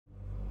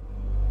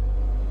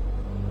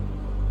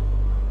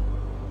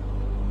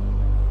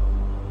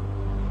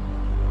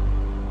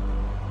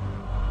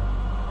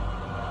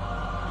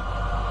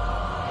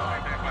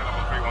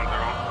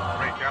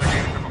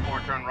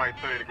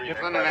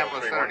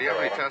Indianapolis Center, do you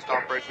have any test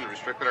operations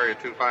restricted area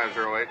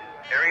 2508?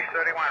 Aries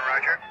 31,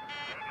 roger.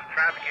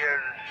 Traffic is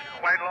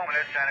quite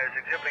luminous and is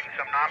exhibiting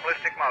some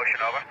non-ballistic motion,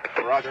 over.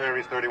 Roger,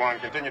 Aries 31.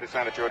 Continue to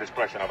send at your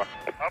discretion, over.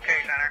 Okay,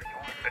 Center.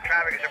 The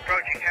traffic is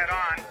approaching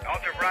head-on,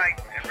 ultra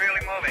bright, and really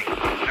moving.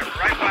 They're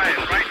right by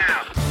us right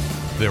now.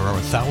 There are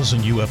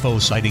 1,000 UFO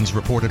sightings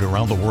reported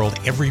around the world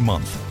every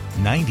month.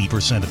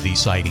 90% of these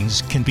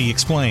sightings can be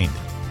explained,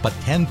 but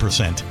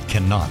 10%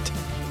 cannot.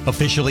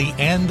 Officially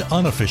and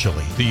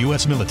unofficially, the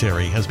U.S.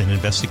 military has been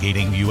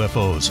investigating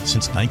UFOs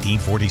since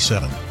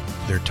 1947.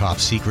 Their top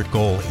secret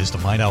goal is to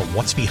find out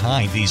what's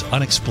behind these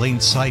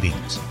unexplained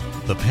sightings.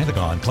 The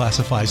Pentagon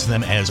classifies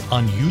them as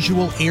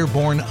unusual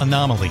airborne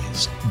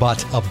anomalies,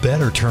 but a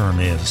better term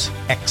is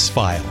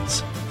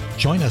X-Files.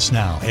 Join us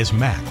now as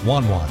Mac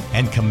 11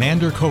 and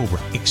Commander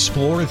Cobra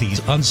explore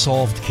these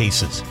unsolved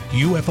cases,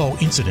 UFO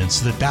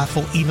incidents that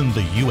baffle even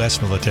the U.S.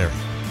 military.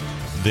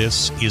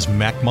 This is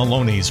Mac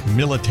Maloney's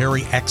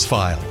Military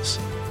X-Files.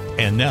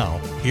 And now,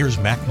 here's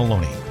Mac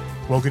Maloney.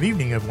 Well, good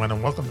evening, everyone,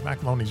 and welcome to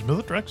Mac Maloney's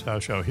Military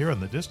X-Files show here on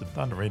the Distant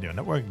Thunder Radio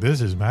Network.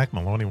 This is Mac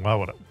Maloney.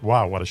 Wow,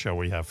 what a show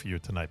we have for you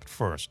tonight. But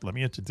first, let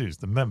me introduce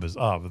the members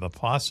of the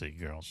posse,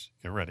 girls.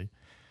 Get ready.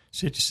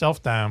 Sit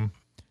yourself down.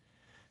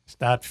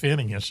 Start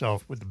fanning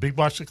yourself with the big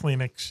box of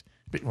Kleenex.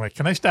 Wait,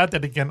 can I start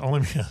that again? Only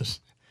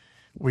because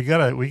we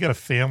got a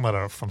fan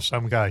letter from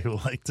some guy who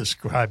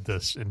described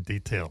this in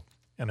detail,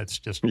 and it's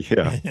just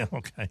yeah.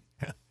 Okay.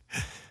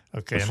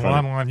 Okay, and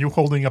Juan, you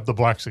holding up the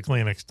box of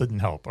Kleenex didn't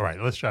help. All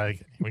right, let's try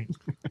again.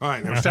 All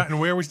right, now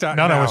where are we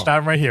starting? No, we're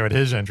starting right here at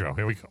his intro.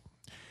 Here we go.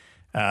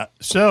 Now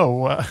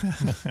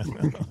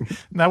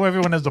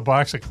everyone has a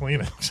box of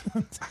Kleenex.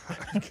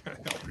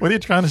 What are you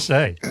trying to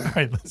say? All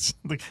right, let's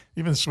look,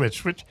 even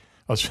Switch.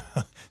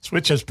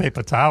 Switch has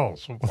paper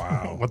towels.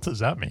 Wow. What does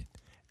that mean?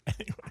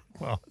 Anyway,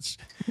 well,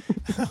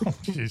 oh,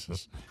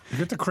 Jesus. You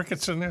get the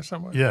crickets in there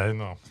somewhere? Yeah, I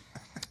know.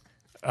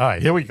 All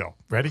right, here we go.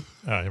 Ready?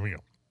 All right, here we go.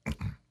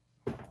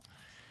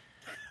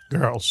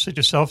 Girls, sit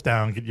yourself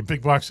down. Get your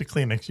big box of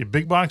Kleenex, your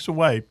big box of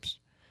wipes,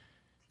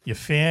 your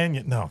fan.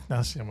 All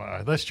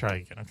right, let's try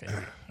again. Okay,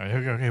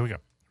 here we go.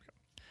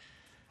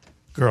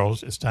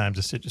 Girls, it's time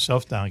to sit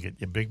yourself down. Get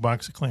your big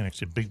box of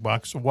Kleenex, your big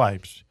box of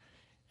wipes.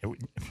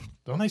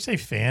 Don't they say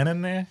fan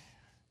in there?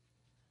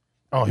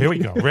 Oh, here we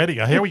go. Ready?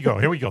 Here we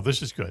go.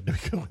 This is good. Here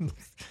we go.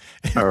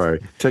 All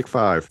right. Take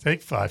five.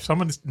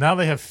 Now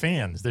they have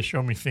fans. They're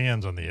showing me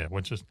fans on the air,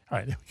 which is, all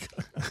right, here we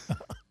go.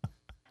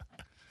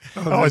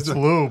 Oh, it's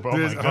lube. Oh,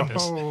 my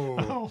goodness.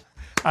 Oh.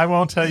 I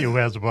won't tell you who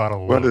has a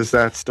bottle of lube. What is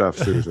that stuff,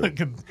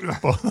 Susan?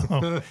 All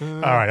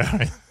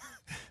right.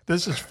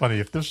 This is funny.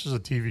 If this was a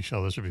TV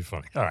show, this would be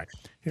funny. All right,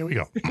 here we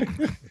go.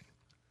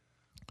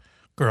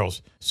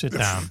 Girls, sit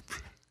down.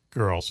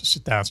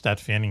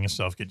 Start fanning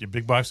yourself. Get your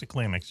big box of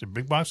Kleenex, your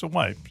big box of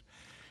wipes,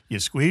 your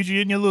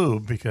squeegee and your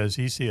lube, because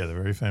he's here, the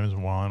very famous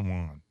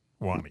Wani.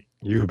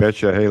 You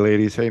betcha. Hey,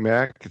 ladies. Hey,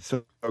 Mac. It's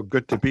so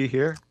good to be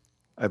here.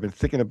 I've been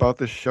thinking about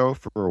this show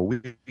for a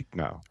week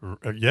now.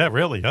 Yeah,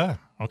 really? Yeah.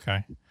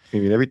 Okay. I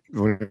mean,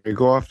 when we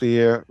go off the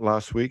air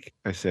last week,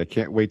 I said, I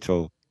can't wait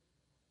till,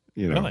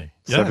 really?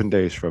 7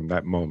 days from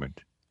that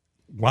moment.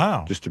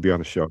 Wow. Just to be on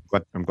the show.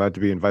 But I'm glad to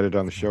be invited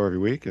on the show every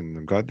week, and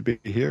I'm glad to be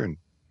here. And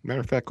matter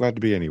of fact, glad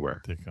to be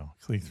anywhere. There you go.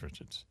 Keith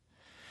Richards.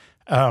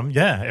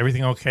 Yeah,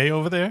 everything okay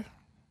over there?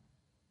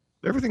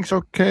 Everything's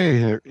okay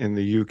here in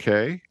the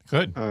UK.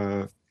 Good.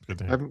 Good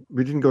to hear.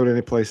 We didn't go to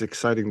any place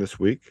exciting this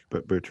week,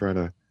 but we're trying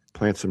to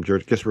plant some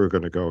dirt. Guess we were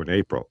going to go in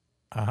April.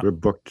 We're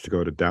booked to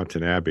go to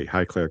Downton Abbey,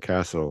 Highclere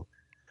Castle,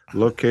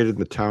 located in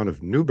the town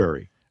of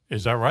Newbury.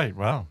 Is that right?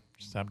 Wow.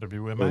 Just happened to be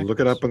where Mac look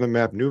it up on the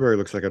map. Newbury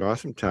looks like an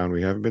awesome town.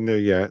 We haven't been there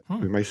yet.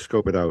 We might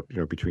scope it out,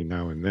 between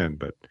now and then.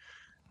 But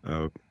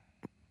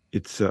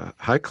it's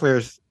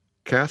Highclere's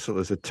Castle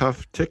is a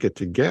tough ticket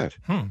to get.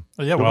 Yeah,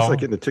 it's like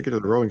getting a ticket to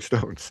the Rolling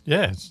Stones.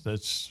 Yeah,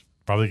 it's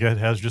probably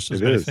has just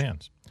as many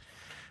fans.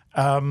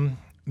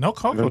 No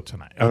Coco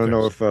tonight. I don't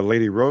know if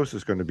Lady Rose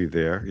is going to be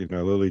there.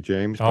 Lily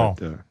James. Oh,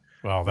 but,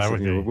 well, that would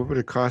be. What would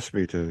it cost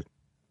me to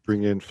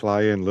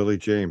fly in Lily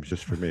James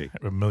just for me?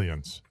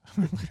 Millions.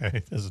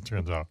 Okay, as it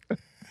turns out.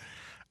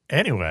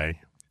 Anyway,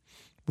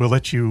 we'll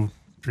let you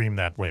dream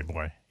that way,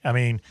 boy. I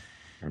mean,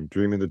 I'm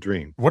dreaming the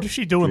dream. What is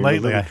she doing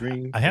lately?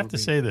 I have to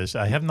say this.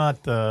 I have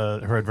not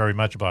heard very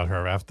much about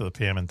her after the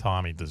Pam and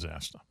Tommy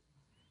disaster.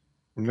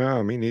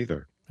 No, me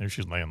neither. Maybe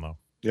she's laying low.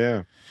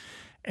 Yeah.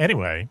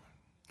 Anyway,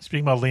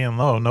 speaking about laying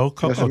low, no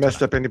Coco. She hasn't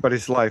messed up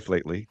anybody's life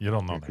lately. You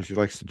don't know that. Because she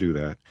likes to do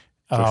that.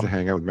 She likes to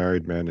hang out with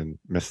married men and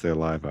mess their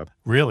life up.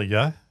 Really?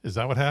 Yeah? Is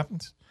that what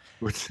happens?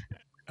 Let's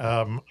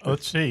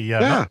see.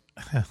 Yeah.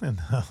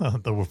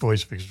 The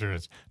voice of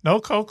experience. No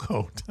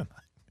Coco tonight.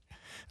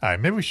 All right,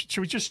 maybe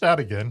should we just start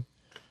again?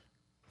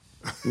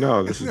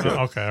 No, this is good.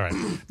 Okay, all right.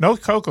 No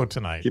Coco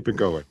tonight. Keep it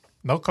going.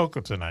 No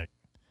Coco tonight.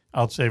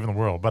 Out saving the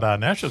world. But our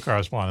national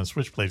correspondent,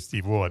 Switchblade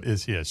Steve Ward,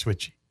 is here.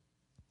 Switchy.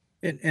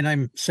 And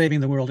I'm saving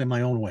the world in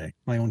my own way,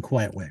 my own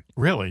quiet way.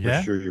 Really? Yeah?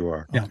 I'm sure you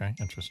are. Yeah. Okay,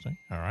 interesting.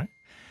 All right.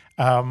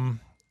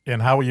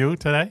 And how are you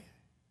today?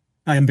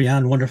 I am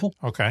beyond wonderful.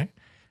 Okay.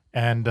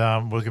 And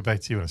we'll get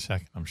back to you in a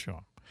second, I'm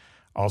sure.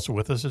 Also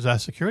with us is our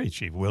security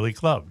chief, Willie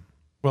Clubb.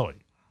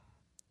 Willie.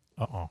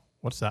 Uh-oh.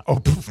 What's that?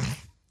 Oh,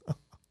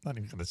 not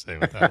even going to say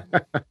what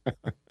that.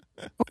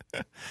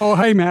 Oh,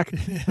 hey, Mac.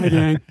 Hey,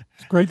 gang.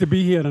 It's great to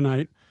be here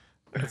tonight.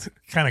 It's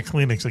kind of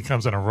Kleenex that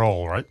comes in a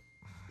roll, right?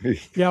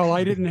 Yeah, well,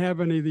 I didn't have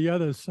any of the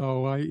others,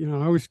 so I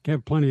always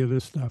have plenty of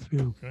this stuff.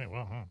 Okay,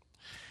 well,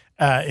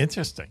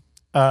 interesting.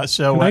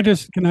 So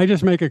can I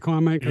just make a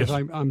comment because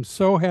yes. I'm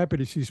so happy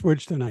to see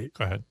Switch tonight.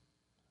 Go ahead.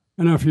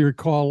 I don't know if you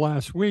recall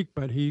last week,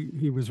 but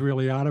he was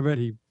really out of it.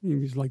 He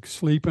was like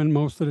sleeping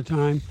most of the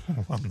time.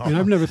 Well, no. And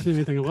I've never seen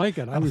anything like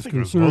it. I was think it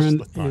was most of concerned,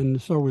 the time.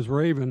 and so was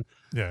Raven.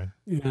 Yeah.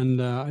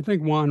 And I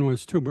think Juan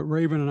was too, but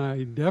Raven and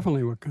I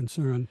definitely were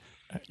concerned.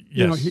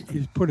 Yes.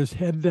 He put his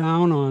head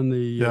down on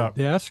the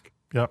desk.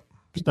 Yep.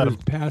 He was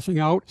passing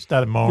out.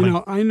 Started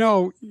moaning. I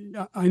know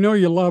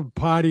you love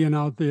partying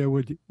out there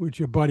with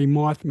your buddy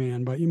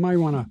Mothman, but you might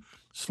want to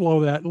slow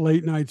that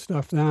late night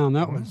stuff down.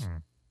 That was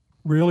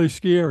really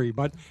scary,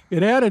 but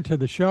it added to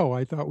the show.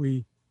 I thought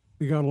we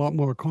got a lot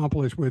more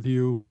accomplished with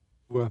you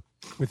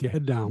with your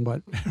head down,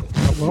 but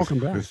welcome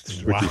back.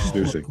 Wow.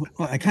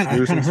 Well, I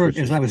kind of heard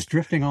as I was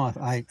drifting off.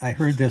 I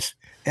heard this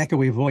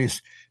echoey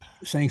voice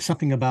saying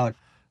something about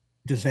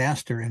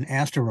disaster and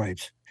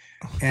asteroids,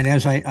 and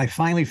as I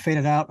finally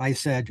faded out, I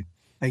said,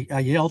 I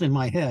yelled in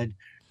my head,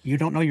 "You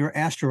don't know your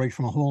asteroid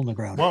from a hole in the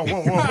ground." Whoa,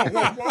 whoa, whoa,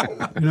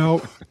 whoa,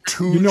 whoa.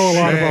 You know a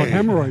lot about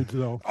hemorrhoids,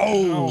 though.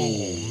 Oh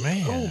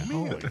man.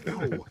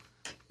 Oh.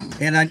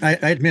 And I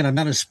admit I'm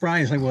not as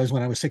spry as I was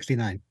when I was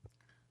 69.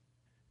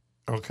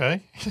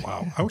 Okay.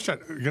 Wow. I wish I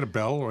get a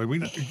bell. Or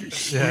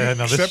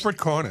separate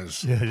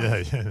corners.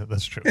 Yeah,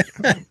 that's true.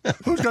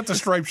 Who's got the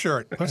striped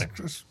shirt?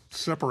 Let's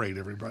separate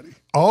everybody.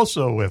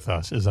 Also with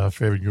us is our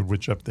favorite good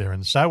witch up there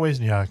in Sideways,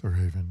 New York,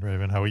 Raven.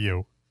 Raven, how are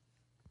you?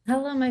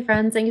 Hello, my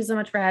friends. Thank you so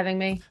much for having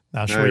me.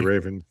 Now,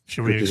 Raven.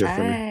 Should we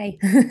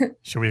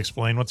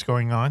explain what's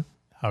going on?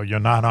 How you're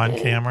not on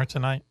camera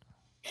tonight?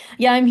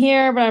 Yeah, I'm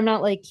here, but I'm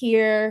not like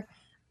here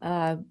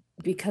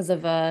because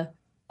of a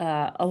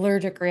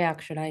allergic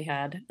reaction I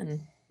had,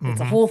 and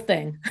it's a whole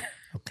thing.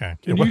 Okay.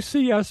 Can you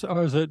see us,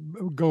 or does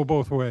it go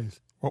both ways?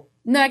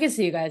 No, I can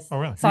see you guys. Oh,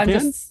 really? So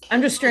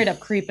I'm just straight up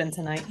creeping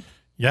tonight.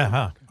 Yeah,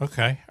 huh?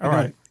 Okay. All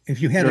right.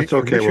 If you had That's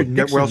okay. Well,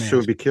 get well mask.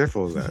 soon. Be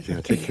careful of that.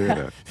 Yeah, take care of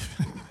that.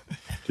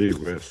 Gee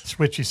whiz.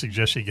 Switchy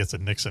suggests she gets a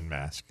Nixon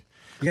mask.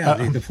 Yeah,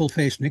 the full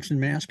face Nixon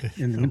mask,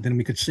 and then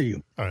we could see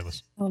you. All right,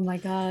 listen. Oh my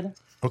God.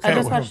 Okay. I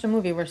just watched a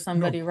movie where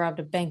somebody robbed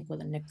a bank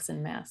with a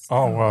Nixon mask.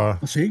 Oh,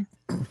 see?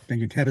 Then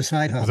you'd have a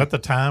side hustle. was that the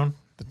town?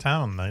 The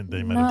town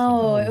they made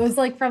No, it was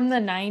like from the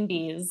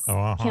 90s.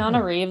 Oh,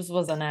 Keanu Reeves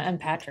was in it, and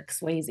Patrick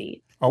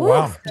Swayze. Oh,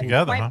 wow.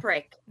 Together, Point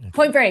Break.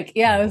 Point Break.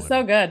 Yeah, it was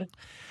so good.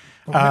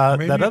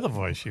 That other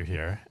voice you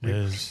hear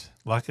is,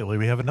 luckily,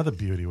 we have another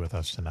beauty with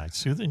us tonight,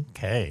 Susan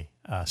Kay,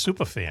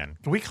 super fan.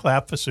 Can we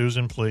clap for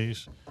Susan,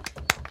 please?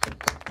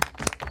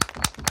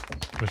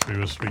 Wish we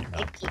were sweet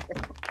now.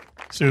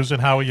 Susan,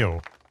 how are you?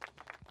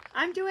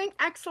 I'm doing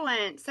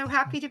excellent. So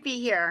happy to be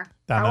here.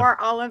 Donna. How are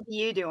all of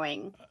you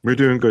doing? We're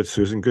doing good,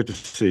 Susan. Good to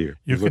see you.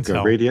 You look can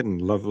tell. radiant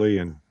and lovely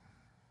and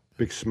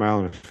big smile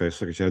on her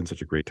face. Like she's having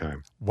such a great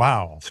time.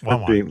 Wow. It's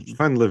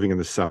fun living in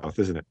the South,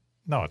 isn't it?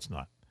 No, it's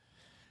not.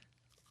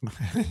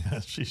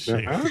 she's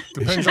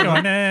Depends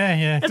going,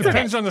 It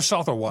depends on the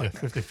South or what.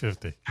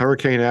 50-50.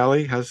 Hurricane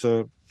Alley has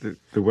the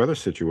weather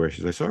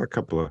situations. I saw a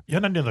couple of.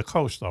 You're not near the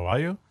coast, though, are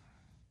you?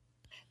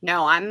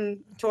 No,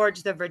 I'm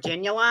towards the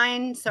Virginia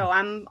line. So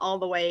I'm all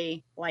the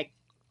way like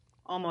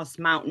almost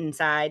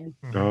mountainside.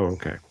 Oh,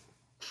 okay.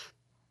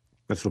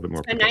 That's a little bit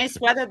more. It's been nice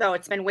weather, though.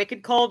 It's been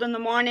wicked cold in the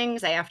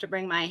mornings. I have to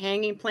bring my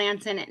hanging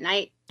plants in at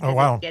night. Oh,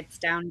 wow. It gets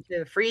down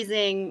to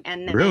freezing.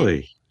 And then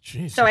Really?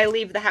 So I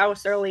leave the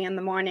house early in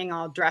the morning,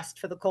 all dressed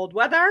for the cold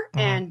weather.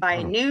 And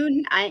by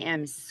noon, I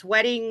am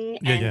sweating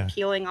and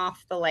peeling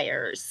off the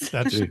layers.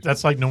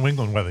 That's like New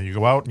England weather. You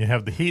go out and you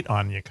have the heat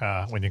on your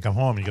car. When you come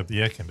home, you got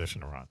the air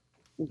conditioner on.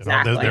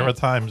 Exactly. There are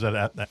times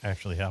that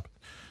actually happen.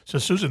 So,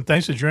 Susan,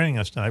 thanks for joining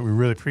us tonight. We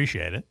really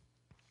appreciate it.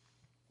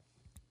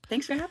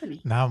 Thanks for having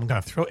me. Now I'm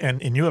going to throw,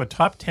 and you have a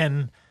top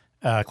 10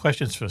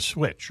 questions for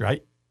Switch,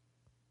 right?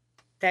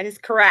 That is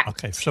correct.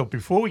 Okay, so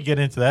before we get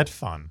into that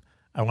fun,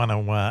 I want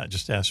to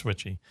just ask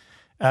Switchy.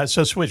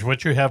 So, Switch,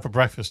 what you have for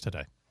breakfast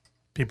today?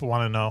 People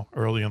want to know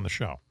early on the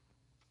show.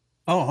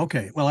 Oh,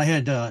 okay. Well, I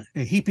had a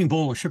heaping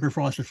bowl of sugar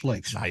frosted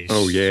flakes. Nice.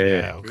 Oh,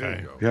 yeah.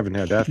 Okay. You haven't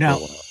had that Now,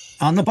 for a while.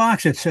 on the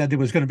box, it said there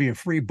was going to be a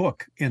free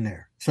book in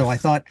there. So I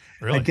thought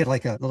Really? I'd get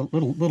like a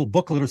little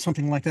booklet or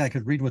something like that I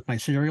could read with my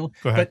cereal.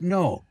 Go ahead. But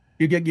no,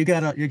 you got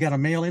to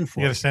mail in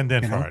for You it. got to send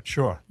in you for know? it.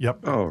 Sure. Yep.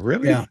 Oh,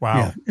 really? Yeah.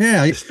 Wow.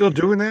 Yeah. You're still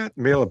doing that?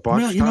 Mail a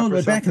box Well, you know, top or back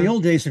in the something?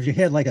 old days, if you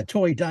had like a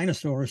toy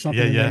dinosaur or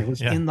something, in there, it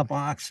was yeah. in the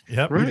box.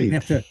 Yep.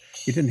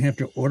 You didn't have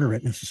to order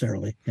it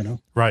necessarily. You know.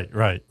 Right.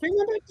 Remember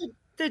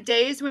the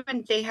days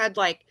when they had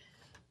like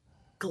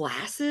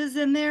glasses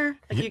in there?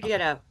 Like you could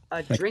get a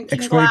drinking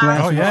X-ray glass,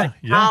 glass. Oh, yeah, or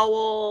a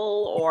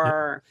towel,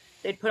 or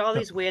they'd put all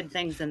these weird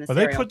things in the Well,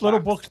 they cereal put little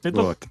box. books.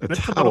 Well, a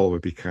towel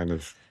would be kind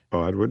of.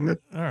 odd, wouldn't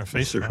it? Or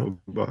a cereal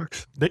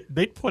box.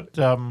 They'd put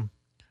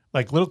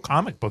like little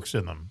comic books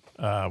in them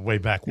way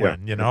back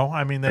when, you know?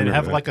 I mean, they'd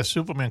have like a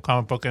Superman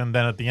comic book, and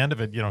then at the end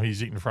of it, you know,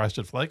 he's eating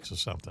Frosted Flakes or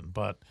something.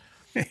 But,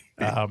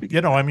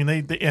 you know, I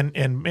mean,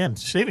 and man,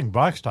 saving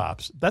box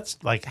tops, that's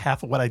like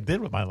half of what I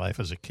did with my life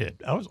as a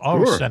kid. I was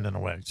always sending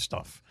away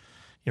stuff,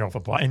 you know,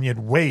 and you'd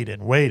wait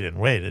and wait and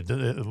wait.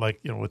 Like,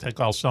 you know, it would take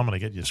all summer to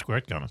get your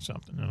squirt gun or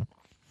something, you know?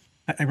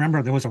 I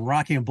remember there was a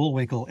Rocky and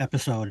Bullwinkle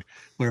episode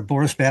where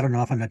Boris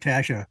Badenov and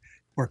Natasha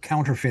were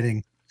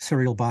counterfeiting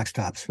cereal box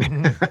tops.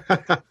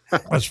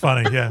 That's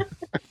funny, yeah.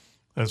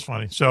 That's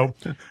funny. So,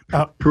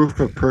 proof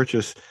of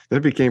purchase. Then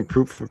it became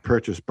proof of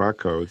purchase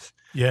barcodes.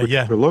 Yeah,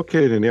 yeah. We're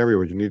located in an area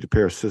where you need a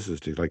pair of scissors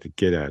to like to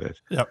get at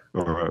it. Yep.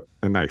 Or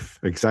a knife,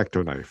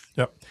 X-Acto knife.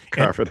 Yep.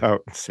 Carve it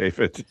out and save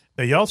it.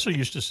 They also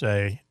used to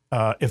say,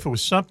 if it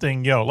was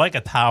something, you know, like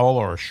a towel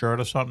or a shirt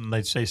or something,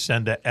 they'd say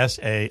send to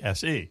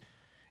SASE.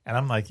 And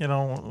I'm like, you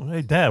know,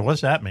 hey, Dad, what's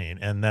that mean?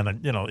 And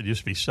then, you know, it used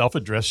to be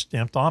self-addressed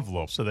stamped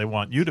envelopes. So they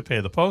want you to pay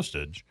the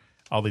postage.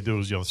 All they do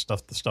is, you know,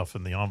 stuff the stuff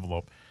in the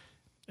envelope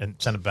and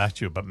send it back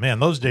to you. But,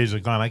 man, those days are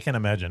gone. I can't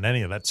imagine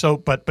any of that. So,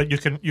 but you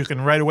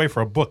can write away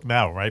for a book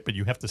now, right? But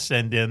you have to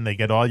send in. They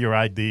get all your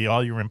ID,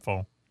 all your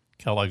info.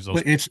 Kellogg's.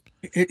 Those. But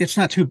it's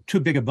not too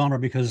big a bummer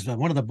because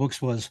one of the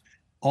books was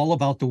all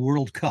about the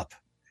World Cup.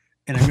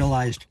 And I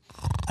realized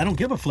I don't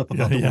give a flip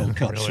about the World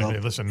Cup. Really, so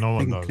listen, no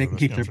one does. They can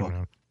keep their book.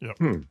 Yep.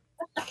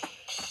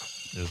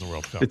 There's the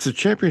World Cup. It's a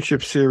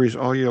championship series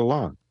all year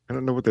long. I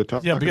don't know what they're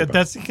talking about. Yeah,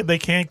 because they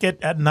can't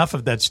get enough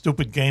of that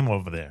stupid game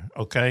over there,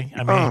 okay?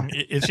 I mean,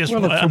 it's just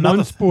it's a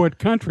one-sport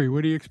country.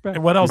 What do you expect?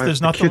 What else?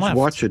 There's nothing left. Kids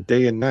watch it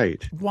day and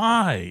night.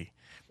 Why?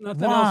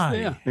 Nothing else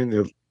there. In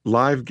the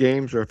live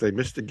games, or if they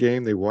missed a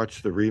game, they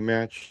watch the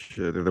rematch.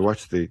 They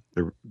watch the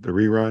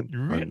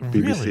rerun on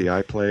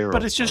BBC iPlayer.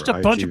 But it's just a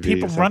bunch of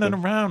people running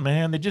around,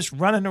 man. They're just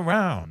running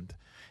around.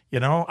 You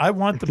know, I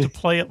want them to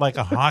play it like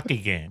a hockey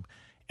game.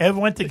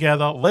 Everyone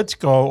together, let's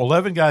go.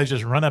 11 guys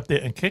just run up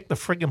there and kick the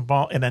friggin'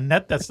 ball in a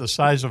net that's the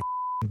size of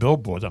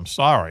billboards. I'm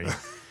sorry.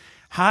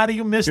 How do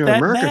you miss that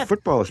American net?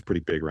 football is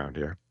pretty big around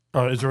here.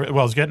 Oh,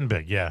 well, it's getting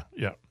big, yeah.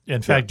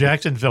 In fact,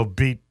 Jacksonville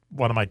beat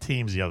one of my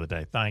teams the other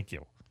day. Thank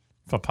you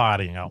for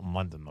partying out in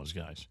London, those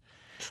guys.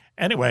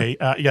 Anyway,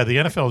 the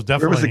NFL is definitely...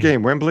 Where was the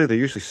game? Wembley? They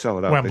usually sell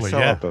it out. Wembley, they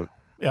sell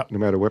out no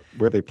matter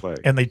where they play.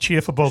 And they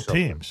cheer for both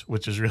teams,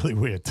 which is really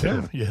weird,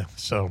 too. Yeah,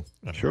 so...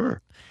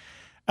 Sure.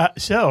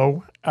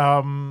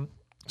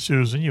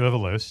 Susan, you have a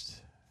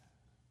list.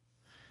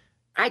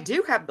 I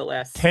do have the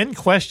list. 10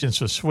 questions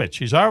for Switch.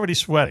 He's already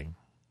sweating.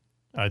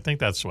 I think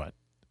that's sweat.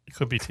 It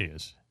could be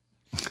tears.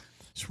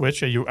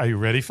 Switch, are you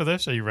ready for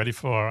this? Are you ready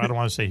for, I don't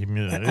want to say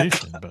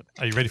humiliation, but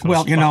are you ready for this?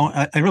 Well, you know,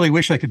 I really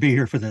wish I could be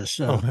here for this.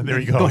 There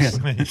you go. Go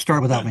ahead.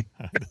 Start without me.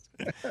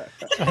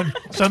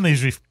 Suddenly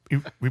he's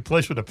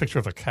replaced with a picture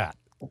of a cat.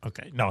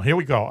 Okay. No, here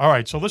we go. All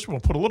right. So listen,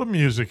 we'll put a little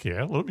music here.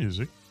 A little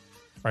music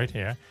right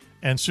here.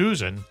 And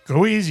Susan,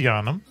 go easy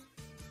on him.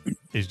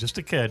 He's just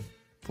a kid.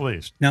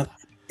 Please. Now,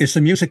 is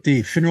the music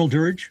the funeral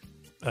dirge?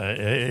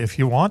 If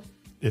you want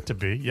it to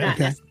be, yeah.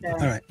 Okay. All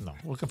right. No,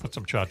 we can put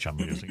some cha-cha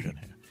music in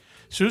here.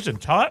 Susan,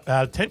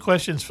 10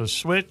 questions for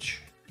Switch.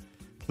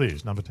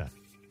 Please, number 10.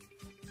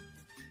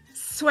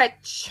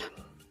 Switch.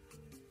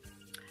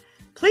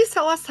 Please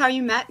tell us how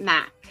you met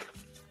Mac.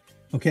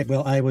 Okay.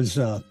 Well, I was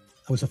a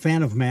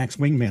fan of Mac's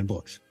Wingman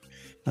books,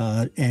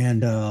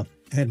 and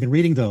had been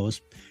reading those.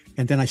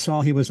 And then I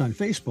saw he was on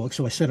Facebook,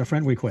 so I sent a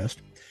friend request,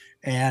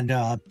 and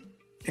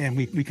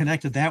we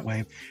connected that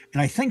way.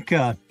 And I think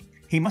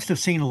he must have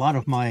seen a lot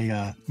of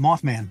my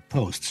Mothman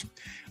posts.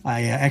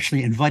 I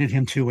actually invited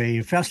him to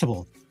a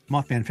festival,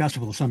 Mothman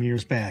Festival, some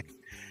years back.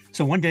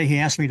 So one day he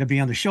asked me to be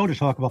on the show to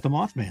talk about the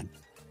Mothman.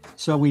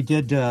 So we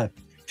did 2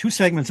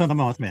 segments on the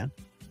Mothman,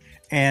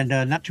 and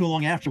not too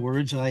long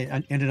afterwards,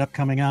 I ended up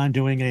coming on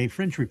doing a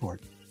Fringe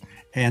report,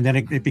 and then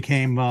it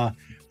became.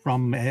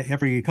 From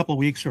every couple of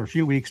weeks or a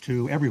few weeks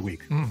to every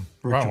week.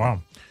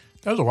 Wow.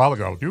 That was a while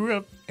ago. Do you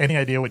have any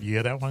idea what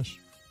year that was?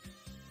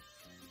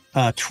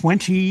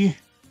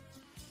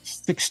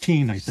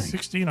 2016, I think.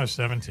 16 or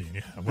 17,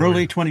 yeah.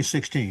 Early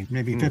 2016,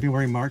 maybe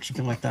February, March,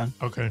 something like that.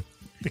 Okay.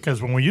 Because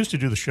when we used to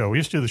do the show,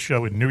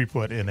 in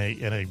Newport in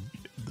the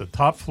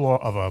top floor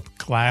of an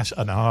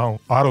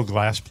auto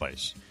glass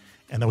place.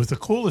 And it was the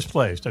coolest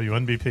place,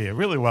 WNBP. It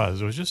really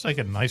was. It was just like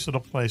a nice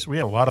little place. We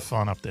had a lot of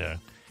fun up there.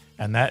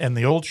 And that in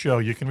the old show,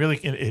 you can really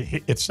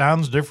it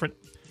sounds different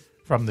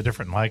from the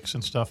different mics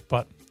and stuff.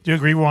 But do you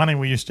agree, Ronnie?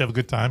 We used to have a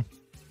good time.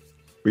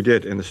 We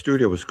did, and the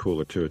studio was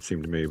cooler too. It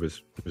seemed to me it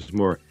was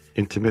more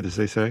intimate, as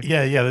they say.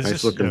 Yeah.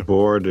 Nice looking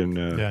board, and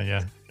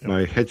yeah.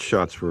 My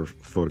headshots were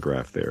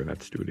photographed there in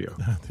that studio.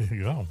 There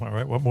you go. All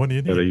right. What more do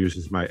you need? That I use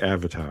as my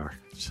avatar.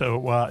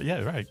 So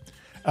yeah, right.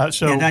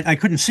 And I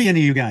couldn't see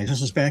any of you guys.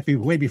 This is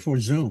way before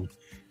Zoom.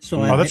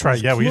 So that's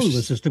right. Yeah, we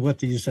clueless as to what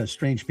these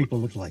strange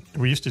people look like.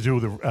 We used to do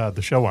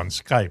the show on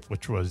Skype,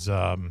 which was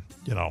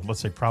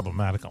let's say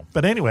problematical.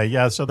 But anyway,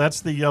 yeah. So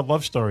that's the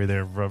love story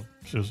there,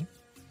 Susan.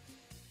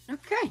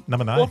 Okay.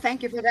 Number 9. Well,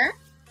 thank you for that.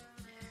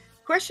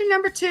 Question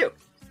number 2.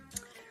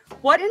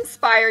 What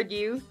inspired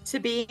you to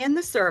be in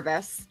the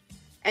service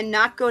and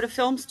not go to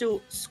film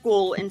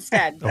school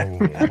instead? Oh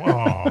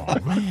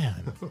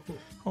man.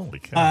 Holy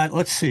cow.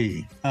 Let's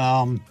see.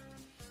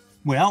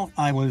 Well,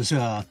 I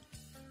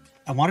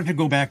wanted to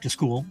go back to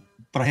school,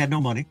 but I had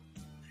no money.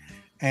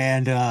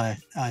 And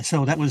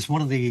so that was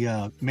one of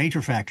the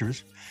major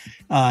factors.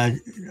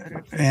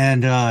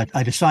 And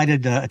I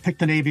decided I picked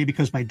the Navy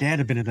because my dad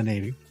had been in the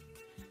Navy.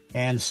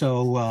 And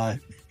so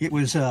it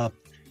was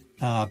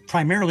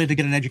primarily to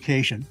get an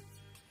education.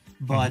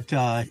 But,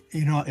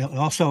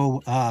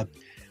 also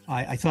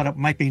I thought it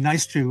might be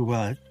nice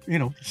to,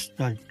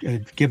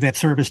 give that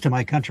service to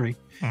my country.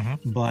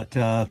 But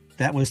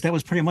that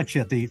was pretty much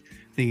it.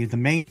 The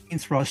main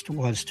thrust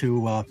was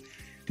to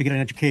get an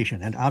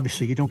education, and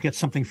obviously you don't get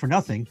something for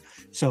nothing.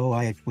 So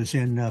I was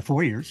in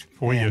 4 years,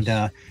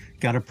 and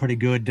got a pretty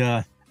good,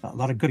 a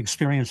lot of good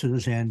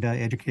experiences and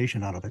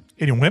education out of it.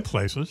 And you went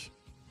places.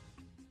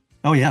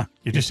 Oh yeah,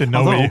 you just didn't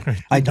know.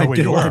 I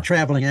did a lot of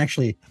traveling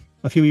actually.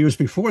 A few years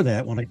before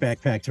that, when I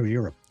backpacked through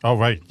Europe. Oh,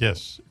 right.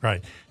 Yes,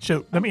 right.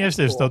 So let me ask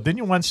this, though. Didn't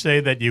you once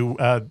say that you,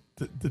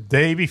 the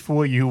day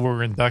before you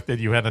were inducted,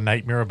 you had a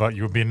nightmare about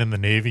you being in the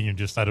Navy and you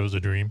just thought it was a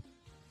dream?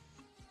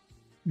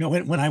 No,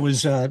 when I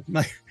was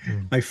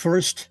my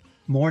first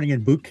morning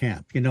in boot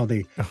camp,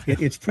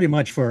 it's pretty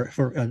much for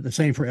the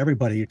same for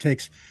everybody. It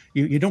takes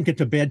you don't get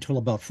to bed till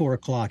about 4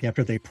 o'clock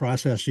after they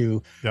process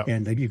you,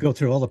 and you go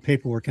through all the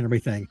paperwork and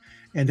everything,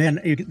 and then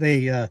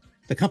the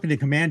company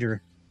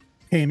commander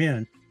came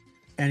in.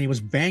 And he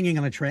was banging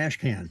on a trash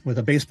can with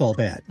a baseball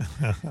bat,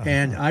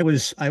 and I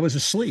was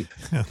asleep,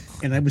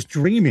 and I was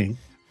dreaming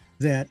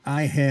that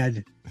I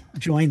had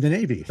joined the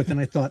Navy. But then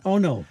I thought, oh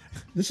no,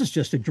 this is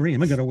just a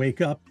dream. I'm going to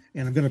wake up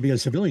and I'm going to be a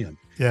civilian.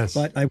 Yes.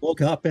 But I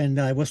woke up and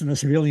I wasn't a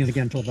civilian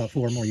again until about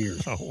 4 more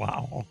years. Oh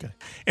wow, okay.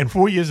 And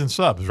 4 years in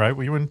subs, right?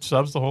 Were you in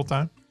subs the whole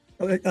time?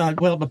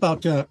 Well,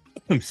 about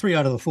 3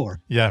 out of the 4.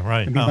 Yeah,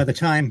 right. I mean, by the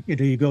time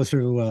you go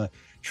through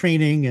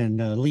training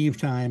and leave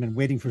time and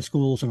waiting for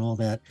schools and all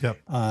that. Yep.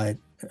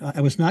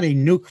 I was not a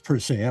nuke per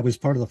se. I was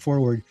part of the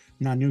forward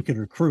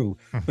non-nuclear crew,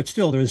 but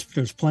still there's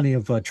plenty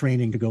of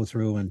training to go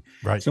through. And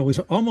so it was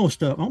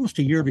almost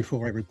a year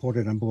before I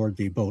reported on board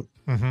the boat.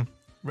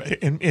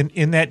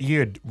 In that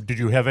year, did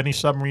you have any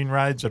submarine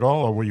rides at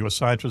all, or were you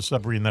assigned to a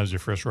submarine that was your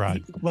first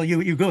ride? Well,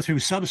 you go through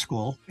sub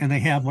school, and they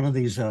have one of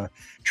these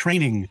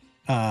training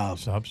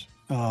subs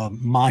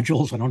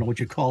modules. I don't know what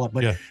you call it,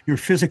 but you're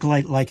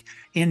physically like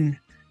in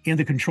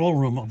the control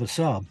room of the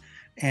sub.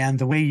 And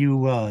the way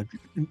you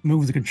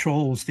move the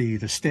controls, the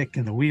stick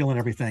and the wheel and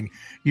everything,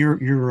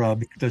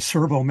 the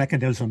servo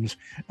mechanisms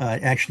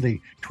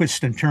actually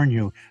twist and turn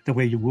you the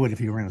way you would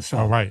if you were in a sub.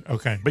 Oh, right.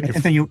 Okay. But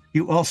and then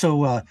you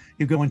also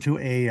you go into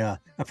a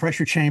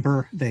pressure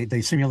chamber.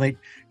 They simulate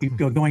you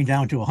going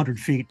down to 100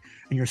 feet,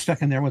 and you're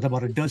stuck in there with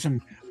about a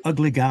dozen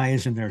ugly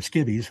guys in their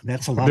skivvies.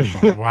 That's a lot of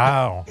fun.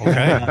 Wow.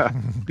 Okay.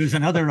 There's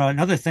another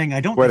thing.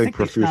 I think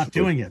they stopped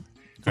doing it.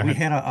 We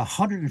had a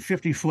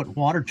 150-foot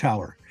water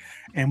tower.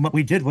 And what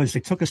we did was they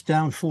took us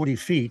down 40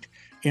 feet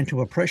into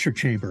a pressure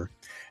chamber,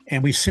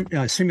 and we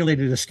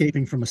simulated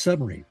escaping from a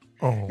submarine.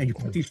 And you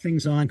put these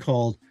things on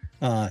called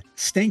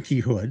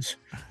stanky hoods.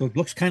 It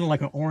looks kind of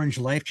like an orange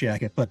life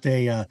jacket, but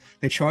they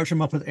charge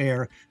them up with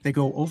air. They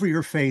go over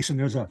your face, and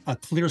there's a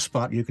clear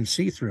spot you can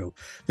see through.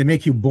 They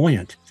make you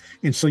buoyant,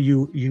 and so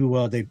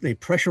they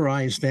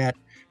pressurize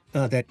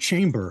that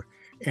chamber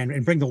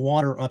and bring the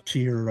water up to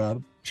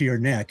your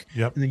neck.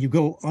 Yep. And then you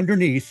go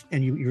underneath,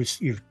 and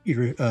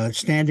you're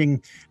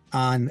standing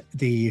on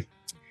the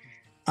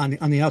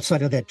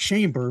outside of that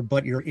chamber,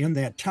 but you're in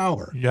that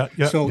tower.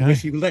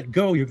 If you let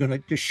go, you're going to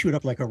just shoot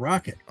up like a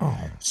rocket.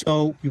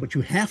 So what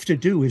you have to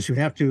do is you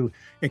have to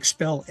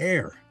expel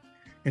air.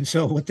 And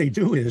so what they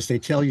do is they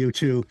tell you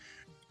to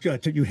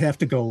you have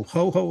to go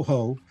ho ho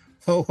ho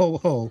ho ho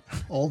ho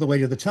all the way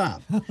to the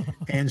top.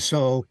 And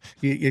so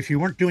if you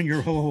weren't doing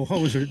your ho ho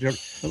ho's,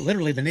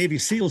 literally the Navy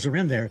SEALs are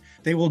in there.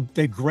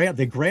 They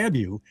grab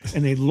you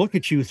and they look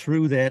at you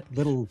through that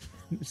little,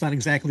 it's not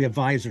exactly a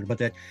visor, but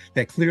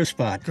that clear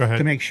spot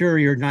to make sure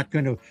you're not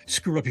going to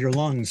screw up your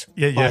lungs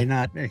by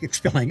not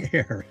expelling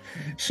air.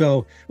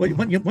 So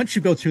once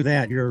you go through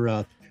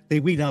that, they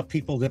weed out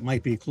people that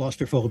might be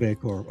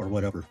claustrophobic or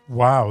whatever.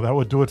 Wow, that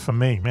would do it for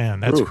me, man.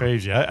 That's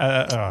crazy.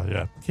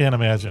 Can't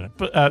imagine it.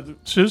 But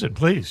Susan,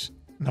 please,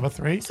 number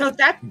 3. So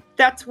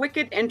that's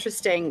wicked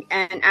interesting.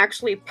 And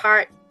actually,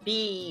 part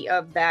B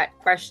of that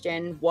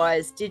question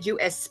was: did you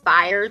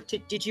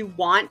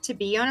want to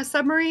be on a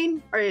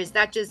submarine, or is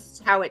that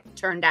just how it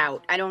turned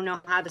out? I don't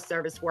know how the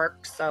service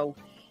works, so.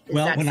 Is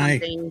that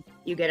something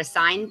you get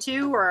assigned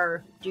to,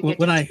 or do you get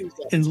to choose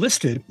it? I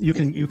enlisted, you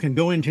can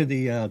go into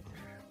the.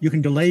 You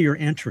can delay your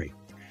entry.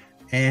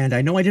 And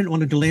I know I didn't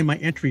want to delay my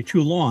entry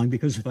too long,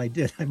 because if I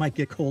did, I might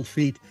get cold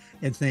feet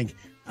and think,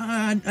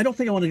 I don't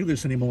think I want to do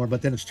this anymore,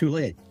 but then it's too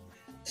late.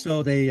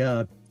 So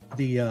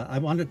I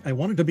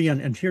wanted to be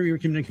an interior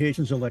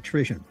communications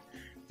electrician.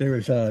 There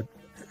is a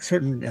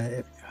certain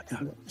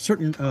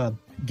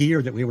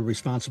gear that we were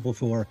responsible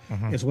for,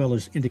 as well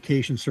as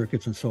indication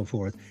circuits and so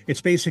forth.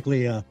 It's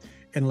basically an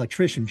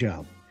electrician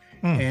job.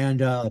 and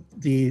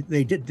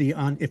they did the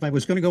on. If I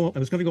was going to go, I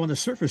was going to go on the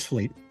surface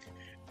fleet,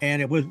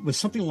 and it was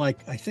something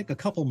like, I think, a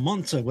couple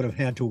months I would have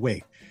had to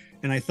wait.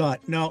 And I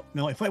thought, no,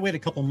 if I wait a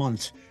couple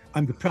months,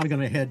 I'm probably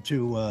going to head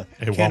to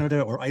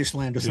Canada or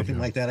Iceland or something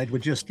like that. I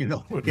would just, get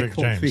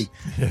cold feet.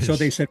 Yes. So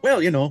they said,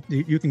 well,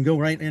 you can go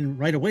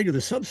right away to the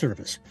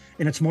subsurface,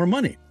 and it's more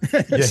money. So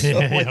I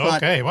thought,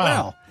 okay, wow.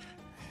 Well,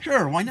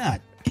 sure, why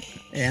not?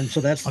 And so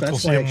that's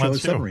why I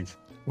chose submarines.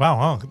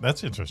 Wow,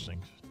 that's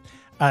interesting.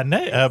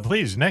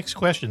 Please, next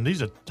question.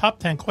 These are top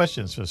 10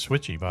 questions for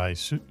Switchy by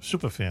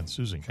superfan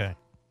Susan K.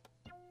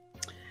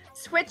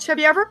 Switch, have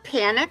you ever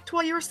panicked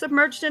while you were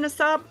submerged in a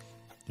sub?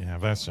 Yeah,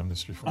 I've asked them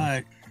this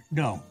before.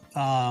 No.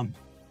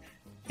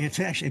 It's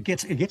actually it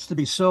gets to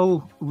be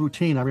so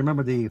routine. I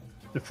remember the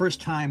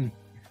first time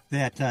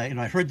that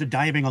I heard the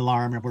diving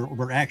alarm and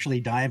we're actually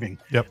diving.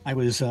 Yep. I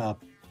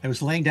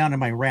was laying down in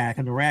my rack,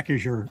 and the rack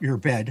is your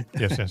bed.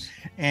 Yes.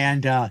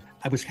 And I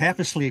was half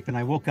asleep, and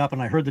I woke up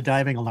and I heard the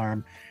diving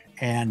alarm,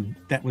 and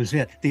that was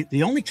it.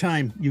 The only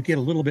time you get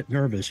a little bit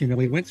nervous,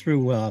 we went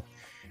through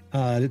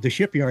the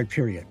shipyard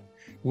period,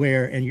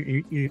 where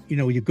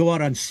you go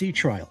out on sea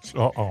trials.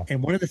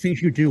 And one of the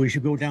things you do is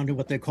you go down to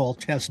what they call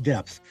test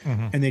depth,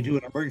 and they do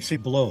an emergency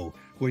blow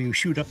where you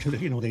shoot up to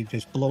they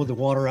just blow the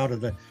water out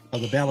of the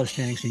ballast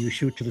tanks and you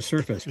shoot to the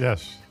surface.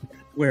 Yes.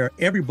 Where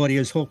everybody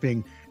is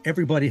hoping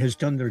everybody has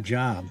done their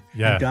job,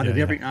 and dotted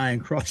every I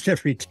and crossed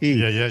every T.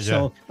 Yeah.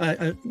 So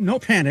no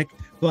panic,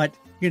 but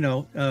we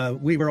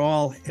were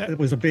all. It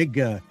was a big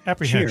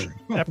apprehension.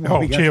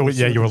 Cheer!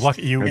 Yeah, you were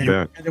lucky.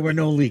 And there were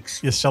no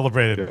leaks. You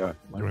celebrated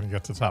when you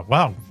got to the top.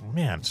 Wow,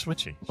 man,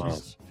 Switchy. Wow.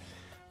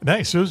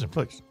 Nice, Susan,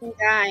 please.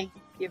 Guy,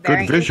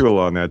 good visual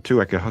on that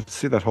too. I can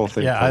see that whole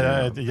thing.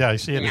 I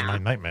see it in my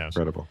nightmares.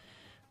 Incredible.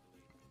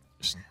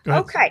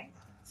 Okay.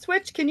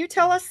 Switch, can you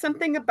tell us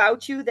something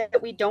about you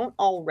that we don't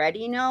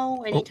already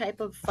know? Any type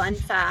of fun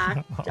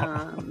fact? You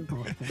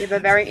have a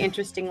very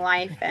interesting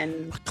life,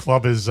 and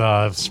Club is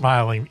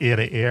smiling ear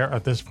to ear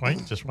at this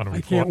point. Just want to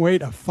report. I can't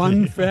wait. A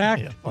fun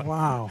fact?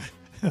 Wow.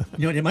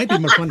 It might be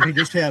more fun if you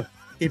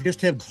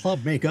just have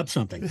Club make up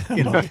something.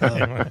 Fun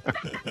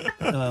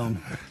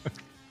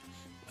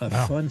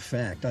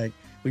fact.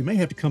 We may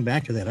have to come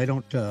back to that. I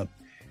don't.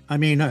 I'm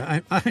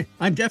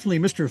definitely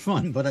Mr.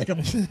 Fun, but I don't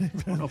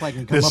know if I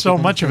can come There's up so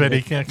with much of it, he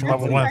can't come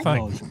up with one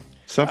thing.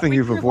 Something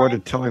you've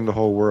avoided telling the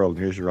whole world.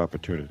 Here's your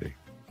opportunity.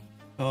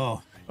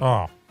 Oh.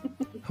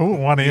 Who would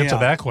want to answer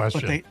that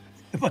question?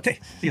 But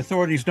the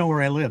authorities know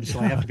where I live,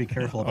 so I have to be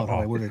careful about how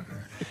I word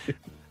it.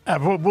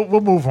 We'll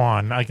move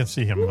on. I can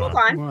see him. Move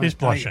on. He's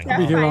blushing. I'll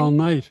be here all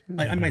night.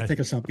 I might think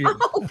of something.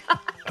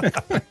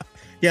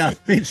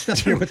 Stuck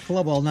here with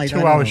Club all night.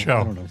 2-hour show.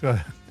 I don't know.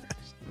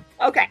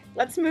 Okay,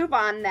 let's move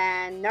on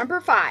then.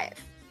 Number 5.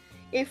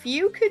 If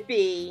you could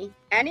be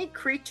any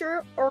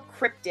creature or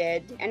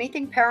cryptid,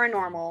 anything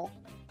paranormal,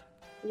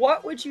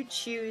 what would you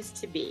choose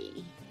to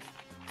be?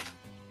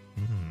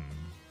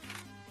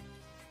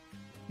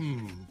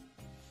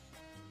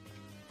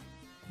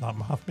 Not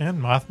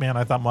Mothman. Mothman.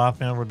 I thought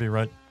Mothman would be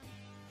right.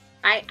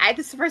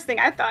 This is the first thing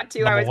I thought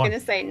too. I was going to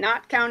say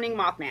not counting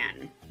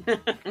Mothman.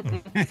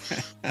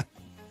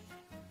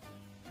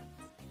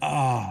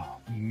 Oh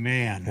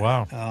man!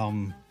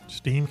 Wow.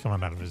 Steam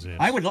coming out of his ears.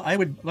 I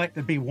would like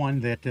to be one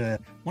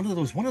that one of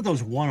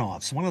those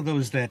one-offs, one of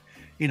those that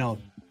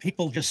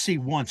people just see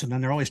once and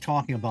then they're always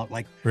talking about,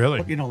 like,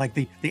 really, like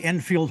the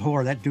Enfield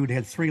whore. That dude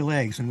had 3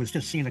 legs and was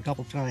just seen a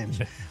couple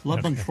times.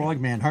 Loveland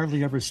Frogman,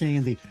 hardly ever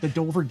seen. The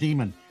Dover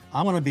Demon.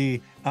 I want to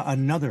be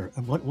another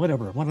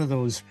one of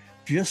those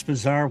just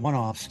bizarre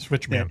one-offs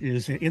Switchman. That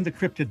is in the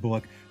cryptid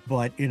book,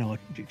 but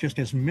just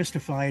has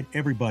mystified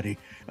everybody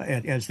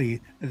as the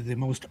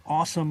most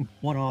awesome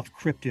one-off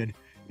cryptid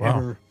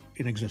ever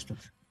in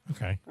existence.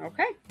 Okay.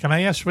 Can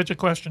I ask Switch a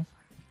question?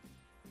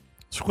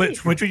 Switch,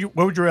 who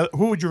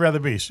would you rather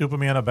be,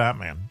 Superman or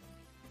Batman?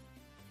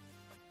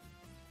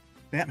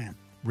 Batman.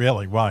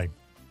 Really? Why?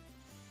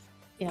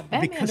 Yeah,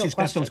 Batman. Because he's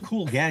got those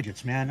cool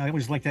gadgets, man. I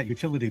always like that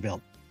utility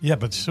belt. Yeah,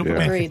 but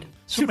Superman. Agreed.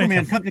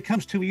 Superman it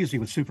comes too easy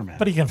with Superman.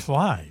 But he can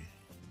fly.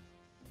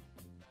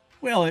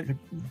 Well,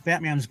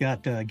 Batman's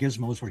got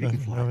gizmos where he can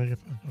fly. Okay.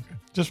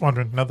 Just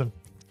wondering. Another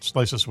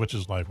slice of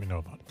Switch's life we know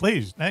about.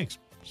 Please, thanks.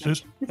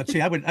 Susan? Let's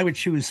see. I would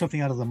choose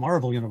something out of the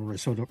Marvel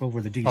universe over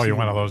the DC. Oh, you're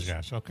one of universe. those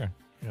guys. Okay.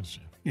 Yes.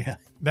 Yeah.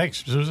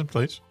 Next, Susan,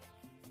 please.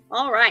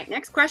 All right.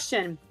 Next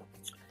question.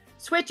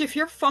 Switch, if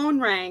your phone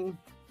rang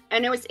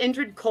and it was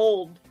Indrid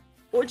Cold,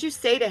 what would you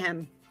say to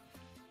him?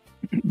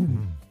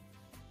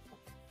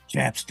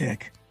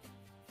 Chapstick.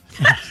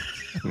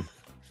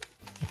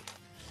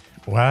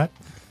 What?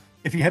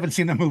 If you haven't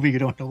seen the movie, you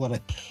don't know what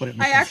it means.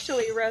 I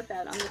actually wrote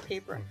that on the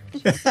paper.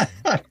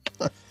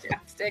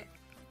 Chapstick.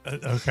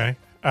 Okay.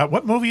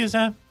 What movie is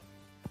that?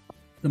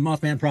 The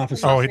Mothman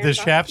Prophecy. Oh, there's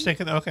chapstick.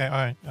 Okay, all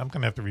right. I'm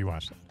going to have to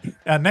rewatch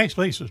that. Next,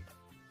 please.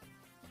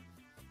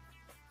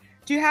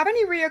 Do you have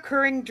any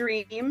reoccurring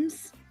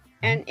dreams?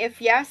 And if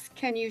yes,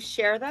 can you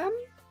share them?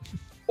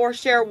 Or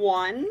share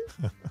one?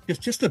 It's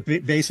just the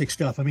basic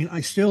stuff. I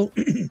still,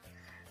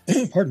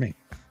 pardon me,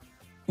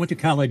 went to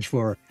college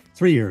for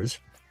 3 years.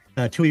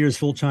 2 years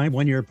full time,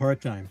 1 year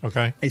part time.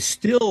 Okay. I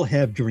still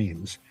have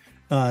dreams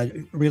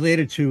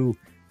related to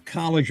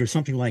college or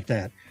something like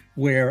that,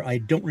 where I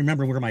don't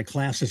remember where my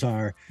classes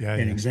are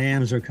and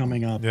exams are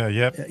coming up.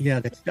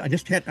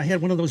 I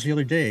had one of those the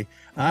other day.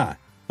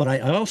 But I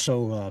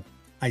also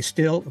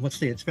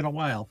it's been a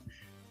while.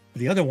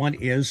 The other one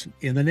is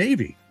in the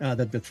Navy.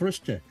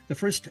 The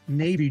first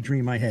Navy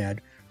dream I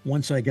had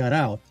once I got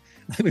out,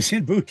 I was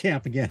in boot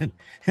camp again,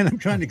 and I'm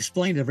trying to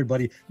explain to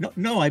everybody,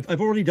 no,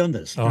 I've already done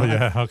this.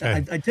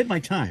 Okay. I did my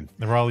time.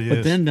 There all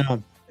but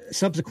then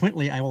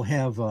subsequently, I will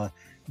have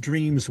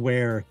dreams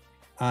where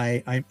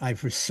I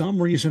for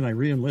some reason I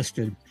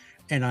re-enlisted,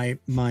 and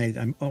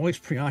I'm always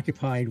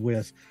preoccupied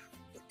with,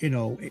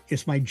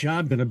 is my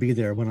job going to be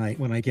there when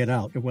I get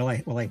out? Will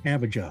I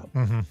have a job?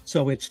 Mm-hmm.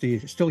 So it's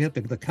still have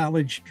the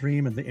college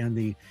dream and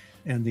the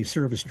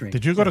service dream.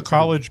 Did you go to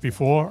college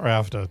before or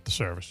after the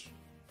service?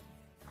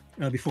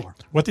 Before.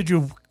 What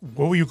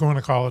were you going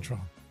to college for?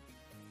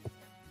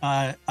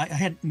 I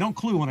had no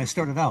clue when I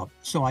started out,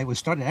 so I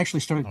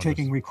started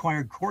taking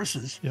required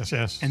courses.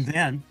 Yes. And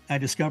then I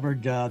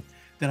discovered that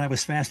I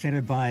was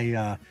fascinated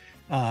by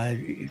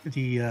I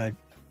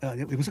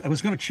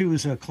was going to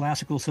choose a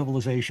classical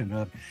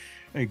civilization,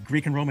 a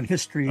Greek and Roman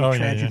history,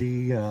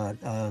 tragedy,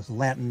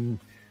 Latin,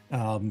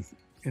 and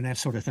that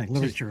sort of thing,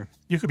 literature. So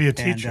you could be a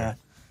teacher. And,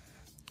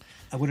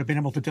 I would have been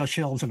able to dust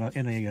shelves in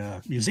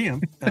a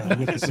museum. But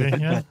I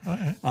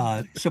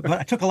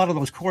took a lot of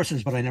those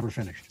courses, but I never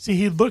finished.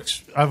 See,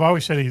 I've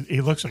always said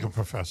he looks like a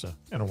professor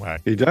in a way.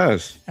 He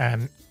does.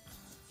 And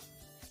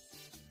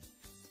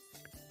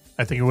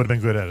I think he would have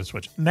been good at it.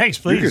 Switch. Next,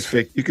 please.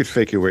 You could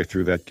fake your way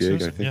through that gig.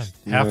 Susan,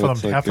 I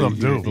think half of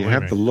them do. You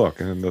have the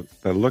look, and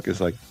the look is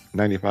like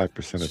 95%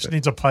 of it. Just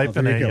needs a pipe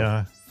and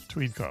a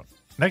tweed coat.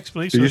 Next,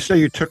 please. Did you say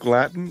you took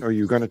Latin, or are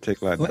you going to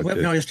take Latin?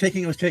 No, I was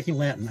taking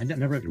Latin. I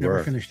never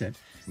finished it.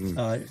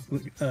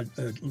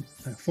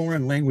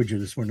 Foreign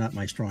languages were not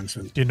my strong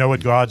suit. Do you know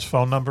what God's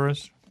phone number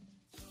is?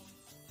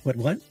 What?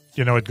 Do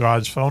you know what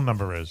God's phone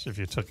number is? If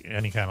you took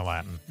any kind of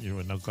Latin, you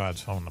would know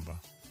God's phone number.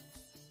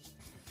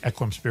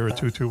 Equum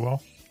Spiritu.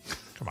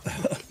 Come on.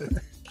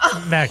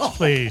 Next,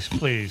 please,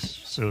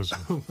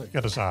 Susan.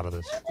 Get us out of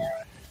this.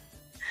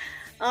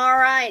 All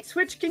right.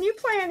 Switch, can you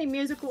play any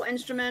musical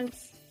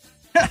instruments?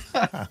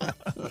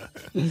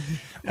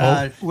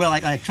 Well,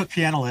 I took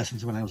piano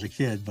lessons when I was a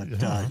kid, but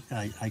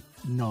I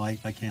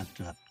can't.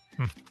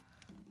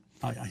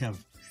 I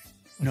have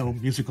no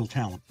musical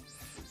talent.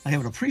 I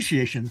have an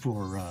appreciation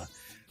for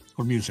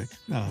music.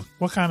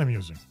 What kind of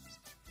music?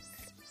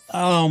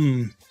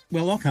 Well,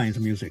 all kinds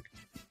of music.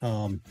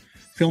 Film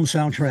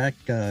soundtrack.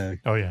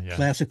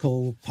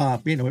 Classical,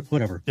 pop.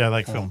 Whatever. Yeah,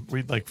 like film.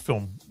 We like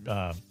film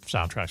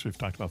soundtracks. We've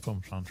talked about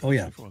film soundtracks. Oh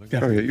yeah,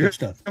 definitely. You're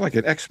like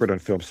an expert on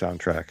film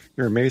soundtrack.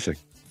 You're amazing.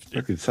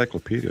 Like an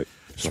encyclopedia.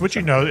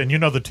 Switching note, and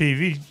the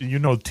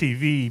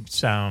TV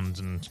sounds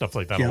and stuff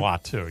like that a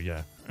lot too.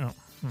 Yeah.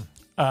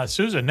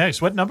 Susan,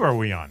 next, what number are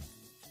we on?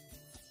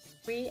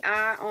 We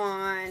are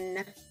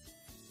on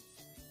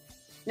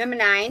number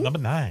 9. Number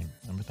 9.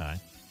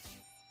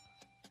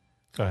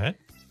 Go ahead.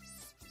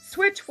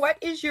 Switch, what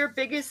is your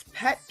biggest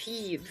pet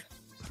peeve?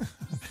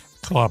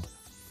 Club.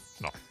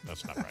 No,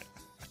 that's not right.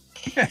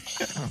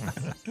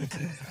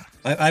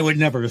 I would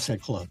never have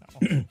said club.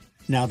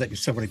 Now that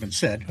it's already been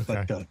said,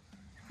 okay. But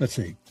let's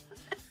see.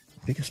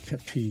 Biggest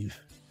pet peeve.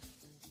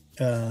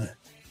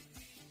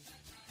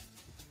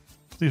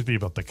 Please be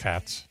about the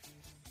cats.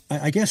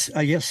 I guess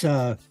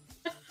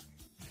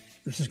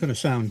this is going to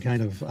sound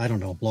kind of, I don't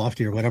know,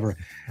 lofty or whatever.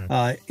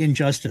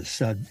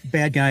 Injustice.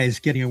 Bad guys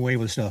getting away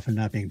with stuff and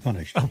not being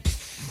punished.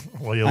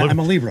 Well, I'm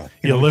a Libra.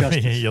 You're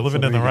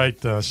living in the right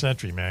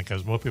century, man,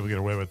 because more people get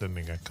away with it than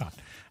they get caught.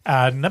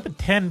 Number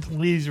 10,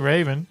 please,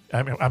 Raven.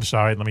 I'm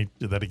sorry. Let me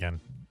do that again.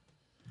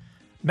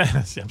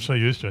 I'm so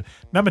used to it.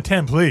 Number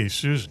 10, please,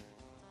 Susan.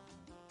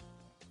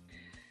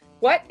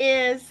 What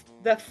is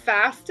the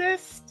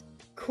fastest,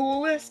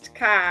 coolest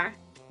car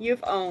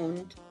you've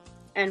owned,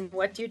 and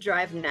what do you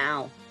drive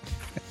now?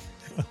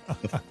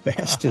 The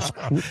fastest.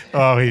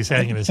 Oh, he's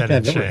hanging his head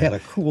in shame. I've never had a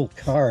cool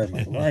car in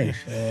my life.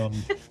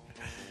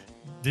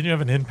 Didn't you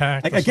have an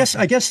Impact? I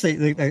guess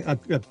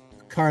the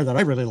car that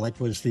I really liked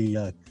was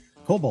the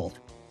Cobalt.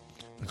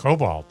 The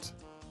Cobalt,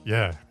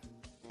 yeah,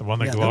 the one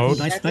that glowed.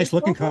 Nice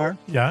looking car.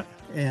 Yeah.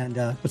 And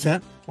what's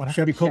that?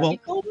 Chevy Cobalt.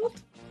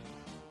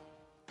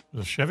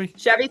 Was it Chevy?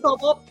 Chevy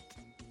Cobalt.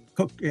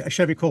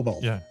 Chevy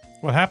Cobalt. Yeah.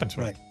 What happened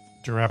to it?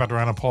 Did you wrap it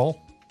around a pole?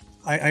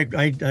 I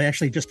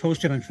actually just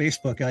posted on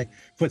Facebook. I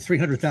put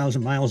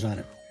 300,000 miles on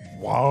it.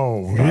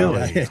 Whoa,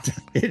 really?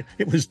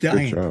 It was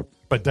dying. Good job.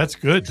 But that's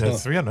good.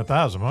 That's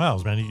 300,000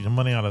 miles, man. You get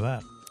money out of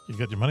that. You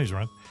get your money's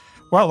worth.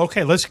 Well,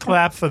 okay, let's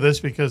clap for this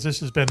because this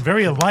has been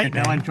very enlightening.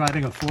 And now I'm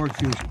driving a Ford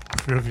Fusion.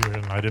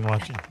 I didn't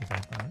watch it. Okay,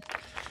 all right.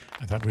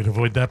 I thought we'd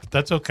avoid that, but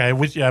that's okay.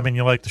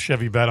 You like the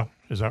Chevy better?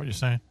 Is that what you're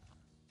saying?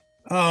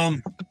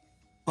 Well,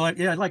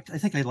 yeah, I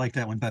think I like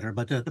that one better,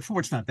 but the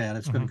Ford's not bad.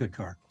 It's been a good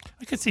car.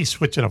 I could see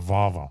switching a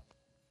Volvo.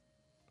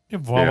 You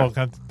a Volvo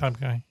type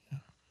guy?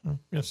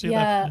 You see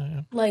Yeah, that?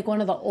 Yeah. like one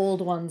of the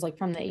old ones, like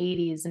from the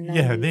 80s and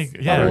 90s.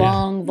 Yeah, the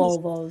long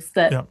Volvos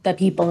that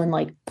people in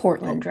like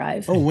Portland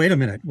drive. Oh, wait a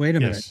minute.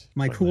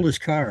 My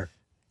coolest car.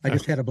 I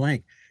just had a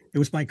blank. It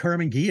was my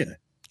Carmen Ghia.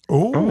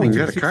 Oh, you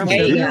had a Carmen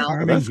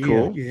Ghia? That's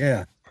cool.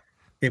 Yeah.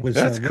 It was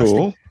that's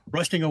cool.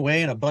 Rusting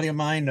away, and a buddy of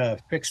mine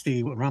fixed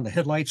around the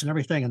headlights and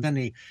everything, and then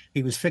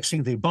he was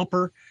fixing the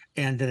bumper,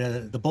 and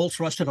the bolts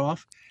rusted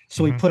off.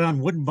 So he put on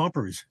wooden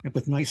bumpers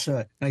with nice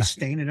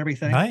stain and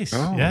everything. Nice.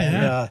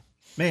 Yeah.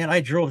 Man,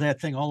 I drove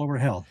that thing all over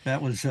hell.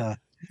 That was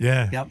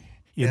Yep.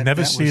 You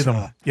never see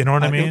them. You know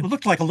what I mean? It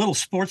looked like a little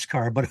sports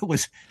car, but it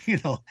was,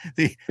 it was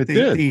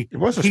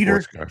a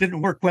heater sports car.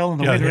 didn't work well in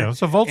the winter. Yeah,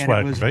 it's a Volkswagen,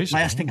 and it was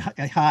basically. lasting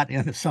hot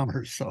in the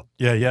summers. So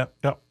Yeah.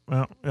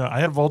 I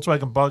had a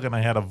Volkswagen Bug and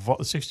I had a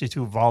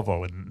 62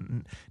 Volvo,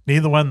 and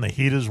neither one, the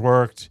heaters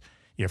worked.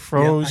 You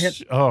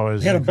froze. I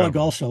had a Bug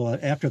also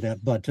after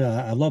that, but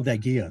I love that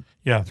Ghia.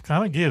 Yeah, the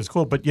Common Ghia is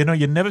cool, but you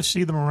never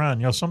see them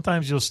around.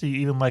 Sometimes you'll see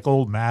even like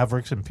old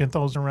Mavericks and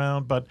Pintos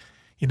around, but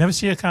you never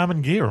see a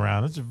Common Ghia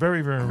around. It's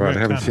very, very rare. I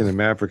haven't seen a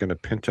Maverick and a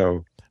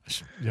Pinto.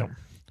 Yeah.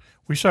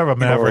 We saw a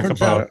Maverick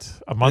about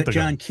a month ago.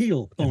 John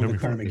Keel owned a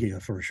Common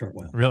Ghia for a short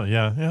while. Really?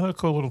 Yeah. Yeah, they're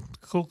cool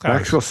cars.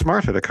 Maxwell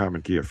Smart had a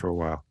Common Ghia for a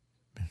while.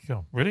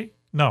 Really?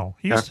 No.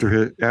 He after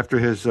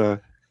his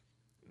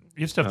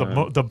used to have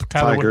the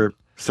Tiger,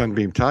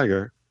 Sunbeam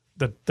Tiger.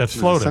 That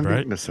floated,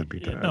 right?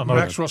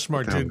 Maxwell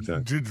Smart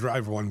did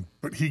drive one,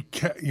 but he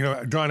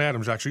Don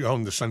Adams actually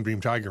owned the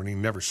Sunbeam Tiger, and he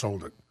never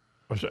sold it.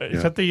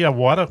 Is that the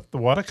water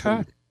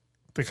car?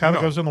 The car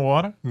that goes in the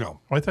water?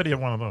 No. Oh, I thought he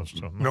had one of those.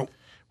 So no.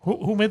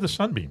 Who made the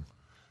Sunbeam?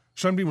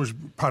 Sunbeam was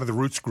part of the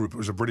Roots group. It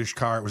was a British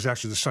car. It was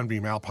actually the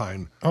Sunbeam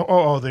Alpine.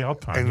 Oh, the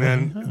Alpine.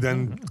 And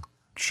then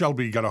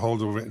Shelby got a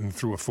hold of it and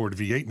threw a Ford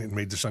V8 in it and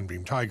made the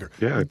Sunbeam Tiger.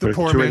 Yeah, the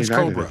poor man's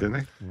Cobra. Didn't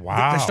they?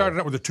 Wow. They started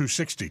out with a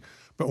 260,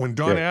 but when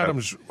Don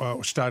Adams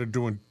started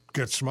doing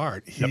Get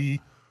Smart,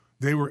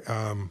 they were.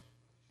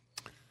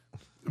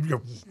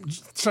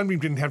 Sunbeam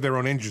didn't have their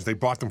own engines; they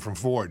bought them from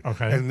Ford.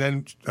 Okay. And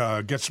then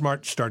Get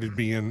Smart started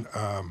being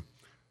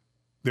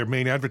their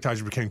main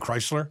advertiser became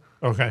Chrysler.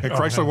 Okay. And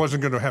Chrysler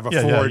wasn't going to have a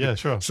Ford. Yeah,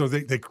 sure. So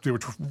they were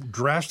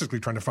drastically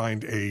trying to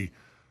find an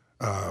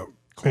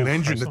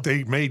engine that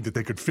they made that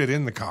they could fit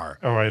in the car.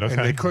 All right. Okay.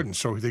 And they couldn't,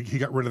 so he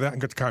got rid of that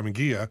and got the Carmen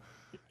Ghia.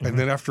 And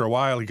then after a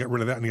while, he got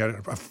rid of that and he got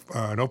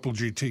an Opel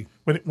GT.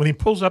 When he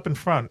pulls up in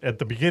front at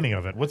the beginning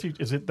of it,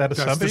 is it that a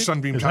Sunbeam? That's the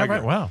Sunbeam is Tiger. That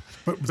right? Wow.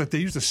 But they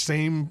use the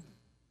same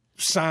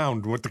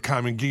sound with the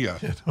Carmen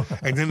Ghia,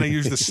 and then they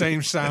use the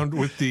same sound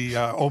with the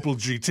Opel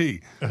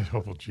GT.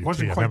 Opel GT. It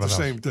wasn't quite the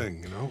same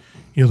thing,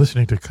 You're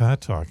listening to Car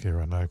Talk here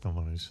on Mac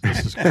Maloney's.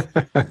 This is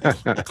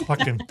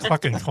cluck and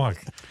cluck.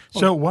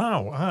 So,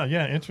 wow.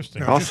 Yeah,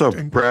 interesting. Also,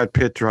 Brad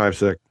Pitt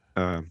drives a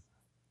Common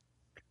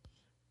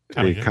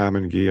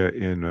Ghia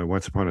in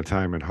Once Upon a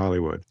Time in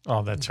Hollywood.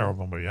 Oh, that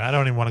terrible movie. I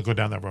don't even want to go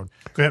down that road.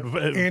 Go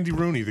ahead. Andy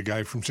Rooney, the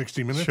guy from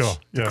 60 Minutes,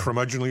 the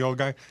curmudgeonly old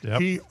guy,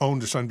 he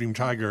owned a Sunbeam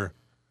Tiger.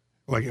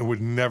 It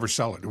would never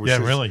sell it. It was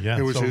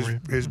It was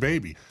his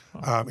baby.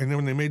 And then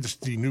when they made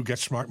the new Get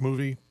Smart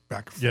movie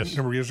back a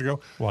number of years ago,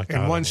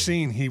 in one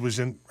scene he was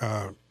in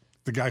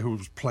the guy who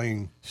was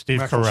playing Steve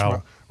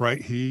Carell.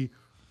 Right? He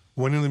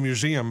went in the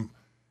museum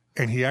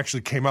and he actually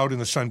came out in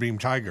the Sunbeam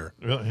Tiger.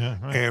 Really? Yeah.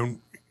 Right. And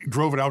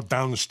drove it out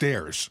down the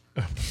stairs.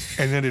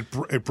 And then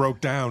it broke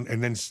down.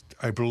 And then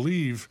I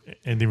believe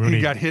he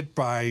got hit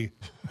by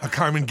a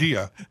Carmen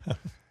Ghia.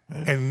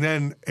 And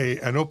then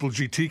an Opel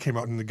GT came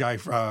out, and the guy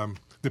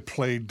that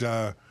played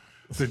the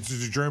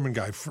German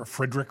guy,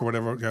 Frederick or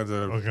whatever.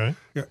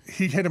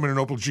 He hit him in an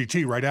Opel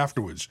GT right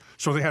afterwards.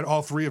 So they had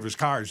all three of his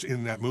cars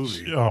in that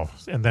movie. Oh,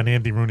 and then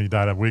Andy Rooney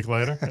died a week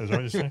later? Is that what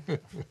you're saying?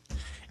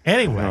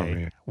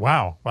 Anyway,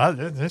 wow,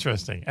 that's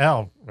interesting.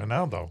 Al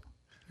Ronaldo,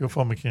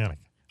 UFO mechanic.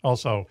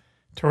 Also,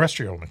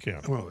 terrestrial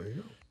mechanic. Well, there you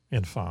go.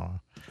 In farmer.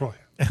 Well,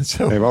 and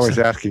so I'm always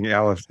asking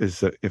Al if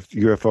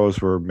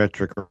UFOs were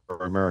metric or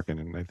American,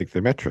 and I think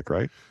they're metric,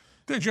 right?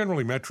 They're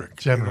generally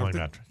metric.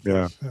 Metric.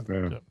 Yeah.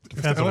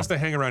 Unless they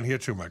hang around here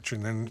too much,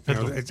 and then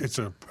it's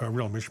a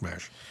real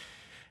mishmash.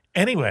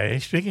 Anyway,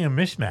 speaking of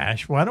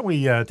mishmash, why don't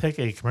we take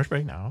a commercial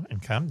break now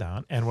and calm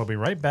down, and we'll be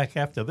right back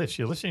after this.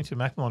 You're listening to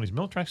Mac Maloney's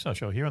Mill Track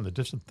Show here on the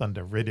Distant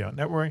Thunder Radio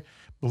Network.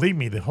 Believe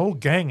me, the whole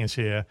gang is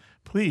here.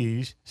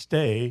 Please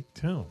stay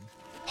tuned.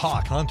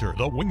 Hawk Hunter,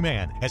 the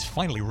wingman, has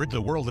finally rid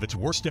the world of its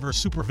worst-ever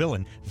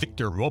supervillain,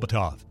 Viktor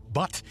Robotov.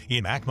 But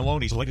in Mac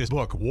Maloney's latest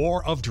book,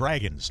 War of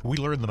Dragons, we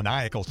learn the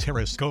maniacal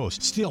terrorist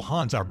ghost still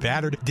haunts our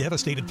battered,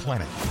 devastated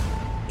planet.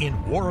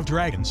 In War of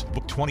Dragons,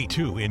 book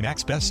 22 in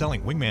Mac's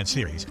best-selling Wingman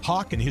series,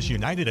 Hawk and his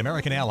United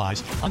American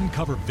allies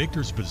uncover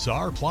Victor's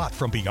bizarre plot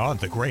from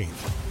beyond the grave.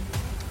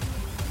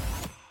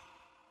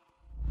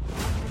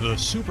 The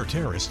super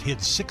terrorist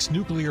hid 6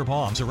 nuclear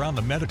bombs around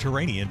the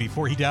Mediterranean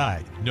before he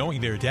died,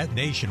 knowing their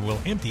detonation will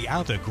empty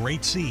out the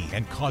Great Sea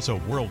and cause a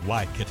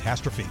worldwide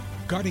catastrophe.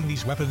 Guarding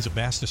these weapons of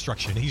mass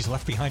destruction, he's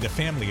left behind a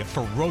family of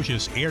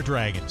ferocious air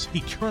dragons,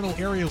 eternal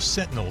aerial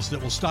sentinels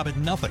that will stop at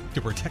nothing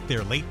to protect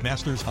their late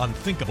master's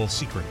unthinkable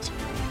secrets.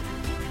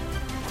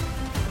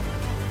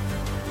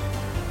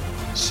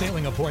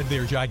 Sailing aboard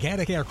their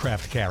gigantic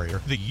aircraft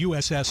carrier, the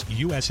USS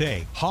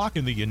USA, Hawk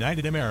and the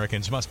United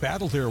Americans must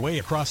battle their way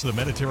across the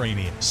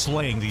Mediterranean,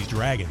 slaying these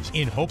dragons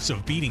in hopes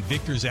of beating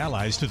Victor's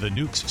allies to the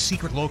nuke's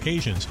secret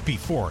locations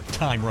before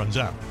time runs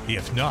out.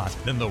 If not,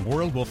 then the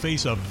world will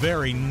face a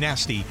very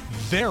nasty,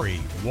 very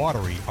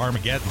watery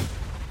Armageddon.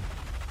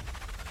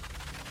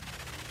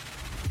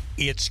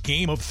 It's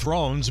Game of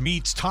Thrones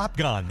meets Top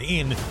Gun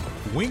in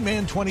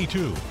Wingman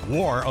 22,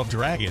 War of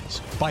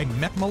Dragons by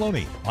Mac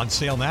Maloney. On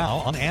sale now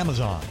on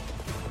Amazon.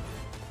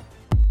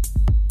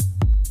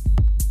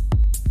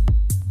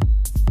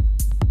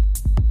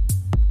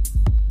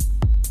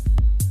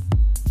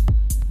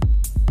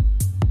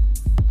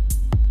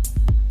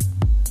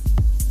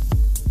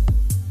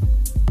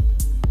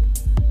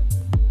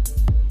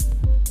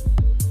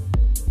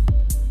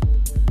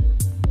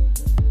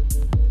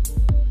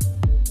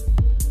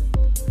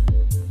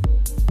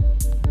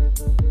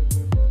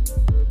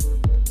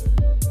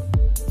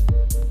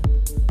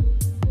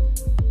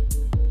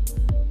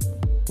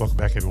 Welcome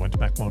back, everyone, to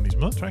Mac Maloney's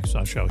Military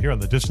Exile Show here on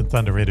the Distant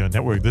Thunder Radio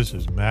Network. This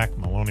is Mac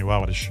Maloney.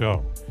 Wow, what a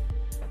show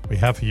we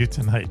have for you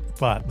tonight.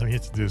 But let me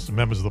introduce the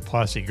members of the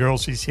posse.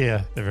 Girls, she's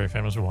here. They're very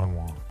famous for one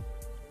wall.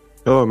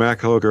 Hello,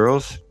 Mac. Hello,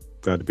 girls.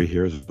 Glad to be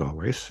here as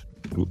always.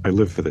 I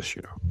live for this,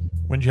 you know.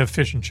 When did you have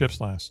fish and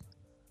chips last?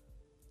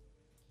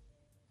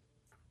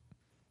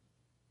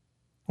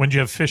 When did you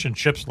have fish and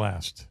chips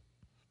last?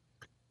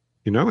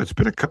 You know, it's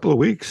been a couple of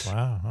weeks.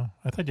 Wow. Huh?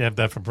 I thought you had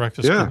that for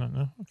breakfast. Yeah.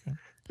 No? Okay.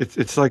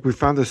 It's like we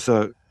found this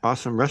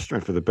awesome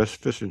restaurant for the best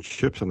fish and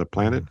chips on the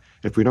planet.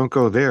 If we don't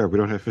go there, we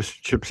don't have fish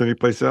and chips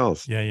anyplace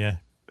else. Yeah.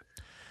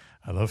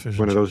 I love fish and chips.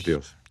 One of those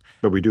deals.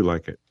 But we do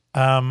like it.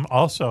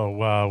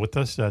 Also, with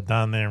us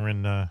down there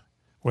in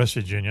West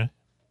Virginia,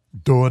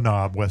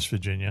 Doorknob, West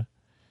Virginia,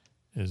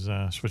 is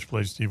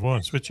Switchblade Steve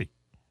Warren. Switchy.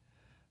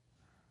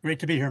 Great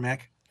to be here,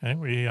 Mac. Okay,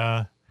 we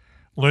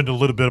learned a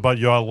little bit about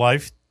your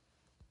life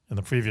in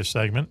the previous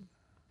segment.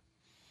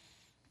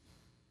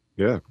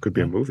 Yeah, could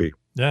be a movie.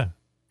 Yeah.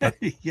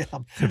 Yeah.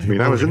 I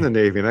mean, I was in the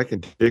Navy, and I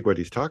can dig what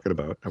he's talking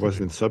about. I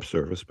wasn't in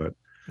subservice, but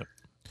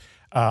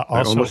I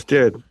almost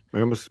did.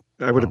 I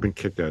would have been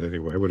kicked out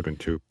anyway. I would have been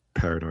too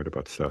paranoid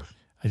about stuff.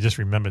 I just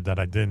remembered that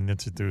I didn't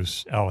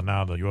introduce Al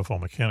now, the UFO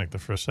mechanic, the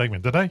first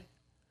segment. Did I?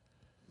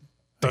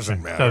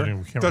 Doesn't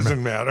matter.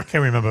 Doesn't matter.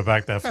 Can't remember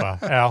back that far.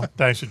 Al,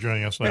 thanks for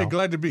joining us. Hey,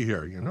 glad to be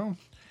here, you know.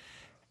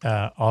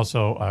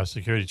 Also, our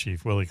security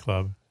chief, Willie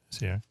Clubb, is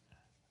here.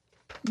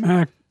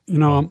 Mac, you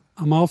know,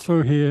 I'm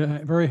also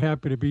here, very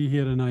happy to be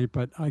here tonight,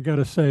 but I got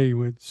to say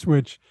with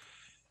Switch,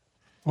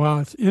 well,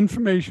 it's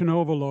information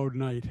overload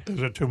night.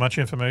 Is it too much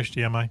information,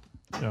 TMI?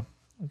 Yeah.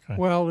 Okay.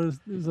 Well,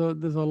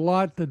 there's a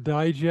lot to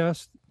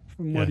digest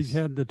from what he's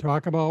had to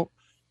talk about.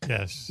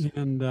 Yes.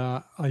 And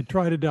I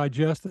try to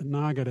digest it, and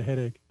now I got a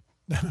headache.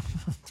 Wow.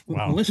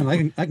 Well, listen,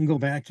 I can go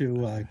back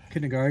to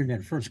kindergarten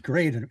and first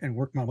grade and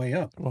work my way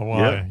up. Well,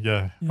 why?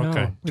 Yeah.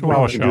 Okay. We 2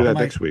 hour We can show. do that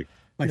next week.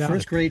 My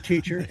first grade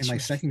teacher and my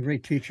second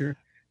grade teacher,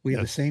 we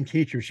had the same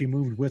teacher. She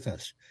moved with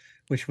us,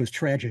 which was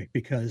tragic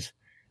because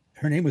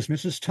her name was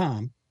Mrs.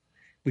 Tom.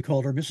 We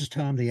called her Mrs.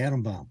 Tom the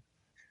Atom Bomb.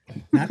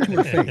 Not to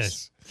her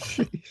face.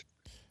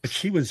 But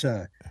she was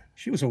a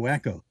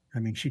wacko. I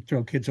mean, she'd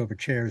throw kids over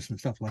chairs and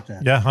stuff like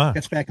that. Yeah, huh?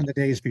 That's back in the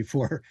days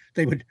before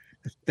they would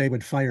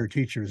fire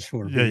teachers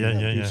for being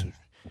abusive.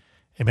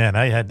 Hey man,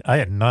 I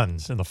had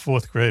nuns in the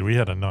 4th grade. We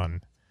had a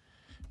nun.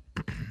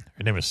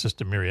 Her name was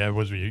Sister Mary.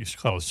 We used to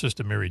call her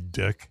Sister Mary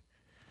Dick,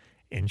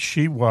 and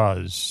she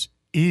was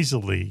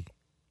easily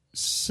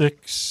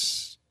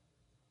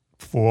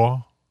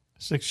 6'4",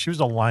 6. She was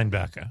a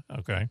linebacker.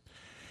 Okay,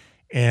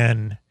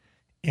 and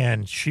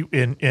she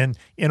in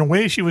a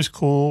way she was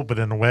cool, but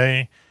in a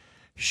way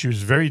she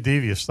was very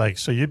devious. Like,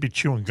 so you'd be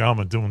chewing gum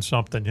or doing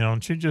something, you know,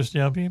 and she'd just,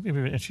 you know,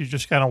 and she'd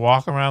just kind of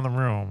walk around the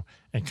room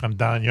and come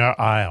down your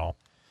aisle.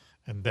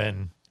 And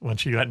then when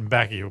she got in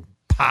back of you,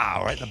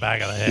 pow, right in the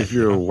back of the head. Give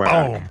you a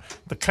whack. Boom.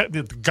 The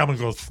gum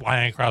goes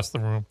flying across the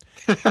room.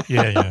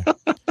 Yeah.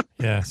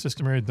 Yeah,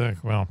 Sister Mary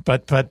Dick. Well,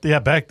 but yeah,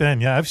 back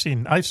then,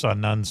 I saw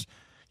nuns,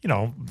 you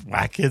know,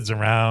 whack kids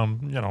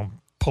around, you know,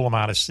 pull them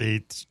out of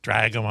seats,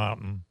 drag them out,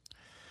 and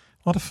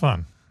a lot of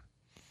fun.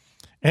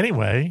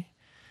 Anyway,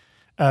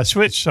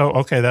 Switch. So,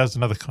 okay, that was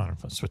another comment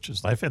from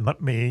Switch's life. And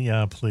let me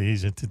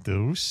please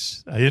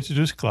introduce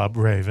Club.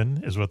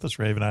 Raven is with us.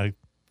 Raven, I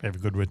have a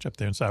good witch up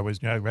there in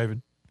Sideways, New York.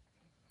 Raven.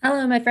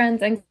 Hello, my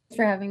friends. Thanks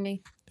for having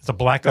me. It's a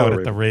blackout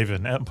at the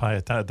Raven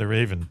Empire, at the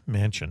Raven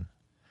Mansion.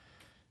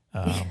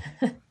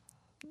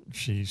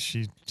 She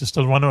just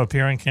doesn't want to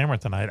appear on camera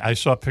tonight. I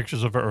saw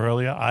pictures of her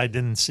earlier. I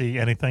didn't see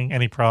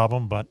any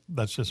problem, but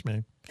that's just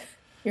me.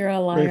 You're a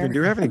liar. Raven, do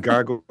you have any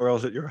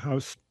gargoyles at your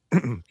house?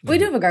 We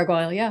do have a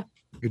gargoyle, yeah.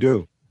 You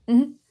do?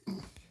 Mm-hmm.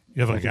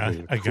 You have a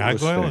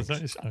gargoyle?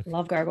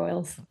 Love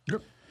gargoyles.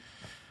 Yep.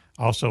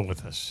 Also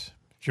with us,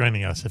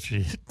 joining us, if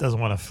she doesn't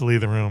want to flee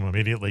the room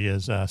immediately,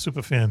 is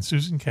superfan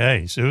Susan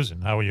K.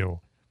 Susan, how are you?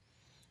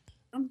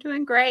 I'm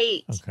doing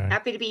great. Okay.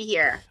 Happy to be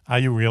here. Are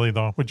you really,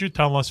 though? Would you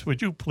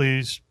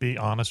please be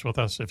honest with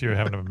us if you're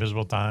having a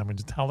miserable time? Would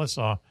you tell us?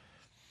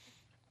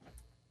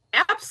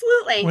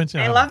 Absolutely.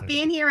 Wednesday I night. love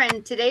being here,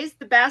 and today's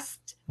the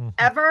best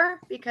ever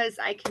because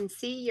I can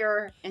see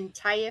your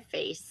entire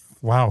face.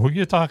 Wow, who are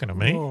you talking to,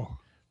 me? Whoa.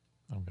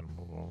 I'm going to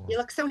move over. You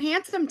look so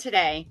handsome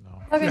today.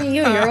 Talking to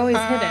you, you're always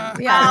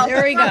hidden. Yeah,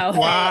 there we go.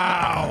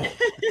 Wow.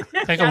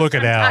 Take a look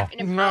at Al.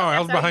 No,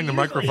 Al's behind the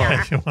microphone.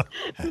 You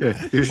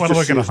Want to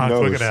look at a hunk?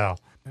 Look nose. at Al.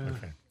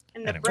 Okay.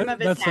 And the Anyway. brim of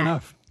his That's hat.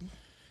 enough.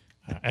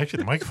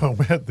 Actually,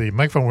 the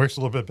microphone works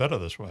a little bit better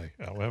this way.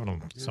 We're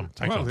having some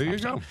technical Well, there you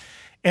problems. go.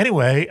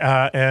 Anyway,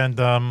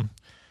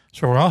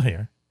 so we're all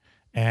here.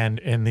 And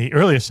in the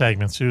earlier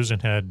segment, Susan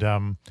had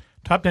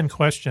top 10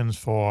 questions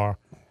for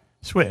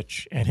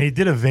Switch, and he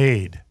did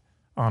evade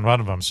on one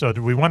of them. So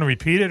do we want to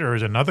repeat it, or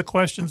is it another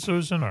question,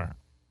 Susan? Or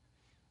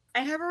I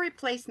have a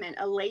replacement,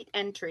 a late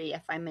entry,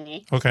 if I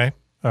may. okay,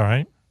 all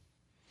right.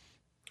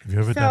 Have you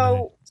ever done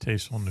any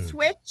tasteful news?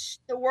 Switch,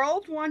 the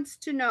world wants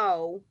to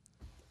know,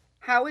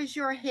 how is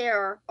your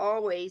hair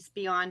always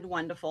beyond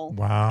wonderful?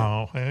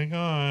 Wow, hang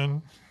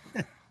on.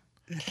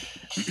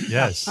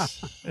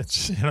 Yes,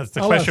 it's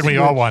the Oh, question we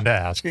that's all good. wanted to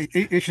ask.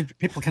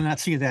 People cannot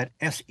see that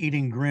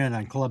S-eating grin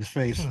on Club's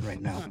face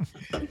right now.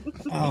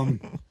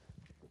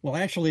 Well,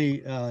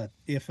 actually,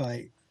 if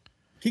I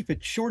keep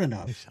it short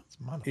enough,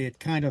 it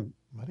kind of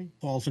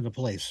falls into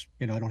place.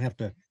 I don't have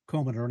to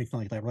comb it or anything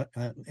like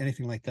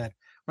that.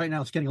 Right now,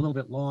 it's getting a little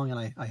bit long,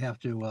 and I have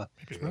to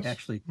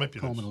actually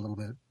comb it a little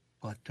bit.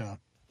 But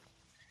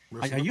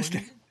I used to,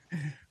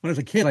 when I was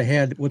a kid, I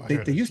had what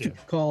they used to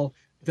call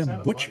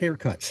them butch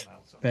haircuts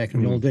back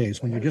in the old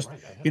days, when you're just,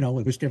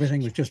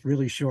 everything was just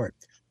really short.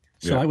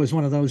 So I was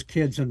one of those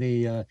kids in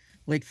the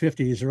late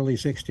 50s, early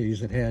 60s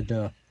that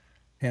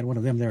had one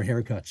of them there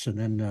haircuts,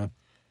 and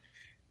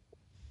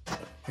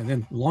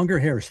then longer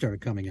hair started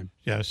coming in.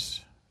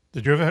 Yes.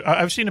 Did you ever?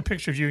 I've seen a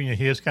picture of you and your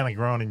hair's kind of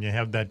grown, and you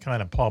have that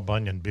kind of Paul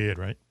Bunyan beard,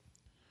 right?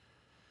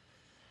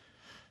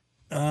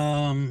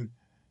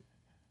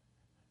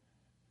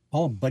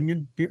 Paul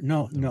Bunyan beard?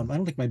 No, I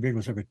don't think my beard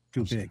was ever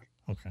too big.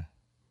 Okay.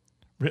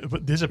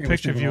 But there's a It was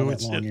picture of never all you.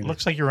 that long It either.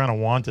 looks like you're on a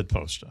wanted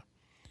poster,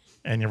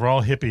 and you're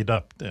all hippied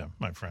up there,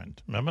 my friend.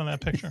 Remember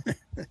that picture?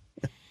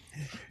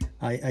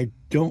 I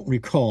don't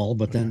recall,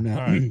 but then All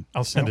right.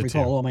 I'll send I it don't to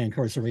you. recall all my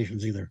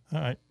incarcerations either. All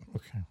right.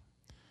 Okay.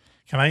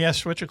 Can I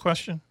ask Switch a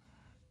question?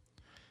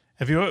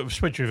 Have you ever,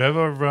 Switch? Have you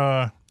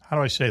ever? How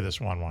do I say this?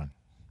 One.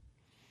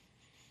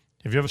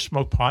 Have you ever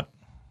smoked pot?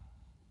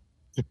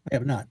 I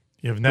have not.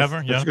 You've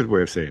never? That's a good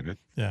way of saying it.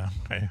 Yeah.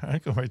 Okay. I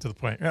go right to the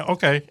point. Yeah.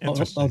 Okay.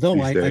 Interesting. Although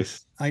These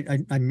days.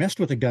 I messed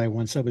with a guy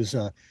once. I was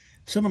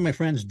some of my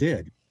friends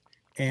did,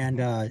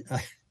 and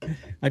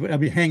I'd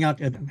be hanging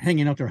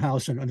out their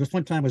house, and this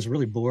one time I was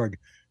really bored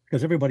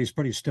because everybody's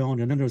pretty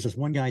stoned, and then there was this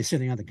one guy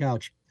sitting on the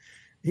couch.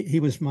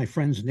 He was my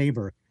friend's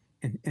neighbor,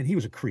 and he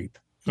was a creep.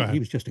 He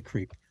was just a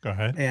creep. Go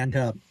ahead. And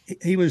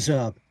he was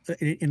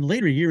in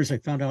later years I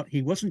found out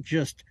he wasn't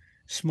just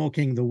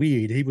smoking the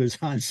weed, he was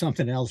on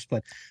something else,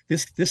 but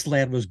this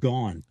lad was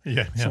gone.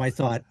 So I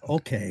thought,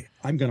 okay,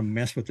 I'm gonna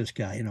mess with this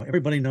guy.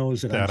 Everybody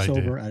knows that I'm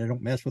sober and I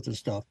don't mess with this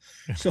stuff.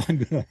 So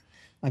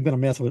I'm gonna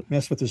mess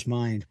with his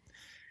mind.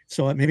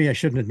 So maybe I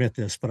shouldn't admit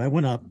this, but I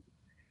went up.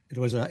 It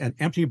was an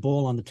empty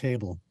bowl on the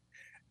table,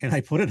 and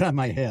I put it on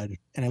my head,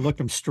 and I looked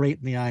him straight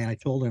in the eye, and I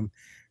told him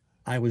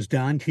I was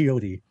Don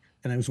Quixote,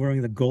 and I was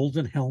wearing the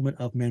golden helmet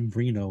of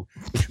Membrino,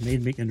 which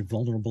made me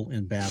invulnerable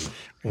in battle.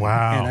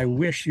 Wow. And I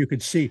wish you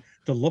could see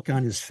the look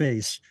on his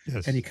face.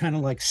 Yes. And he kind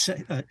of like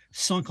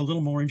sunk a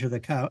little more into the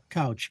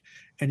couch,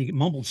 and he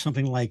mumbled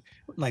something like,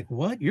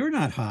 what? You're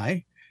not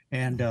high.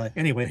 And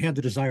anyway, it had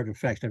the desired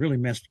effect. I really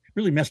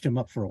messed him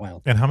up for a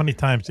while. And how many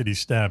times did he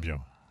stab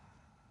you?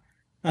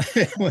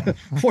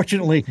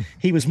 Fortunately,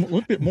 he was a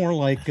little bit more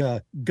like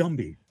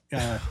Gumby.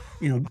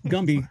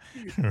 Gumby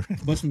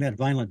wasn't that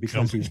violent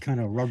because he was kind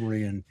of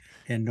rubbery and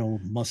no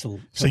muscle.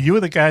 So you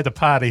were the guy at the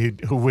party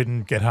who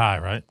wouldn't get high,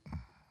 right?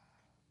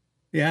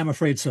 Yeah, I'm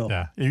afraid so.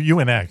 Yeah, you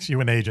and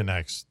Agent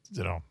X,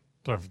 sort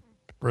of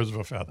birds of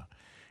a feather.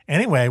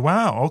 Anyway,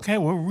 wow. Okay,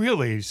 we're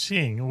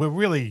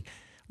really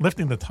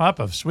lifting the top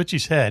of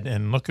Switchy's head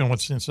and looking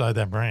what's inside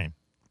that brain.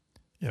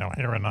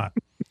 Hair or not.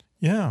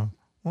 Yeah.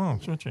 Wow,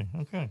 Switchy.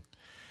 Okay.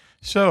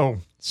 So,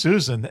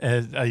 Susan,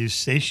 are you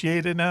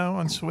satiated now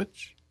on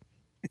Switch?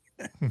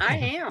 I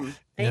am.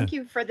 Thank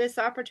you for this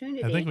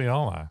opportunity. I think we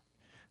all are.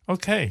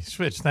 Okay,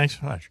 Switch, thanks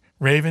so much.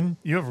 Raven,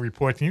 you have a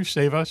report. Can you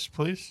save us,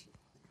 please?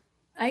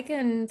 I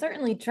can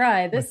certainly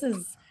try. This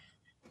is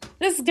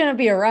going to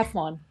be a rough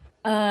one.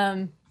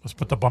 Let's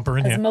put the bumper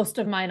in as here. Most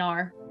of mine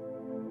are.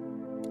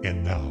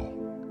 And now,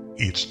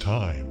 it's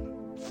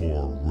time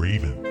for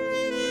Raven.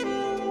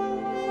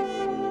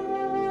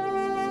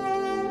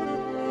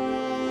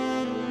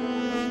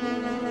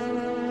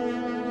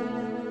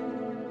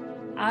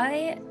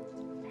 I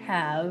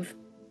have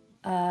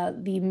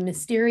the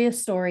mysterious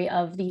story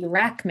of the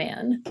Rack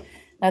Man.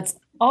 That's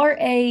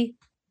RACK,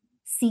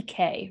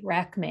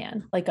 Rack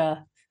Man, like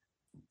a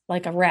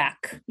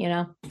rack,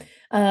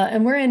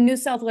 and we're in New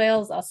South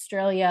Wales,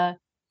 Australia,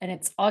 and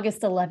it's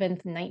August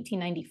 11th,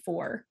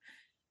 1994.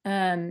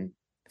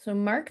 So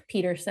Mark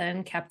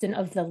Peterson, captain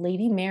of the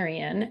Lady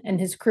Marian, and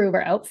his crew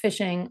were out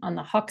fishing on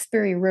the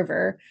Hawkesbury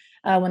River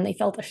when they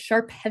felt a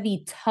sharp,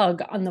 heavy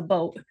tug on the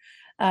boat.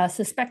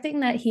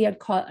 Suspecting that he had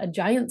caught a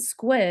giant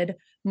squid,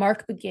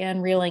 Mark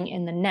began reeling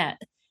in the net.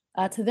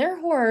 To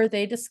their horror,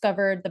 they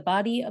discovered the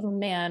body of a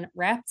man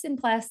wrapped in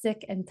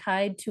plastic and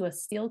tied to a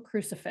steel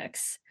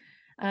crucifix.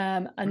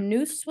 A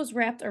noose was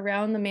wrapped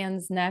around the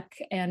man's neck,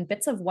 and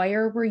bits of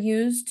wire were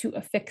used to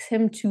affix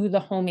him to the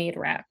homemade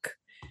rack.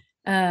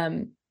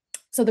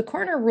 So the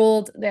coroner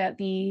ruled that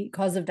the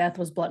cause of death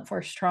was blunt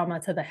force trauma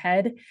to the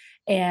head,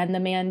 and the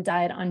man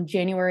died on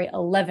January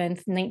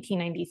 11th,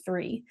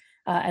 1993,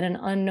 at an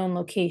unknown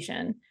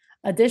location.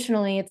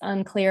 Additionally, it's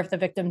unclear if the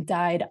victim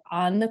died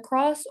on the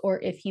cross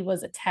or if he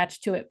was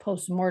attached to it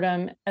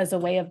post-mortem as a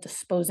way of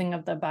disposing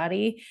of the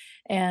body.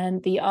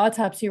 And the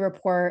autopsy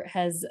report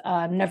has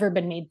never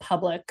been made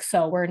public,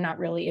 so we're not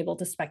really able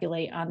to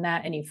speculate on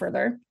that any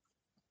further.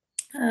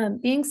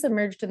 Being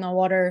submerged in the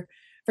water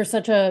for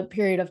such a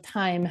period of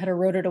time had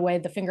eroded away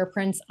the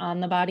fingerprints on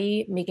the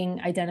body,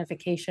 making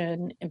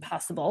identification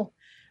impossible.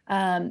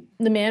 The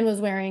man was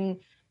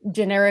wearing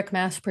generic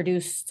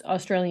mass-produced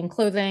Australian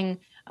clothing,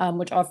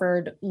 which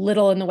offered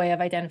little in the way of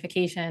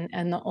identification.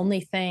 And the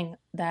only thing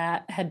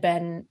that had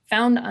been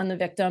found on the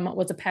victim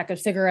was a pack of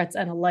cigarettes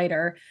and a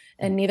lighter,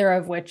 and neither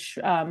of which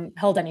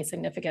held any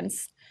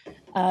significance.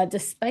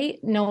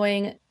 Despite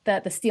knowing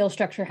that the steel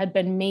structure had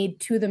been made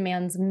to the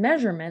man's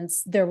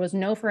measurements, there was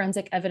no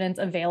forensic evidence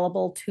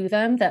available to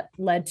them that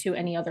led to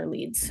any other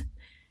leads.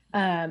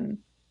 The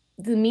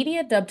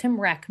media dubbed him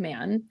Rack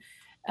Man,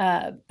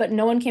 but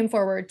no one came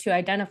forward to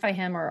identify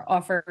him or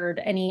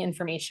offered any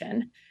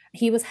information.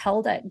 He was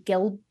held at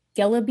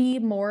Gellaby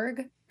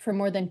Morgue for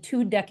more than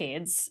 2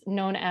 decades,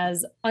 known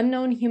as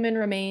Unknown Human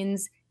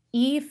Remains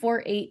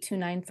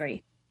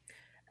E48293.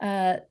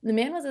 The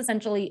man was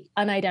essentially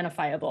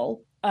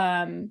unidentifiable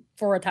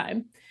for a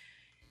time,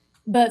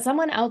 but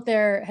someone out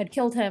there had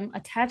killed him,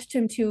 attached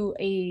him to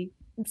a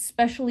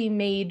specially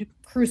made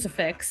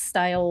crucifix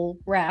style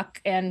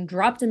rack, and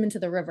dropped him into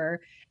the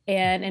river.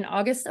 And in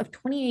August of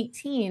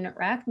 2018,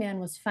 Rackman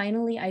was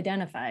finally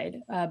identified,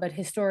 but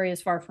his story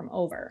is far from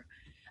over.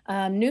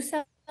 New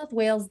South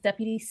Wales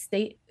Deputy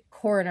State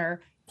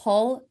Coroner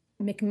Paul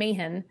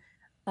McMahon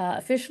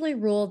officially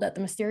ruled that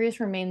the mysterious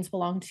remains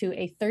belonged to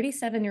a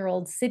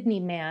 37-year-old Sydney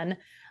man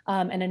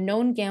and a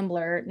known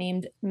gambler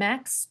named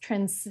Max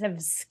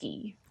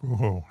Transevsky.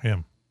 Oh,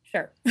 him.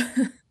 Sure.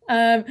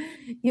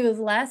 He was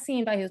last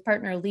seen by his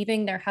partner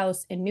leaving their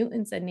house in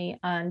Newton, Sydney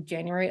on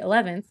January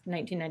 11th,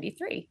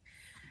 1993.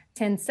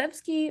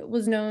 Tansevsky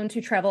was known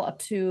to travel up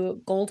to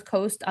Gold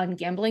Coast on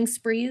gambling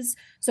sprees,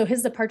 so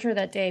his departure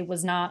that day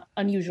was not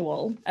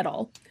unusual at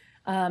all.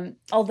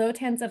 Although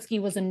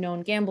Tansevsky was a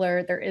known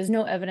gambler, there is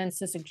no evidence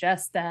to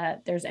suggest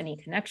that there's any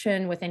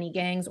connection with any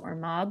gangs or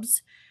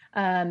mobs.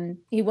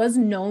 He was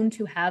known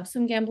to have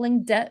some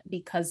gambling debt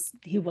because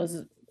he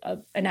was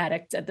an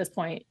addict at this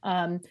point,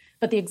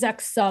 but the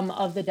exact sum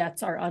of the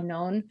debts are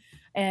unknown.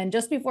 And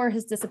just before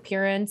his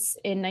disappearance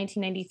in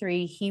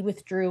 1993, he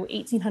withdrew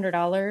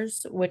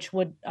 $1,800, which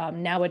would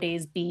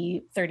nowadays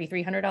be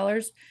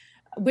 $3,300,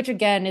 which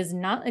again is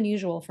not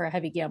unusual for a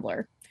heavy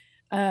gambler.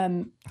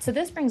 So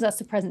this brings us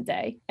to present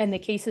day, and the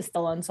case is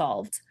still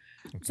unsolved.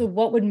 Okay. So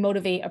what would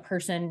motivate a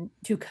person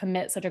to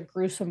commit such a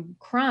gruesome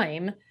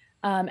crime?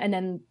 And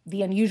then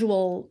the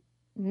unusual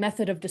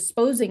method of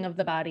disposing of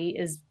the body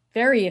is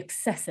very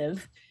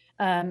excessive.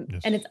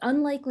 Yes. And it's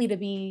unlikely to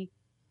be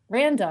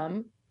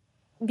random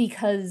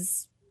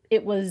because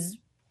it was,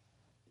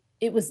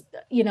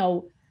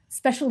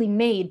 specially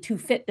made to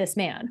fit this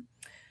man.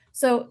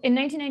 So in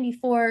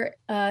 1994,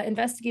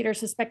 investigators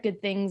suspected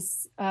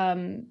this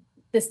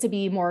to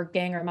be more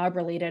gang or mob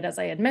related, as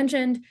I had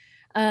mentioned,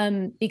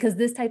 because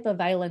this type of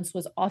violence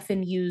was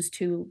often used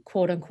to,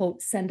 quote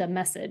unquote, send a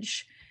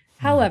message.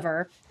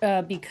 However,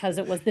 because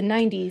it was the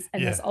 90s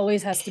and this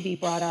always has to be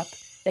brought up,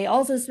 they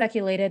also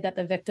speculated that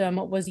the victim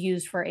was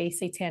used for a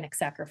satanic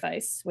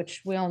sacrifice,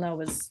 which we all know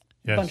was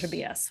a bunch of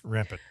BS.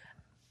 Rampant.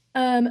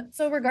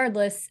 So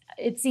regardless,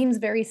 it seems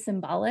very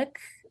symbolic.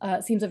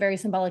 It seems a very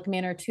symbolic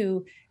manner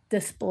to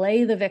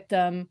display the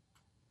victim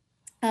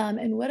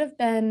and would have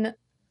been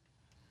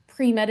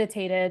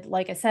premeditated,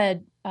 like I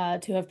said,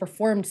 to have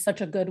performed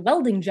such a good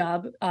welding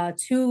job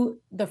to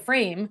the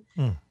frame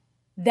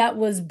that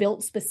was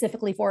built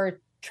specifically for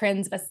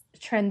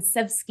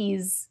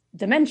Transevsky's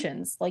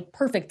dimensions, like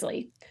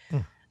perfectly.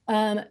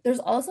 There's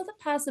also the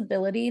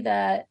possibility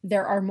that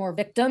there are more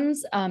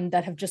victims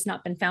that have just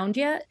not been found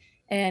yet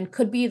and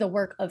could be the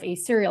work of a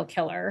serial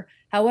killer.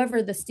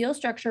 However, the steel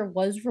structure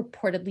was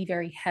reportedly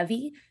very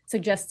heavy,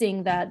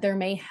 suggesting that there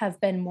may have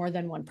been more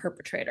than one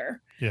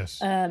perpetrator. Yes.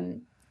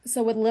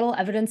 So with little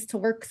evidence to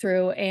work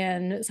through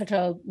and such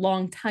a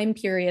long time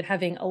period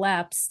having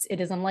elapsed,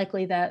 it is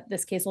unlikely that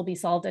this case will be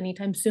solved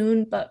anytime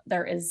soon, but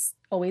there is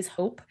always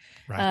hope.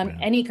 Right,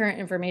 Any current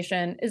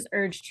information is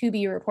urged to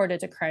be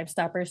reported to Crime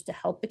Stoppers to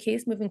help the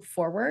case moving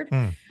forward.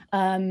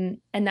 And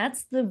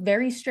that's the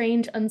very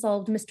strange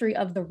unsolved mystery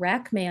of the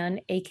Rack Man,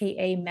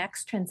 aka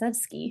Max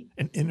Transevsky.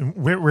 And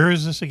where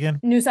is this again?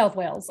 New South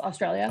Wales,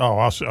 Australia.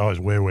 Oh, it's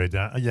way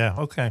down. Yeah,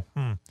 okay.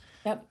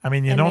 Yep. I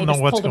mean, you and don't they know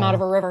just what's pulled him going out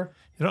of a river.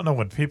 You don't know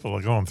what people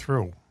are going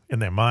through in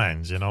their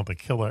minds, the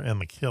killer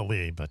and the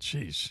killee, but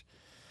geez,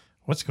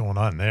 what's going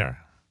on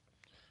there?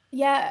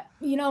 Yeah,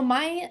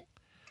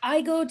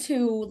 I go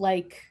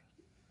to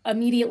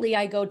immediately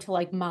I go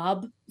to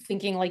mob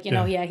thinking he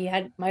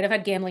might have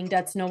had gambling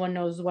debts. No one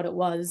knows what it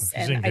was.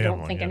 And I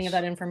don't think any of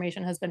that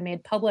information has been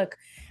made public.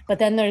 But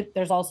then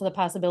there's also the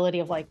possibility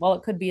of it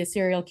could be a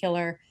serial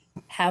killer.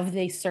 Have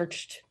they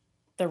searched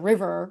the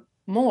river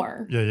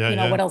more?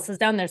 What else is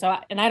down there? So,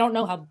 and I don't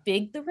know how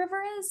big the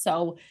river is.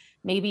 So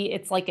maybe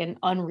it's an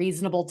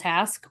unreasonable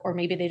task, or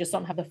maybe they just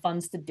don't have the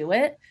funds to do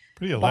it.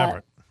 Pretty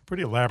elaborate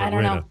I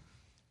don't know.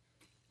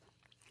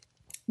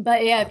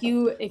 But yeah, if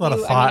you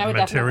I would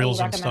definitely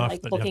recommend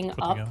looking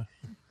up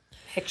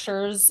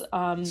pictures.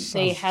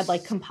 They had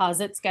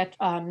composite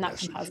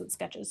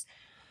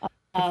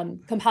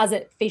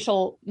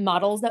facial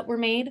models that were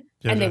made,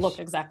 and they looked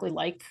exactly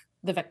like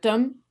the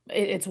victim.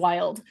 It's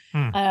wild.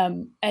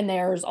 And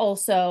there's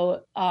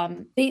also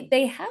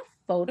they have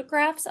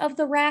photographs of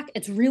the rack.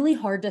 It's really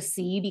hard to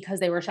see because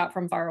they were shot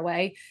from far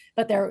away,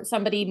 but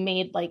somebody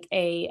made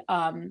a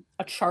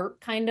chart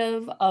kind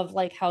of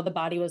how the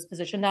body was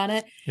positioned on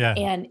it. Yeah.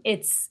 And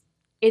it's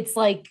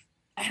I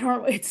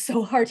don't know, it's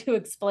so hard to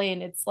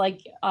explain. It's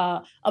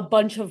a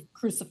bunch of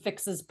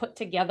crucifixes put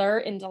together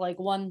into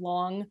one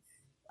long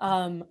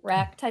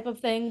rack type of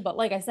thing. But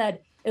like I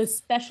said, it was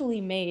specially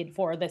made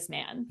for this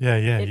man.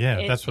 Yeah.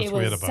 That's what's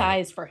weird about it. It was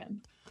sized for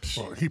him.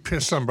 Well, he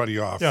pissed somebody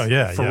off.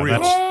 Yeah. For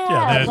real.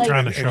 They're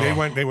trying to show.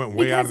 And they went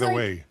way out of the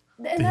way.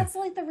 And that's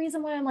the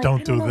reason why I'm I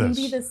don't don't know,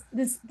 this.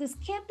 maybe this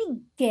can't be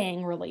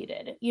gang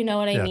related. You know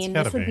what I mean?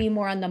 This would be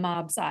more on the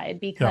mob side,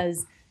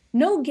 because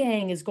no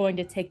gang is going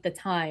to take the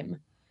time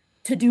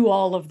to do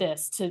all of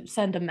this to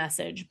send a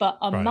message, but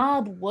a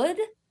mob would.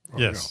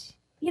 Yes.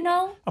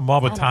 A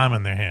mob with time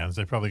in their hands.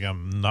 They probably got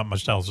not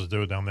much else to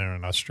do down there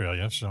in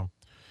Australia. So,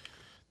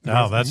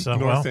 that's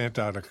North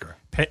Antarctica.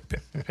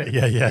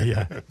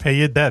 Pay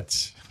your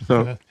debts.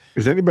 So,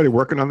 is anybody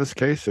working on this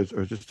case,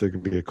 or just to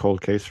be a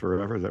cold case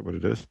forever? Is that what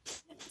it is?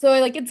 So,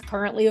 it's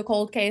currently a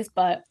cold case,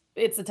 but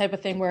it's the type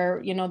of thing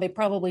where they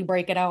probably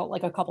break it out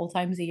a couple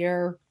times a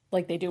year,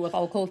 like they do with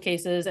all cold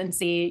cases, and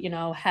see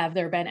have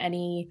there been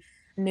any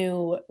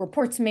new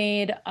reports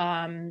made.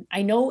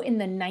 I know in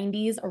the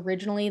 90s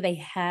originally they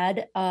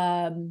had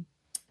a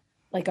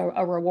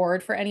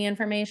reward for any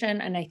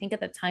information, and I think at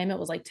the time it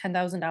was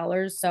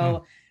 $10,000.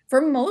 So for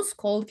most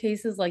cold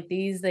cases like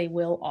these, they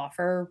will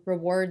offer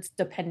rewards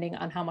depending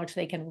on how much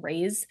they can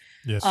raise.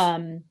 Yes.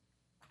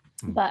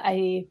 But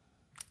I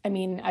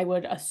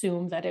would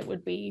assume that it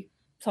would be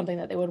something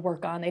that they would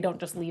work on. They don't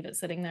just leave it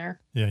sitting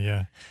there.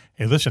 Yeah.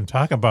 Hey, listen,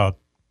 talk about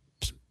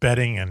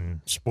betting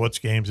and sports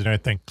games and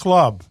everything.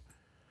 Club,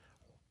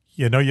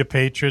 your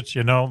Patriots,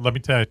 let me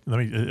tell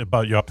you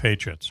about your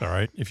Patriots, all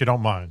right? If you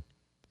don't mind.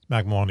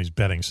 Mac Maloney's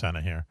betting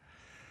center here.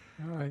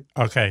 All right.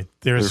 Okay.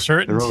 They're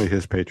only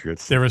his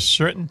Patriots. There are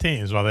certain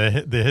teams. Well,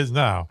 they're his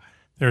now.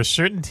 There are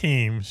certain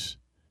teams.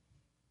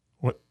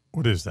 What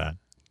is that?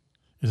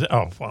 Is it?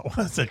 Oh,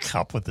 what's a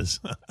cup with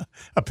this?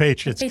 A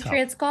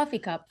Patriots coffee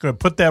cup. Good.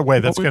 Put that way.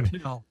 It's going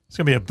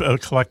to be a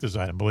collector's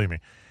item. Believe me.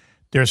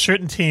 There are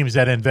certain teams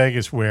that in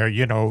Vegas where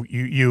you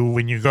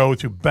when you go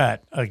to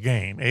bet a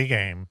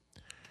game.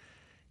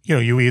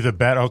 You either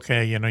bet,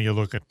 okay, you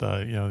look at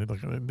there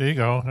you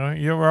go.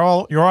 You're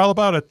all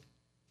about it,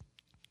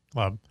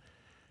 club.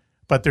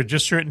 But there are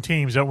just certain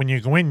teams that when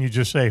you go in, you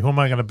just say, who am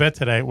I going to bet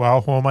today?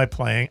 Well, who am I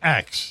playing?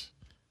 X.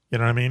 You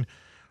know what I mean?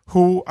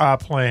 Who are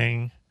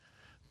playing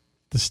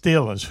the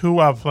Steelers? Who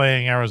are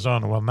playing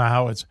Arizona? Well,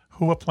 now it's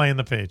who are playing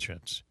the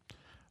Patriots.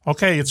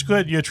 Okay, it's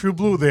good. You're true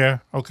blue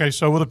there. Okay,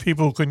 so were the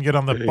people who couldn't get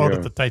on the boat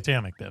at the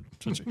Titanic then.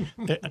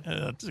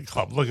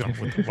 Club, look at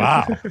them.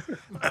 Wow.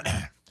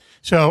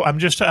 So I'm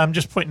just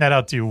pointing that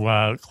out to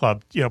you,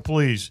 Club.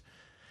 Please.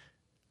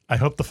 I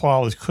hope the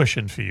fall is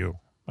cushioned for you,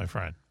 my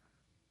friend.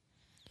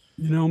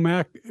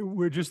 Mac,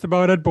 we're just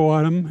about at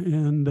bottom,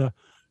 and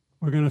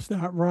we're going to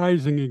start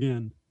rising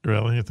again.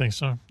 Really, you think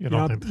so? You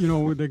don't think?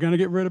 They're going to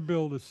get rid of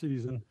Bill this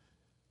season.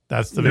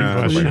 That's the big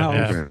question.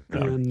 Yeah.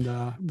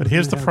 And, but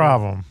here's the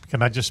problem.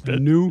 Can I just a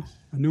new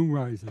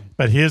rising?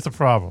 But here's the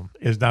problem: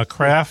 is now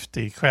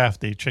Crafty,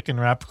 Chicken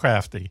Wrap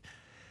Crafty.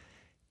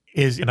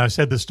 And I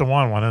said this to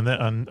Juan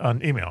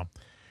on email,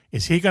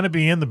 is he going to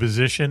be in the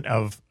position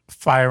of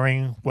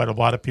firing what a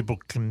lot of people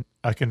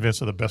are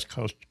convinced are the best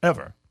coach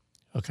ever?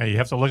 Okay, you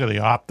have to look at the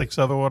optics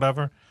of it or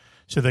whatever.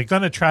 So they're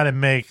going to try to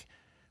make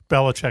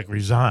Belichick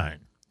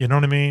resign. You know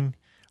what I mean?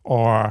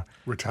 Or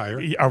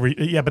retire?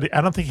 Yeah, but I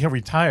don't think he'll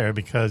retire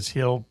because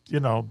he'll,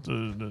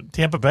 the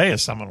Tampa Bay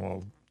is someone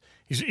will.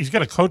 He's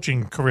got a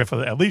coaching career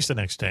for at least the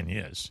next 10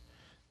 years.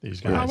 These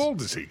guys. How old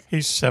is he?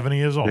 He's 70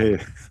 years old. Hey.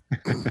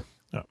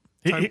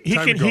 He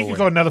can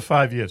go another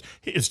 5 years.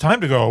 It's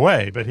time to go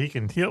away, but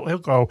he'll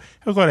go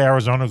to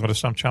Arizona, go to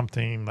some chump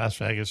team, Las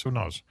Vegas, who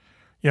knows?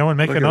 And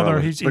make another.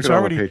 He's look at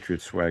already all the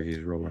Patriot swag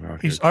he's rolling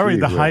out. He's already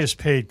the highest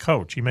paid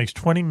coach. He makes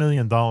 $20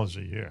 million a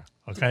year.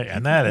 Okay,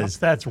 and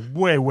that's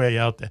way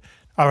out there.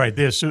 All right,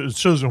 there's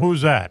Susan.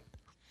 Who's that?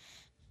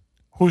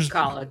 Who's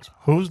college?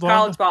 Who's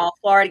college ball?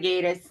 Florida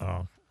Gators.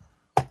 Oh.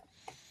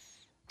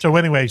 So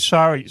anyway,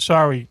 sorry,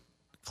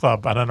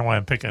 club. I don't know why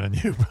I'm picking on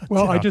you. But,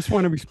 well, I just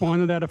want to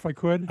respond to that if I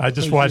could. I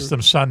just watched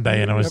them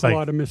Sunday, and it was like a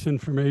lot of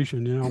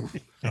misinformation. Go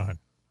ahead.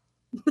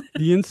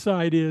 The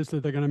inside is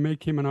that they're going to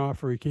make him an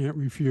offer he can't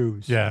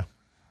refuse. Yeah.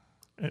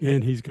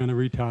 And he's going to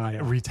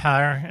retire.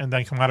 Retire and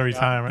then come out of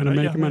retirement. They're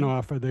going to make him an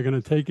offer. They're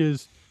going to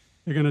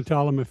they're going to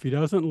tell him if he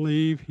doesn't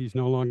leave, he's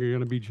no longer going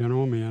to be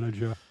general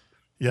manager.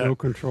 Yeah. No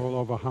control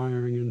over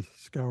hiring and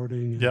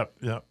scouting.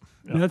 Yep.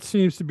 That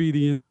seems to be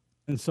the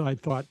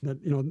inside thought that,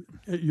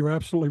 you're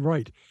absolutely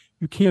right.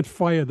 You can't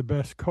fire the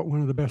best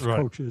one of the best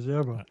coaches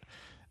ever.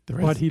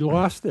 But he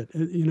lost it.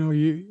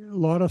 A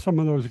lot of some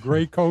of those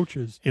great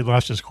coaches. He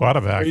lost his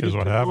quarterback is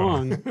what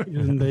happened.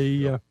 And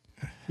they,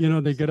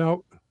 they get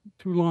out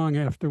too long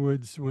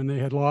afterwards when they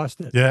had lost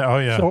it. Yeah. Oh,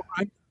 yeah. So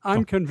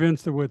I'm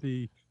convinced that what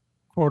the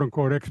quote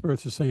unquote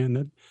experts are saying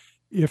that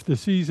if the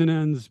season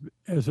ends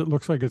as it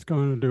looks like it's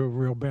going to do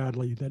real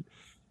badly, that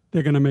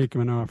they're going to make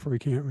him an offer he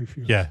can't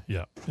refuse.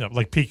 Yeah.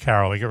 Like Pete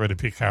Carroll, they got rid of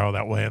Pete Carroll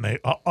that way, and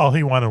all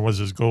he wanted was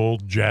his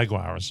gold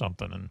Jaguar or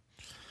something, and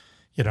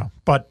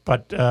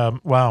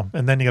wow.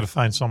 And then you got to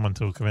find someone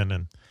to come in,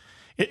 and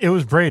it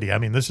was Brady. I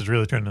mean, this is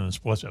really turning into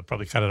sports. I'll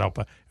probably cut it out,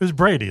 but it was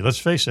Brady. Let's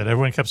face it.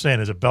 Everyone kept saying,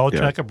 "Is it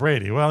Belichick or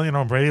Brady?"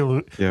 Well, Brady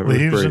leaves,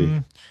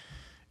 Brady.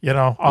 and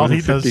all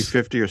he does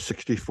 50-50 or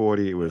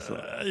 60-40. It was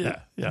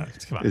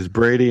Come on. Is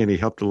Brady, and he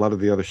helped a lot of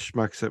the other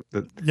schmucks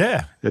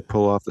that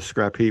pull off the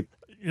scrap heap.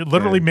 It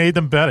literally made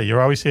them better. You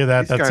always hear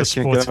that. That's a sports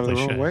can't get out cliche.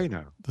 of their own way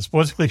now. The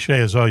sports cliche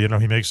is,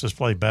 he makes us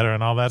play better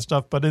and all that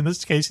stuff. But in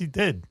this case, he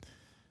did.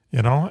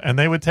 And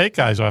they would take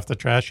guys off the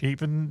trash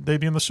heap and they'd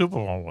be in the Super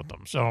Bowl with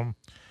them. So,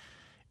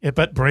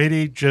 but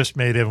Brady just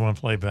made everyone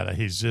play better.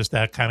 He's just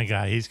that kind of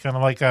guy. He's kind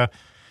of like a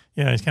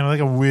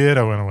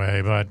weirdo in a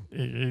way, but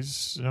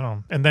he's,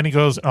 and then he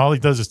goes, all he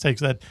does is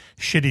takes that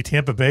shitty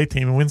Tampa Bay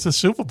team and wins the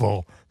Super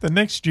Bowl the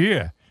next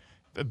year.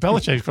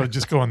 Belichick's probably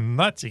just going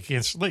nuts. He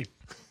can't sleep.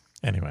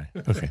 Anyway,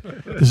 okay.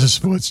 This is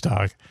Sports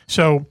Talk.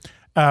 So,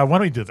 why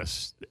don't we do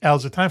this? Al,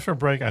 is it time for a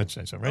break? I'd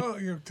say so, right?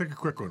 Oh, take a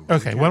quick one.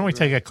 Okay, why don't we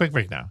take a quick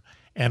break now?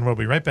 And we'll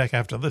be right back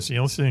after this.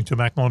 You're listening to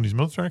Mac Maloney's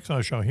Military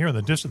Show here on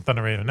the Distant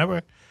Thunder Radio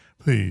Network.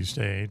 Please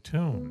stay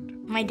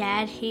tuned. My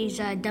dad, he's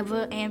a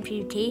double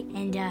amputee,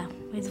 and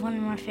he's one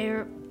of my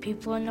favorite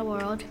people in the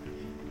world.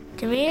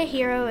 To me, a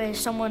hero is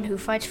someone who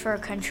fights for our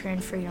country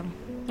and freedom.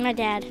 My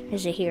dad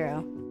is a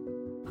hero.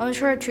 Homes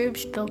for Our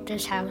Troops built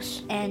this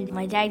house, and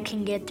my dad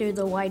can get through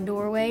the wide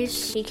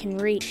doorways. He can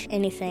reach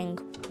anything.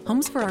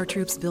 Homes for Our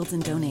Troops builds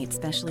and donates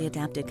specially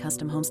adapted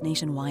custom homes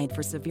nationwide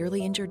for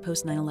severely injured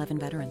post-9/11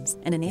 veterans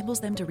and enables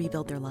them to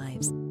rebuild their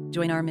lives.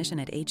 Join our mission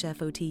at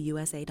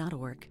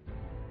hfotusa.org.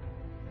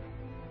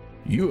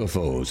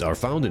 UFOs are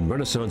found in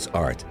Renaissance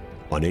art,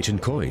 on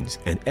ancient coins,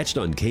 and etched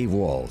on cave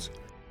walls.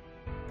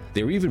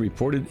 They're even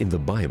reported in the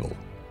Bible.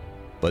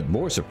 But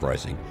more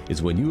surprising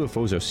is when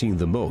UFOs are seen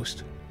the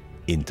most,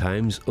 in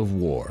times of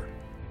war.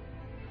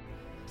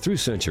 Through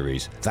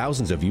centuries,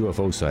 thousands of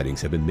UFO sightings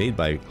have been made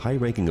by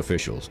high-ranking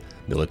officials,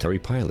 military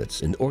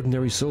pilots, and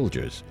ordinary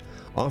soldiers.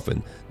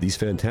 Often, these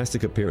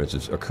fantastic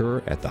appearances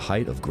occur at the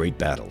height of great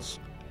battles.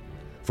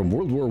 From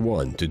World War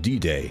I to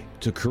D-Day,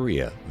 to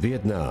Korea,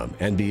 Vietnam,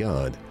 and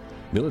beyond,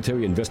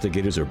 military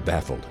investigators are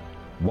baffled.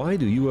 Why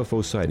do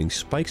UFO sightings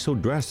spike so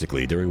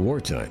drastically during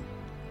wartime?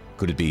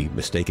 Could it be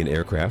mistaken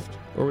aircraft?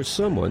 Or is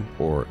someone,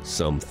 or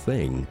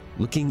something,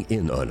 looking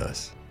in on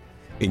us?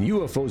 In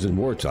UFOs in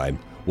Wartime,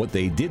 What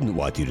They Didn't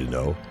Want You to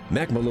Know,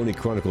 Mac Maloney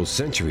chronicles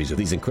centuries of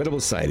these incredible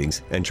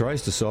sightings and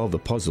tries to solve the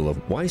puzzle of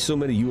why so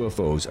many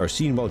UFOs are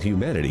seen while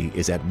humanity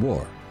is at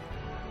war.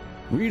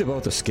 Read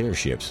about the scare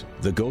ships,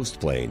 the ghost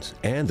planes,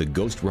 and the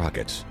ghost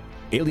rockets,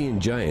 alien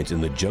giants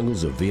in the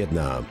jungles of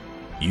Vietnam,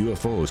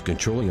 UFOs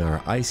controlling our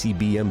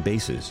ICBM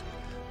bases,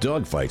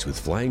 dogfights with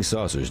flying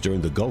saucers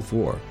during the Gulf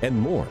War, and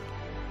more.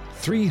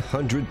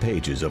 300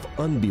 pages of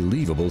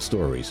unbelievable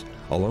stories,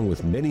 along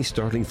with many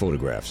startling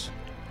photographs.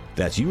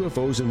 That's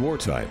UFOs in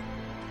Wartime,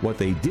 What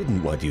They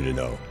Didn't Want You to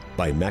Know,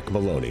 by Mac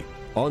Maloney.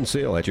 On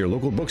sale at your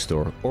local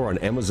bookstore or on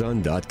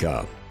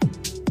Amazon.com.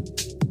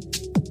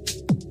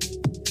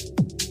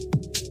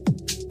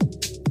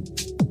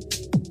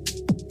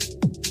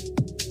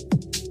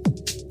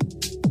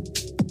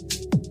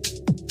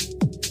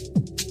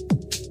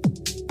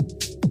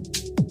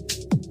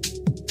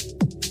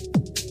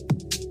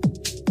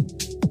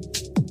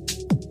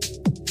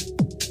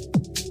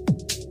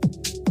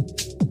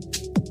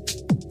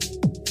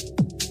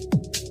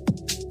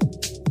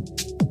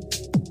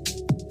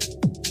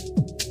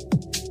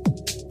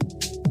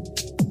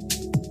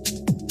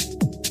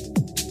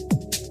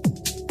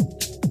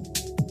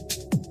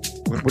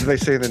 What do they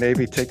say in the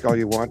Navy? Take all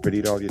you want, but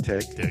eat all you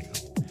take. There you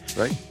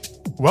go. Right?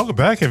 Welcome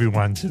back,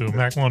 everyone, to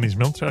Mac Maloney's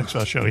Milk Trucks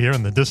Show here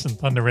in the Distant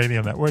Thunder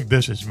Radio Network.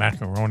 This is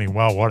Macaroni.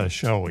 Wow, what a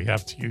show we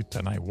have to you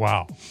tonight.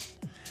 Wow.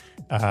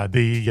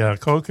 The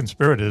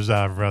co-conspirators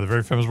of the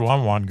very famous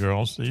One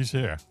Girls, he's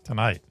here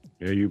tonight.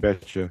 Yeah, you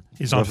betcha.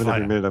 He's on fire.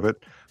 Every minute of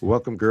it.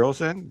 Welcome,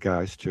 girls and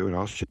guys, too, and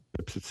all ships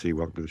at sea.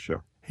 Welcome to the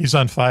show. He's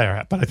on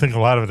fire, but I think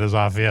a lot of it is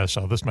off air,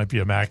 so this might be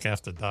a Mac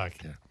after dark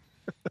here.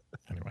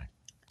 Anyway.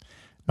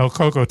 No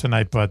Coco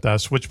tonight,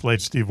 but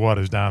Switchblade Steve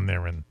Waters down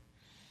there in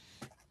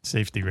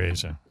Safety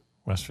Razor,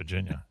 West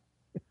Virginia.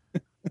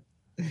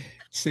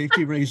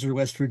 Safety Razor,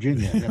 West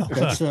Virginia.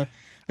 That's I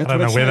don't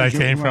know where that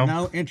came from.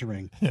 Now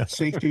entering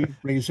Safety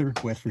Razor,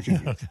 West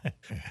Virginia.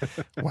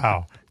 Okay.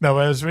 Wow. No,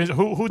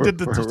 who did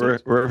the?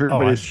 Where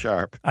everybody's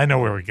sharp. I know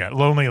where we got.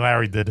 Lonely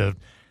Larry did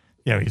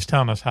he's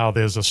telling us how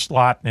there's a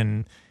slot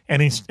in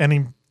any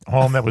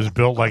home that was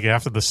built like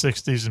after the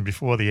 60s and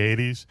before the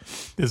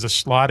 80s. There's a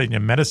slot in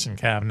your medicine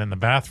cabinet in the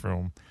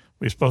bathroom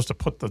where you're supposed to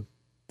put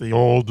the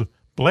old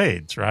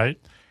blades, right?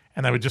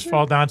 And they would just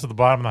fall down to the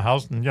bottom of the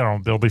house, and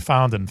they'll be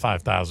found in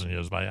 5,000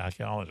 years by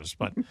archaeologists.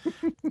 But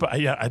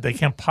yeah, they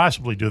can't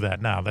possibly do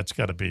that now. That's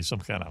got to be some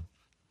kind of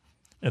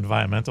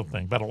environmental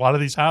thing. But a lot of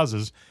these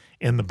houses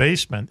in the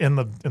basement, in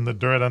the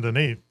dirt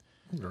underneath,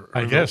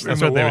 I guess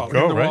that's where they would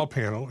go, right? Wall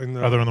panel. They're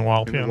in the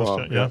wall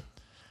panel.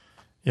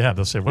 Yeah.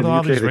 They'll say, "What are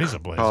all these razor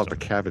blades?" Call it the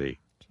cavity.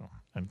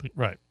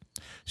 Right.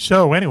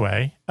 So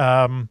anyway,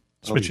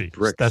 Switchy.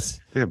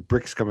 Bricks. They have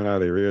bricks coming out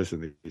of their ears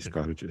in these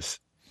cottages.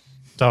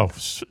 So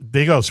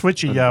there you go,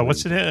 Switchy.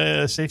 What's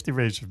it? Safety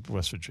Razor,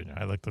 West Virginia.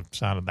 I like the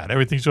sound of that.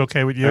 Everything's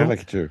okay with you? I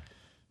like it too.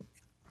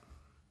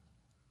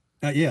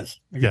 Yes.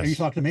 Are you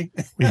talking to me?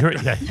 We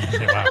heard. Yeah.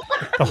 Wow.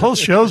 The whole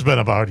show's been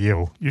about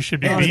you. You should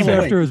be being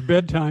there. After his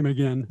bedtime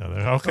again.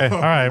 Okay.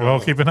 All right.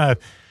 Well, keep an eye.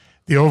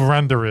 The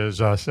over/under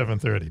is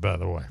 7:30. By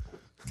the way.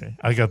 Okay.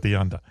 I got the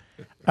under.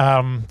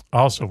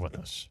 Also with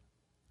us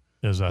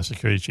is our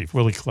security chief,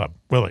 Willie Clubb.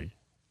 Willie.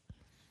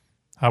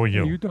 How are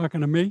you? Are you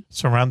talking to me?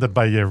 Surrounded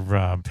by your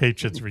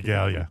Patriots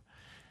regalia.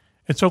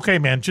 It's okay,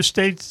 man. Just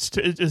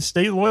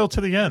stay loyal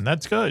to the end.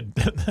 That's good.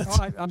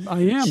 I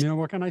am.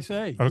 What can I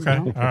say? Okay.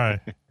 All right.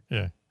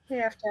 Yeah.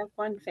 You have to have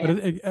fun,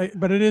 fam.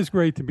 But it is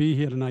great to be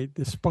here tonight,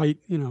 despite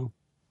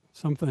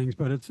some things.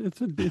 But it's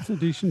a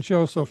decent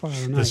show so far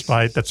tonight.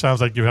 Despite that,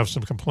 sounds like you have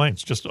some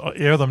complaints. Just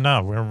air them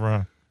now.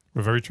 We're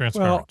very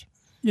transparent.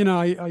 Well,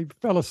 I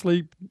fell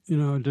asleep,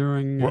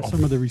 during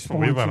some of the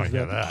responses we want to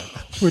hear that.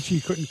 Which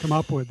he couldn't come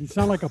up with. He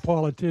sounded like a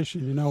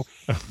politician,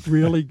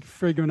 really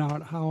figuring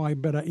out how I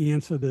better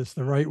answer this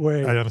the right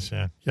way. I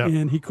understand. Yeah.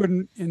 And he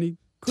couldn't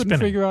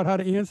figure out how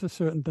to answer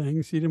certain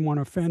things. He didn't want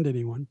to offend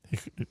anyone.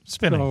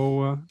 Spinning.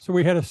 So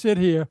we had to sit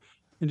here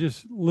and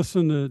just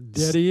listen to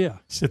dead ear.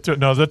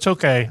 No, that's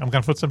okay. I'm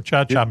going to put some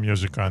cha-cha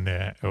music on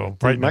there. It will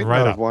brighten it right up. He might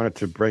not have wanted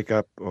to break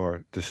up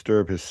or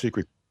disturb his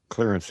secret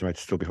clearance he might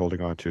still be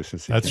holding on to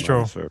since he That's came true.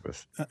 out of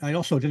service. I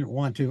also didn't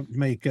want to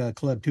make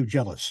Club too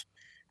jealous.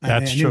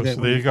 That's I knew true. that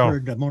So when there you go.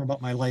 Heard more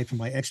about my life and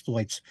my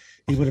exploits,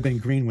 he would have been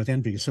green with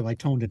envy. So I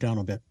toned it down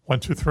a bit. 1,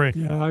 2, 3.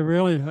 Yeah,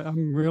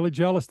 I'm really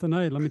jealous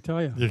tonight. Let me tell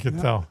you. You can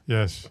tell.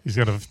 Yes, he's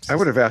got a. I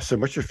would have asked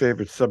him, "What's your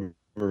favorite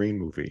submarine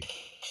movie?"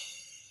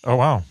 Oh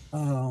wow.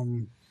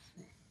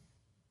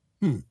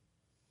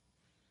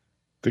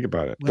 Think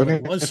about it. Well, Don't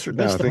it was answer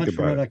the now. Think Hunt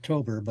for about Red it.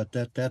 October, but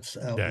that's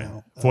out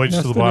now. Voyage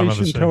to the bottom of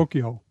the sea.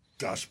 Tokyo.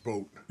 Das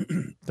Boot.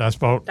 Das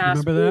Boot.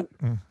 Remember that?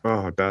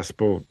 Oh, Das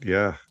Boot.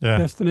 Yeah.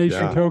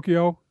 Destination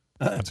Tokyo.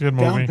 That's a good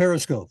movie. Down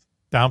Periscope.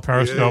 Down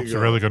Periscope's a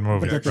really good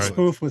movie. But that's a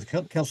spoof with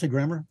Kelsey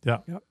Grammer. Yeah.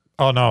 Yep.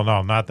 Oh no,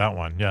 not that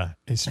one. Yeah.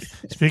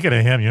 Speaking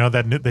of him,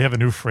 that they have a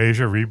new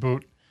Frasier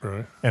reboot.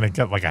 Right. And it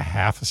got like a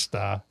half a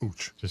star.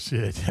 Ouch. Just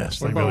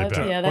yes, what really about,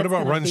 bad. what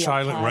about Run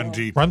Silent, Run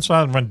Deep? Run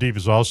Silent, Run Deep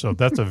is also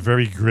that's a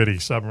very gritty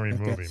submarine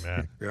movie,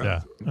 man.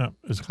 Yeah.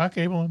 Is Clark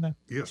Gable in that?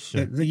 Yes.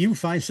 The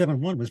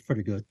U-571 was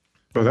pretty good.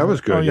 Oh, that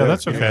was good. Oh yeah,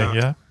 that's okay.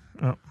 Yeah.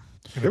 Oh.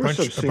 There were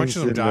some a bunch scenes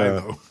of them in die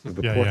though.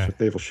 the Portsmouth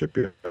Naval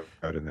Shipyard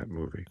in that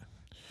movie.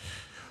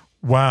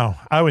 Wow,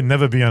 I would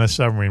never be on a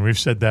submarine. We've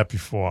said that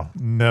before.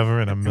 Never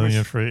in a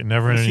million free.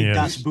 Never in a year.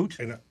 Das Boot.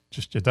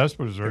 Just Das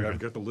Boot is very good. I've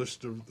got the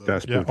list of the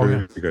Das Boot,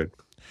 very good.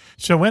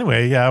 So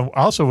anyway,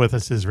 also with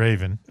us is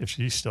Raven, if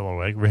she's still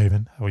awake.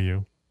 Raven, how are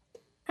you?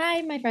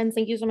 Hi, my friends.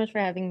 Thank you so much for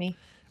having me.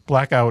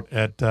 Blackout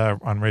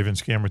on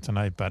Raven's camera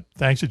tonight, but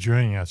thanks for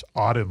joining us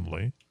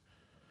audibly.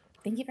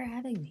 Thank you for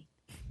having me.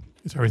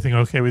 Is everything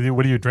okay with you?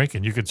 What are you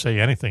drinking? You could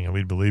say anything and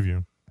we'd believe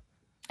you.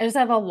 I just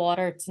have a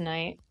water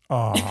tonight.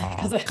 Oh,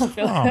 because I don't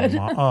feel good.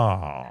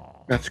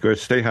 Oh, that's good.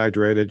 Stay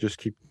hydrated. Just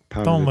keep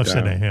pounding Don't it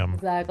listen down. to him.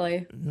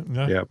 Exactly.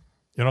 Yeah. Yep.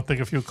 You don't think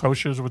a few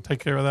koshers would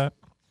take care of that?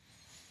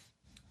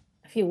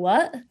 A few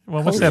what?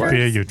 Well, what's that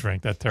beer you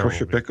drink? That terrible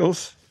Kosher beer?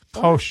 pickles?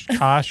 Kosh.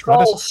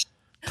 What is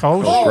it?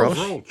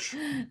 Kolsch?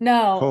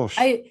 No, Kolsch.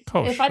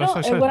 If I That's what I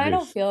don't said. when I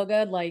don't feel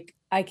good, like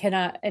I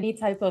cannot. Any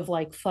type of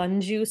like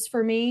fun juice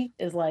for me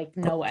is like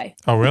no way.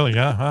 Oh, really?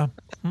 Yeah. Huh?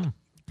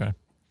 Okay.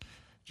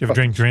 Do you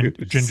ever drink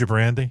ginger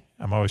brandy?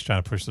 I'm always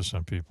trying to push this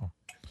on people.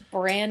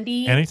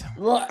 brandy. Anytime.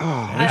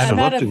 I'm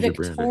not a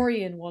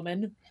Victorian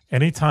woman.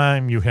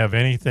 Anytime you have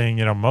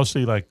anything,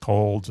 mostly like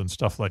colds and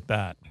stuff like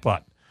that,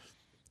 but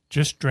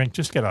just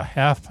get a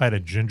half pint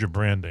of ginger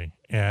brandy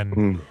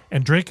and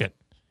drink it,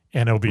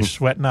 and it'll be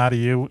sweating out of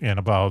you in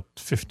about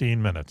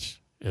 15 minutes.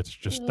 It's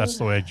just, that's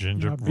the way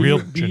ginger, real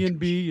ginger.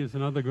 B&B is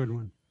another good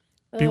one.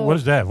 What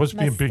is that? What's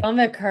B&B? My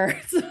stomach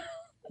hurts.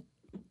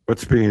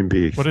 What's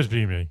B&B? What is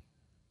B&B?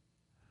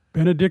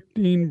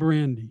 Benedictine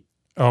brandy.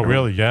 Oh,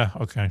 really? Yeah.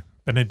 Okay.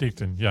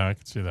 Benedictine. Yeah, I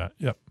can see that.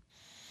 Yep.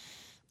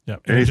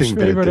 Anything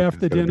favorite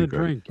after dinner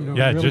drink.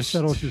 Really just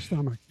settles your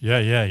stomach.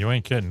 Yeah. You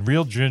ain't kidding.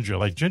 Real ginger,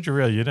 like ginger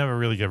ale. You never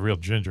really get real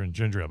ginger in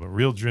ginger ale, but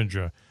real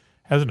ginger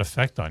has an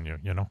effect on you.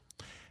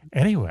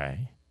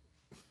 Anyway,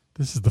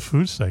 this is the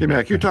food segment. Hey,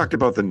 Mac, you talked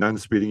about the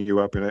nuns beating you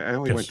up, and I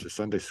only went to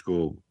Sunday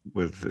school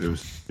with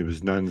it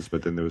was nuns,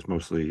 but then there was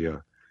mostly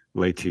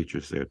lay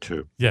teachers there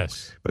too.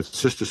 Yes, but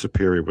Sister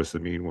Superior was the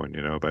mean one,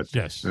 But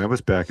yes, and that was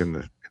back in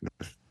the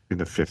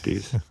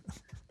 50s.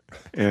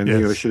 And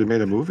they should have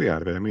made a movie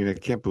out of it. I mean, I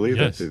can't believe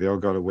that they all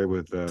got away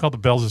with called The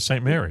Bells of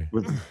St. Mary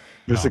with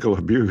physical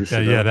abuse.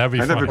 Yeah, that'd be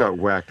funny. I never got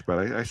whacked, but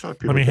I saw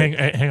people. Hang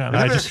on.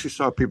 I never actually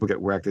saw people get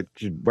whacked.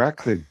 You'd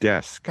whack the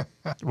desk.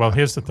 Well,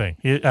 here's the thing.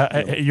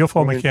 Your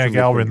phone mechanic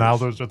Al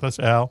Ronaldo's with us.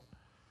 Al,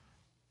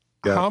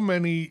 how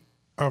many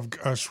of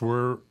us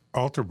were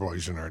altar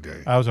boys in our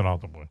day? I was an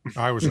altar boy.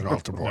 I was an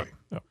altar boy.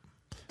 Yep.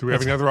 Do we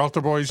have any other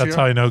altar boys here? That's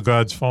how I know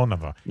God's phone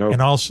number. No, and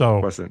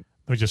also, wasn't.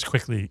 Let me just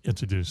quickly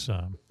introduce.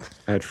 I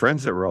had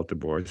friends that were altar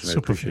boys, and I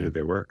appreciated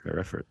their work, their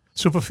effort.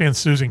 Superfan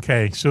Susan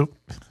K.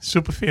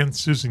 Superfan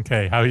Susan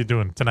K. How are you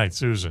doing tonight,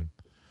 Susan?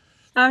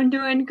 I'm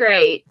doing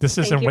great. This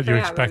isn't what you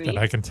expected.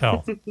 I can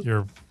tell.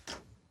 You're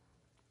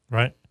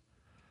right.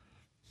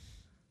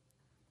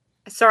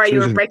 Sorry,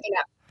 Susan, you were breaking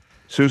up.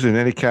 Susan,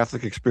 any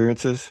Catholic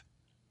experiences?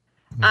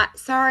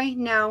 Sorry,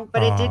 no,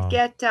 but I did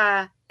get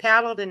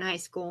paddled in high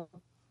school.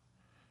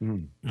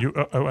 You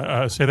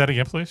say that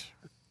again, please.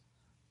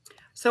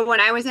 So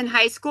when I was in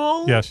high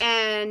school, yes,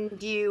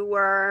 and you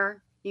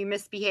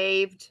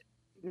misbehaved,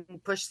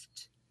 and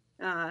pushed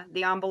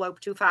the envelope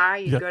too far,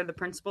 you'd go to the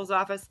principal's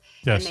office,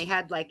 and they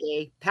had like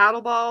a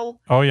paddle ball.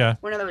 Oh yeah,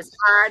 one of those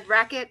hard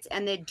rackets,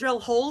 and they'd drill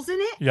holes in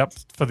it. Yep,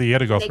 for the air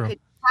to go through. They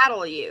could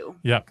paddle you.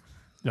 Yep.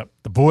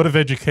 The Board of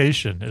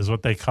Education is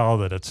what they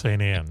called it at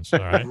St. Anne's. All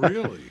right.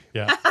 Really?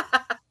 Yeah.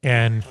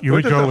 And you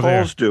would go there. What did the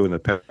holes do in the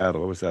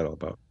paddle? What was that all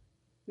about?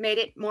 Made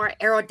it more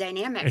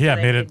aerodynamic. Yeah,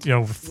 made it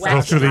go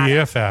through the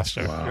air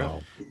faster.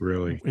 Wow,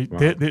 really? Wow.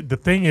 The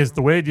thing is,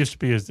 the way it used to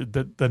be is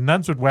the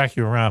nuns would whack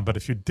you around, but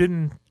if you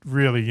didn't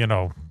really,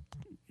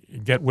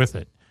 get with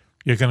it,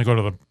 you're going to go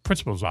to the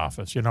principal's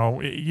office.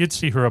 You'd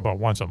see her about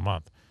once a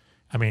month.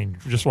 I mean,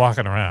 just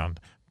walking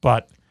around.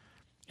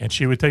 And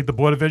she would take the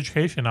Board of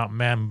Education out,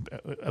 man,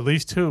 at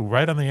least two,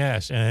 right on the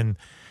ass. And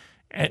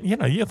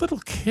you're little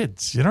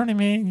kids. You know what I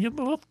mean? You're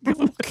little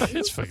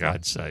kids, for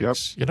God's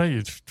sakes. Yep.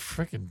 You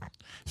freaking.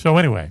 So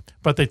anyway,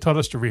 but they taught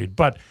us to read.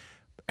 But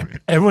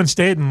everyone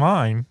stayed in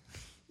line,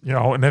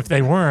 and if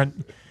they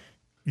weren't,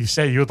 you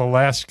say you're the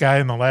last guy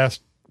in the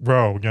last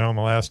row, in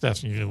the last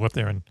desk, and you go up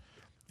there and,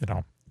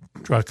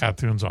 draw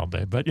cartoons all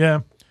day. But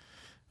yeah,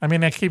 I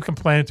mean, I keep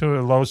complaining to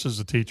her. Lois is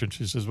the teacher, and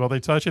she says, well, they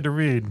taught you to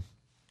read.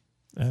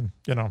 And,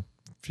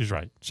 she's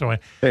right. So,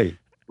 hey,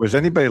 was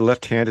anybody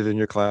left-handed in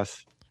your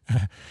class?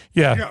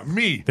 Yeah,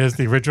 me. There's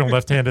the original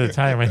left-handed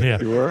Italian here.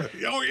 You were?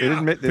 Oh,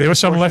 yeah. There were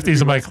some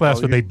lefties in my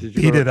class, but they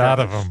beat it out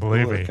of them,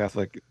 believe me.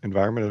 Catholic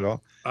environment at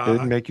all? They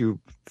didn't make you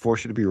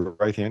force you to be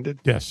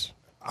right-handed? Yes.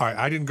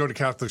 I didn't go to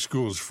Catholic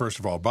schools, first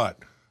of all, but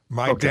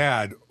my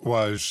dad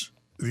was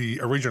the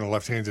original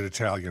left-handed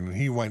Italian, and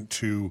he went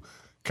to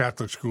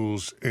Catholic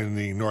schools in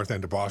the north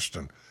end of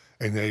Boston.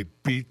 And they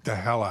beat the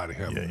hell out of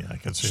him. Yeah, I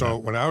can see that. So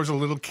when I was a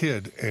little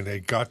kid and they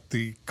got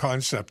the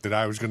concept that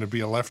I was going to be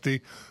a lefty,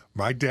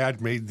 my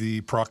dad made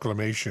the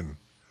proclamation,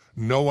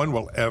 no one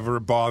will ever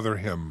bother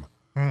him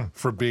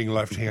for being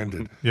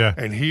left-handed. Yeah.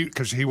 And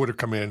because he would have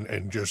come in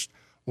and just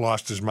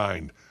lost his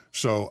mind.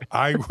 So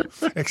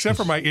except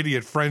for my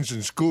idiot friends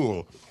in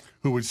school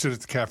who would sit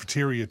at the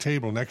cafeteria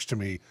table next to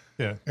me,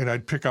 and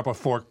I'd pick up a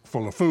fork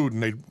full of food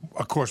and they'd,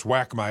 of course,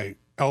 whack my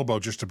elbow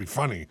just to be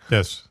funny.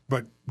 Yes.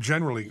 But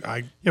generally,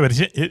 but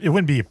it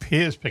wouldn't be your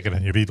peers picking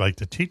on you. It'd be like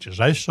the teachers.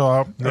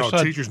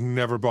 Teachers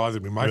never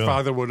bothered me. My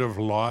father would have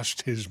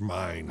lost his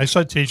mind. I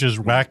saw teachers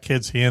whack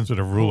kids' hands with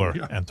a ruler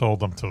and told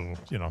them to,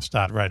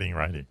 start writing.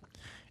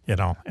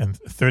 And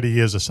 30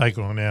 years of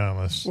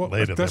psychoanalysis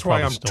later. That's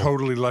why I'm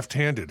totally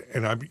left-handed,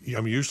 and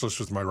I'm useless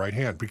with my right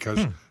hand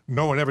because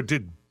no one ever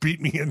did beat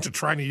me into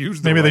trying to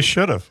use the Maybe right. They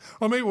should have.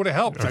 Well, maybe it would have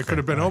helped. Okay. I could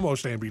have been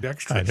almost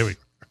ambidextrous. All right, here we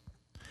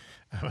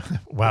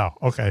Wow.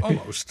 Okay.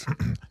 Almost.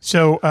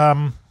 So,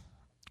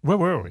 where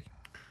were we?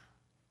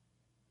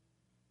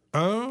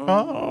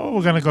 Oh,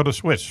 we're going to go to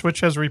Switch. Switch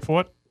has a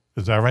report.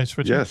 Is that right,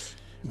 Switch? Yes.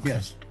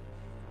 Yes.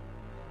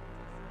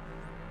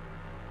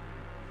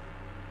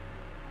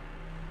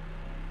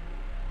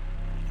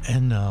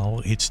 And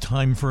now it's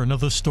time for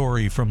another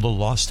story from the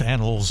lost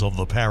annals of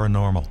the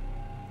paranormal.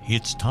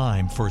 It's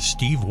time for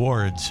Steve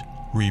Ward's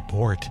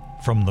Report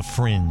from the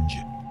fringe.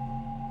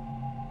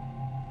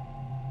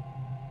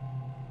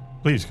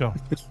 Please go.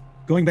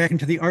 Going back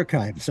into the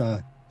archives,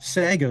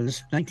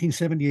 Saga's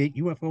 1978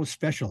 UFO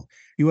special,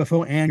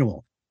 UFO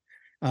annual.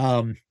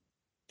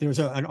 There's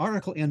an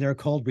article in there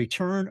called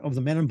Return of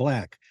the Men in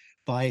Black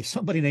by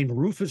somebody named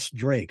Rufus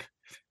Drake.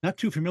 Not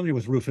too familiar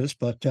with Rufus,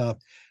 but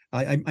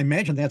I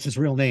imagine that's his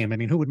real name. I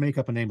mean, who would make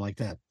up a name like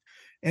that?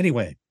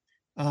 Anyway,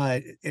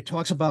 it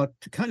talks about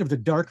kind of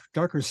the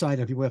darker side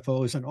of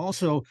UFOs and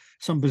also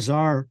some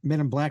bizarre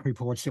Men in Black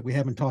reports that we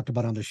haven't talked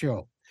about on the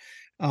show.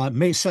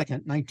 May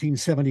 2nd,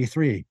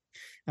 1973.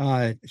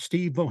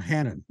 Steve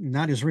Bohannon,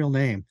 not his real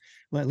name,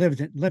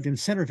 lived in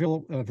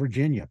Centerville,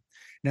 Virginia.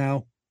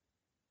 Now,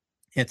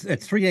 at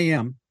 3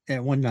 a.m.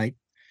 at one night,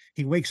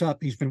 he wakes up.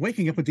 He's been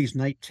waking up with these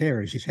night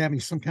terrors. He's having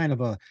some kind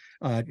of a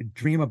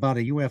dream about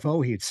a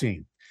UFO he had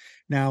seen.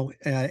 Now,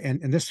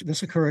 and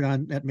this occurred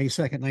on that May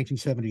 2nd,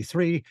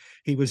 1973.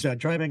 He was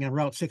driving on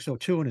Route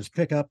 602 in his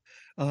pickup,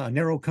 a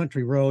narrow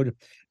country road.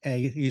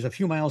 He's a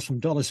few miles from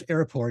Dulles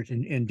Airport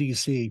in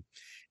D.C.,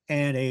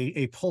 and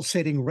a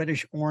pulsating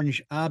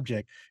reddish-orange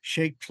object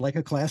shaped like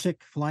a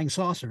classic flying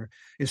saucer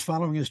is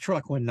following his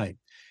truck one night.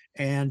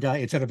 And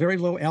it's at a very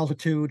low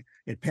altitude.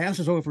 It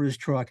passes over his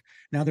truck.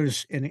 Now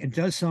it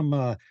does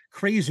some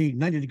crazy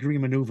 90-degree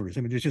maneuvers.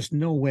 I mean, there's just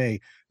no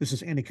way this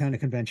is any kind of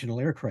conventional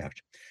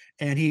aircraft.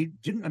 And he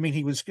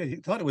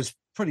thought it was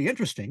pretty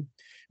interesting,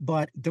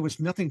 but there was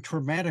nothing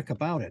traumatic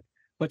about it.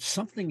 But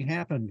something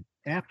happened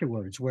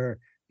afterwards where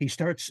he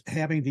starts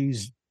having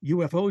these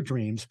UFO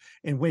dreams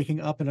and waking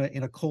up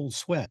in a cold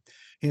sweat.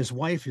 His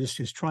wife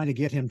is trying to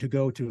get him to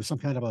go to some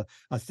kind of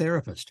a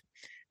therapist.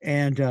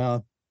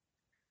 And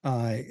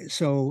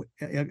so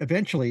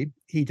eventually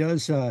he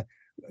does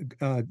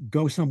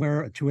go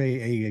somewhere to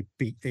a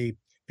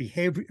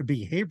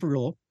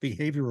behavioral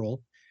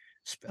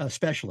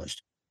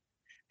specialist,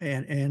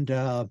 and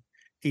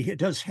he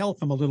does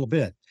help him a little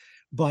bit,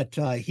 but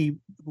he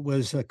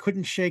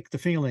couldn't shake the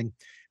feeling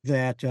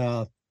that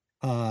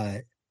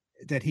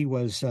he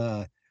was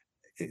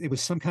it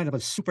was some kind of a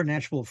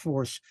supernatural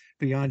force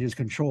beyond his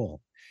control.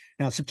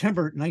 Now,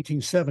 September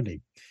 1970,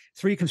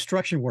 3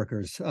 construction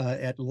workers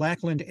at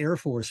Lackland Air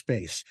Force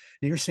Base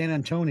near San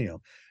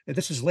Antonio.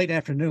 This is late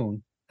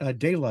afternoon,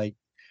 daylight.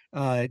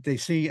 They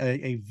see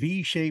a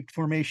V-shaped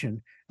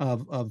formation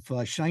of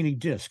shiny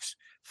discs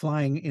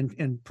flying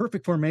in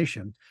perfect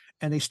formation.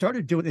 And they saw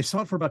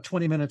it for about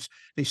 20 minutes.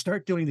 They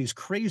start doing these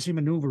crazy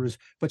maneuvers,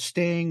 but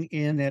staying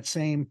in that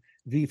same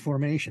V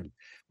formation.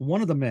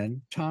 One of the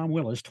men, Tom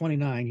Willis,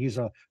 29, he's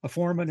a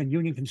foreman and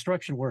union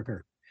construction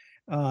worker.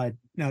 Now,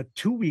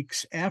 2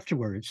 weeks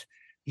afterwards,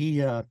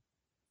 he's got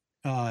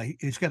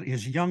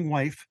his young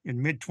wife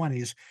in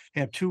mid-20s,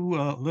 have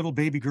 2 little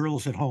baby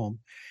girls at home.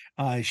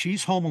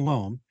 She's home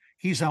alone.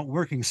 He's out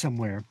working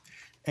somewhere,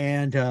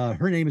 and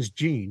her name is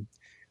Jean.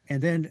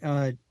 And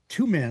then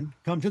 2 men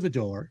come to the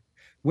door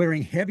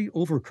wearing heavy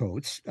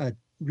overcoats,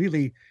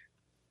 really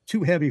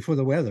too heavy for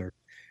the weather.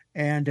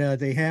 And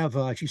they have,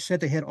 she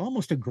said they had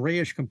almost a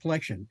grayish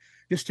complexion.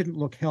 This didn't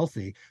look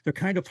healthy. They're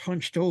kind of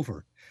hunched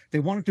over. They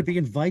wanted to be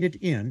invited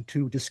in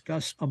to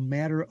discuss a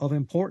matter of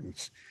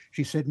importance.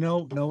 She said,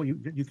 no,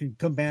 you can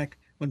come back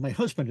when my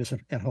husband is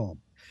at home.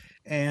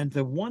 And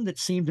the one that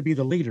seemed to be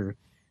the leader,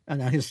 and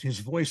his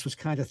voice was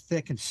kind of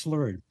thick and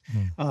slurred.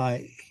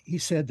 He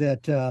said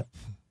that,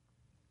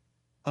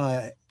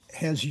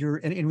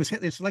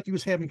 it's like he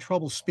was having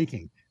trouble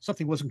speaking.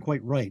 Something wasn't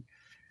quite right.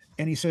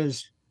 And he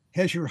says,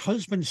 has your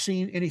husband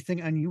seen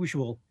anything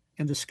unusual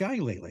in the sky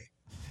lately?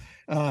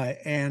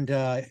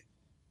 That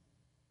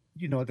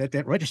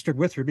registered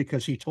with her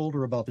because he told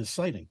her about this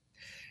sighting.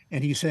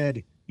 And he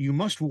said, you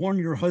must warn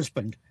your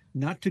husband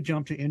not to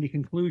jump to any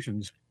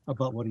conclusions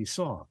about what he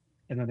saw.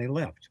 And then they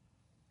left.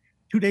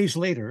 2 days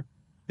later,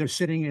 they're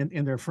sitting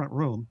in their front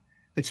room.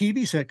 The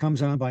TV set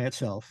comes on by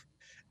itself,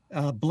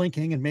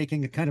 blinking and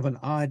making a kind of an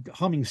odd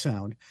humming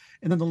sound.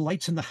 And then the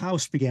lights in the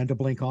house began to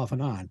blink off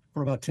and on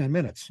for about 10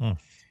 minutes.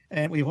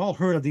 And we've all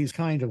heard of these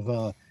kind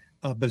of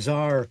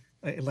bizarre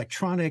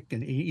electronic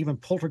and even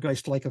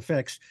poltergeist-like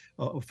effects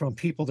from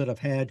people that have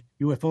had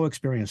UFO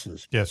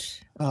experiences.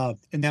 Yes. And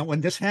now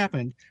when this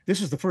happened,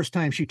 this is the first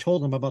time she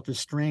told him about this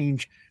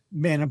strange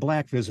Man in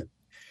Black visit.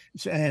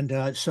 And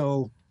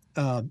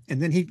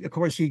then he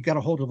got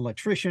a hold of an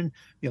electrician.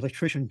 The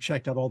electrician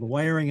checked out all the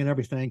wiring and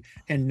everything,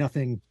 and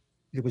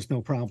there was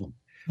no problem.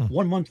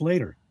 1 month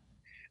later,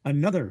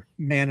 another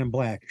Man in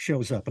Black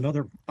shows up,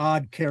 another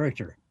odd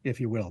character, if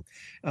you will.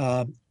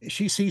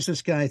 She sees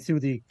this guy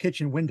through the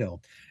kitchen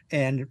window,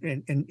 and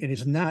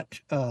he's not,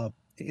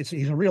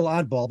 he's a real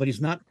oddball, but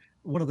he's not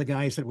one of the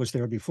guys that was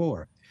there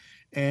before.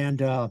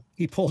 And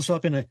he pulls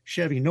up in a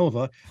Chevy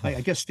Nova.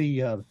 I guess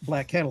the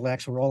black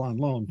Cadillacs were all on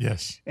loan.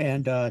 Yes.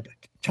 And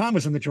Tom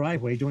was in the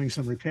driveway doing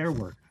some repair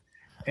work.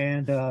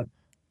 And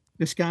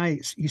this guy,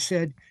 he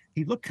said,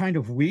 he looked kind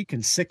of weak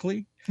and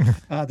sickly.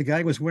 The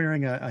guy was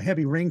wearing a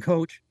heavy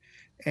raincoat,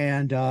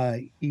 and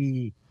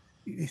he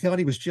thought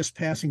he was just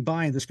passing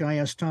by. And this guy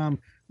asked Tom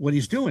what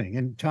he's doing.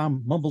 And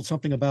Tom mumbled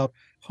something about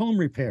home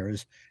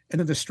repairs. And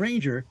then the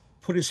stranger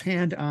put his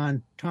hand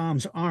on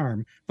Tom's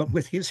arm, but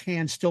with his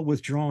hand still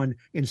withdrawn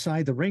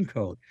inside the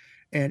raincoat.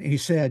 And he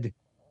said,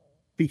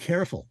 "Be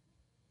careful."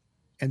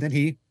 And then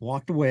he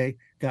walked away,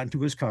 got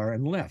into his car,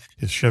 and left.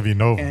 His Chevy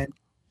Nova. And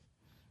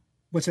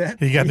what's that?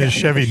 He got in his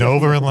Chevy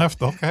Nova and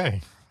left?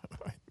 Okay.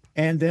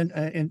 And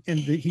then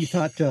he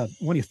thought,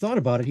 when he thought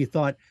about it, he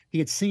thought he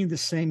had seen the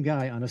same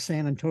guy on a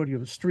San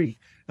Antonio street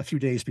a few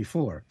days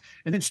before.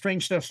 And then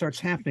strange stuff starts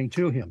happening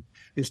to him.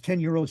 His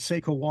 10-year-old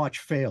Seiko watch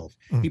failed.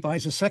 He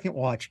buys a second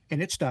watch,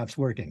 and it stops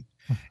working.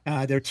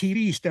 Their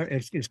TV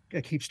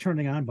it keeps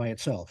turning on by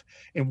itself.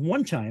 And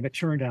one time it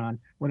turned on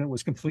when it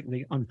was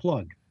completely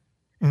unplugged.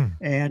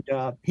 And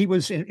he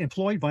was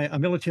employed by a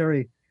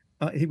military.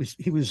 He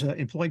was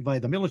employed by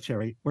the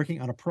military, working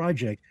on a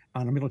project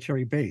on a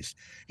military base.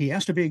 He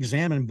asked to be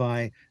examined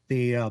by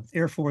the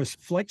Air Force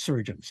flight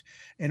surgeons,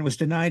 and was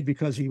denied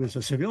because he was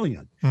a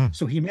civilian.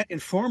 So he met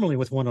informally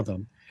with one of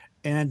them,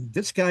 and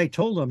this guy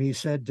told him, he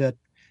said that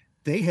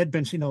they had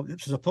been,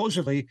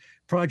 supposedly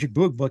Project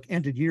Blue Book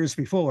ended years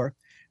before,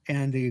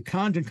 and the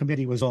Condon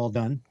Committee was all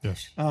done.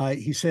 Yes.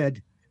 He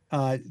said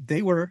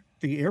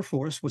the Air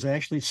Force was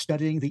actually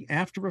studying the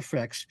after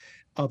effects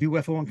of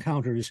UFO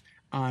encounters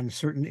on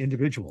certain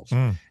individuals.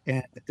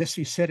 And this,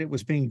 he said, it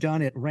was being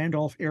done at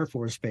Randolph Air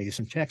Force Base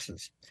in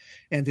Texas.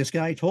 And this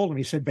guy told him,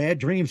 he said, bad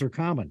dreams are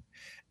common.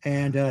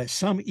 And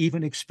some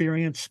even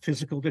experience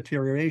physical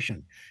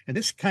deterioration. And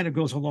this kind of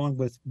goes along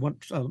with what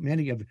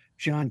many of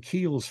John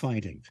Keel's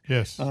findings.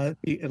 Yes.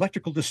 The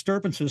electrical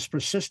disturbances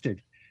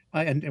persisted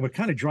and it would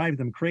kind of drive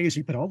them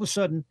crazy. But all of a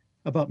sudden,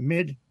 about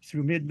mid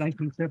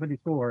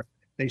 1974,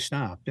 they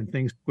stopped and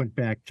things went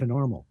back to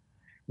normal.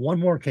 One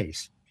more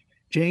case.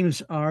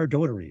 James R.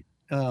 Doherty,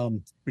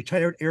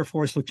 retired Air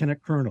Force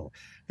Lieutenant Colonel.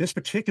 This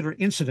particular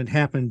incident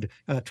happened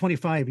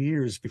 25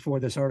 years before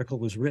this article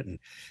was written.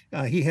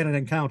 He had an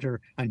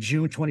encounter on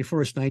June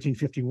 21st,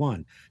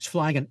 1951. He's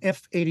flying an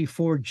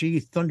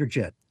F-84G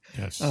Thunderjet.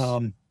 Yes.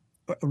 A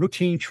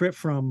routine trip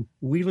from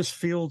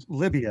Wheelersfield,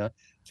 Libya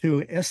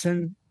to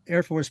Essen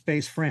Air Force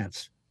Base,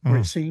 France, where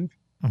it seemed.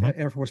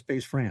 Air Force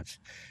Base, France.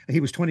 He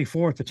was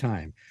 24 at the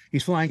time.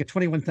 He's flying at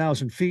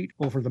 21,000 feet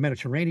over the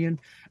Mediterranean,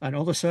 and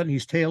all of a sudden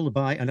he's tailed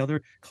by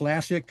another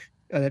classic,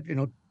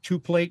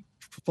 two-plate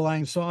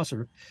flying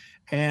saucer,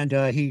 and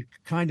he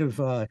kind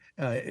of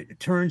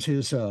turns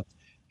his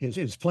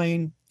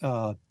plane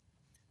off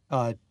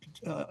to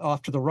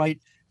the right,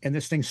 and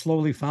this thing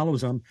slowly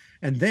follows him.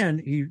 And then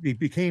he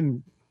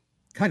became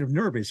kind of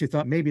nervous. He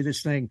thought maybe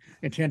this thing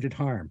intended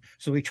harm,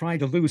 so he tried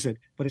to lose it,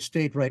 but it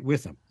stayed right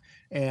with him.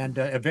 And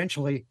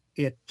eventually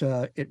it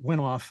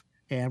went off,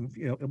 and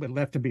it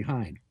left him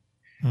behind.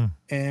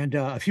 And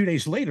a few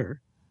days later,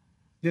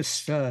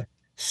 this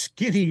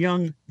skinny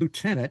young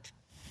lieutenant,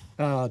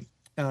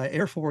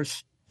 Air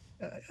Force,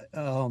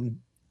 he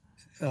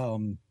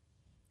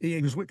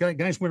was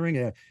guy's wearing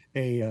a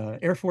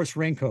Air Force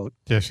raincoat.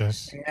 Yes.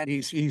 And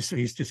he's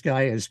this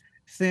guy is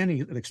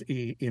thin.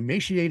 He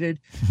emaciated.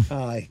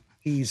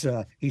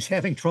 He's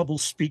having trouble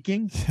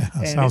speaking,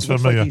 and sounds it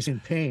looks familiar. like he's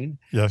in pain.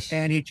 Yes.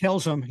 And he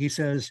tells him, he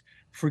says,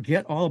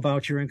 "Forget all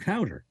about your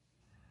encounter."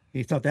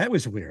 He thought that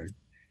was weird.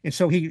 And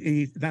so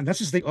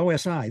this is the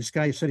OSI. This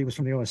guy said he was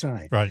from the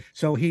OSI. Right.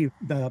 So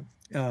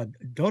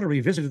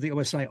Doherty visited the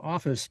OSI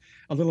office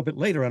a little bit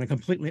later on a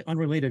completely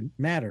unrelated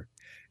matter.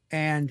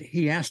 And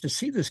he asked to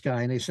see this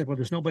guy, and they said, well,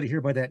 there's nobody here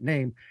by that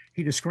name.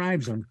 He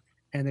describes him,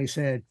 and they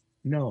said,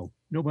 no,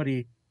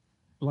 nobody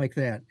like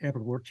that ever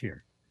worked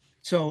here.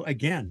 So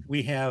again,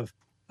 we have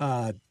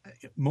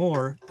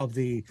more of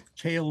the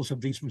tales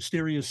of these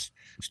mysterious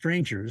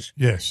strangers.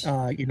 Yes.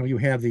 You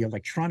have the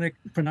electronic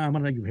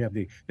phenomena, you have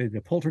the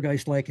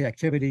poltergeist-like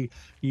activity,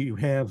 you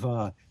have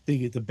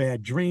the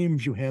bad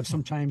dreams, you have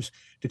sometimes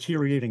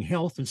deteriorating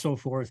health and so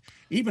forth.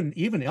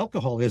 Even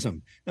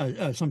alcoholism.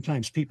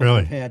 Sometimes people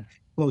have had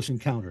close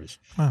encounters.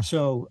 Huh.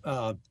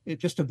 So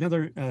it's just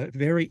another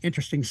very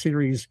interesting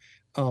series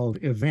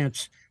of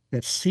events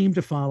that seem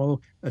to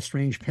follow a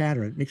strange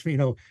pattern. It makes me,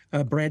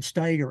 Brad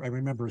Steiger, I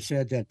remember,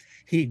 said that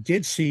he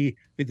did see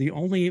the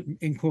only,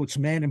 in quotes,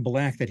 man in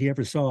black that he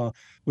ever saw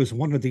was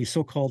one of these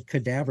so-called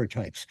cadaver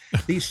types.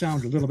 These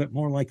sound a little bit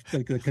more like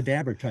the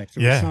cadaver types.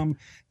 There are some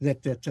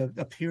that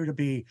appear to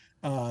be,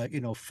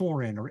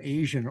 foreign or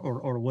Asian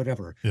or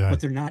whatever, but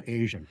they're not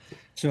Asian.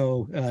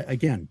 So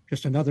again,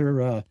 just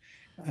another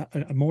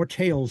more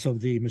tales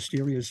of the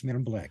mysterious men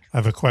in black. I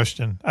have a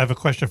question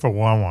for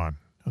Juan.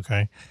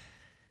 Okay.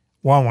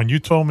 Juan, when you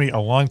told me a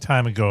long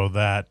time ago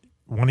that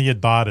one of your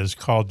daughters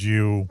called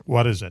you,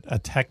 what is it, a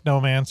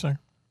technomancer?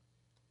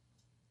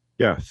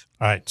 Yes.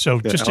 All right. So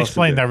just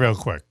explain that real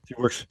quick.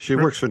 She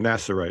works for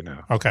NASA right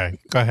now. Okay.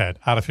 Go ahead.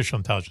 Artificial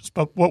intelligence.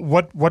 But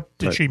what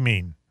did she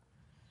mean?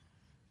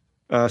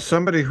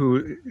 Somebody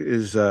who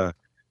is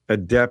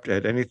adept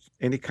at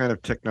any kind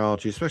of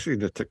technology, especially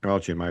the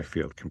technology in my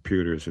field,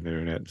 computers and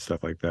internet and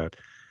stuff like that,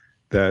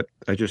 that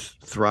I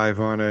just thrive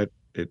on it.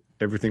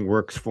 Everything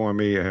works for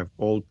me. I have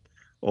old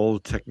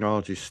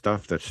technology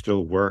stuff that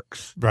still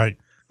works. Right.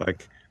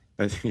 Like,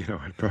 I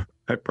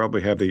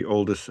probably have the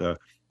oldest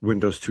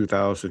Windows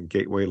 2000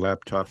 gateway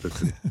laptop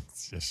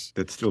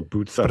that still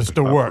boots up. But it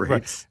still works.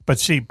 Right. But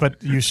see,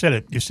 but you said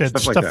it. You said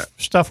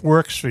stuff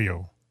works for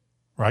you,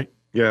 right?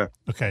 Yeah.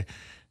 Okay.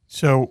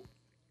 So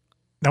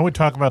now we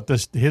talk about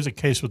this. Here's a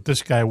case with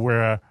this guy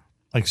where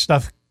like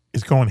stuff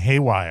is going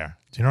haywire.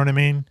 Do you know what I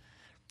mean?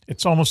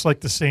 It's almost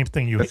like the same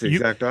thing. That's the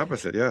exact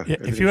opposite. Yeah.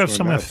 If you have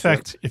some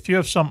effect, if you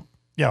have some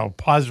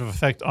positive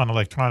effect on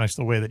electronics,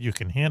 the way that you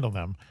can handle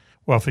them.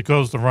 Well, if it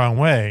goes the wrong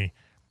way,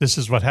 this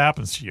is what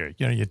happens to you.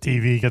 You know, your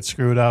TV gets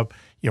screwed up,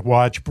 your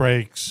watch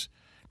breaks.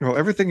 Well,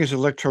 everything is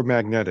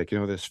electromagnetic. You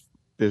know,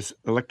 there's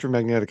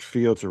electromagnetic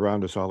fields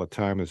around us all the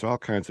time. There's all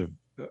kinds of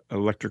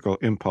electrical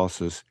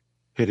impulses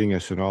hitting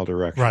us in all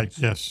directions. Right,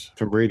 yes.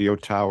 From radio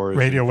towers.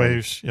 Radio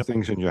waves. Yep.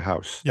 Things in your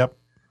house. Yep.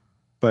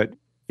 But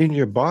in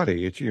your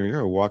body, you're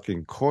a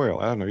walking coil.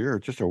 I don't know, you're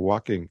just a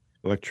walking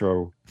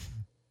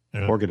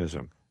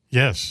organism.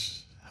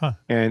 Yes. Huh.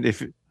 And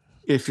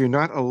if you're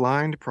not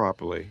aligned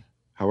properly,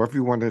 however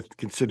you want to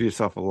consider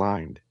yourself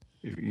aligned,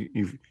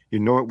 you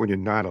know it when you're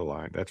not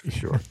aligned, that's for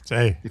sure.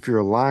 If you're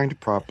aligned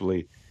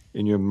properly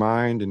in your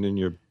mind and in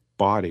your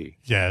body,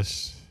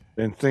 yes,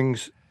 then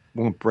things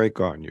won't break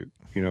on you.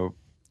 You know,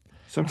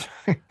 sometimes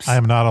I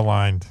am not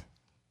aligned.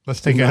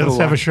 Let's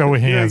have a show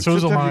of hands.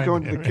 Sometimes you go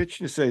into the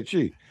kitchen and say,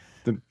 "Gee,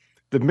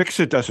 the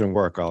mixer doesn't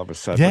work all of a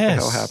sudden. Yes. What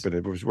the hell happened?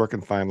 It was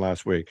working fine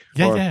last week."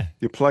 Yeah.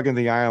 You plug in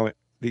the iron,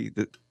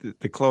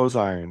 the clothes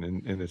iron,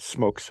 and it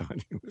smokes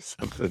on you or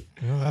something.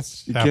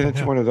 You get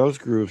into one of those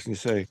grooves and you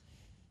say,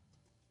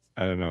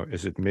 "I don't know.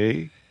 Is it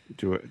me?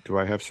 Do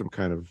I have some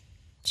kind of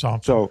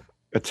something?" So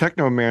a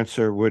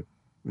technomancer would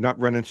not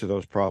run into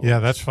those problems. Yeah,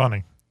 that's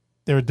funny.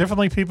 There are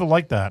definitely people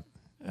like that.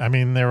 I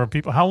mean, there are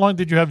people. How long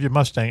did you have your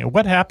Mustang?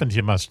 What happened to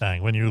your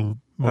Mustang when you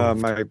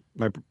moved?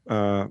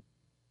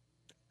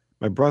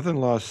 My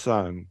brother-in-law's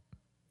son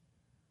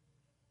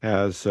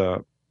has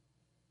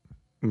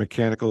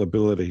mechanical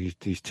ability.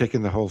 He's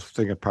taken the whole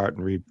thing apart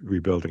and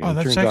rebuilding it. Oh,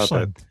 that's it turns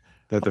excellent. out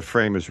that the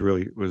frame was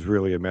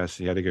really a mess.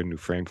 He had to get a new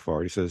frame for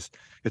it. He says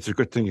it's a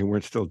good thing you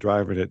weren't still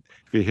driving it.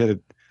 If you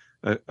hit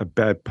a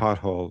bad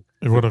pothole,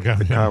 the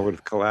car would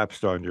have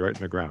collapsed on you right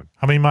in the ground.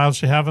 How many miles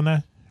do you have in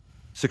there?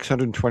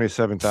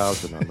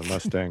 627,000 on the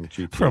Mustang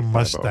GT. For a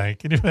Mustang.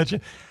 Can you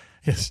imagine?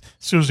 Yes,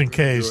 Susan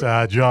K's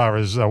jaw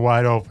is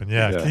wide open.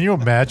 Yeah. Can you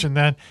imagine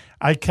that?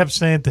 I kept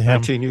saying to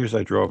him, 19 years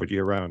I drove it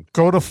year round.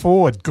 Go to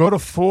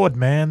Ford,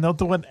 man. They'll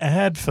do an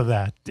ad for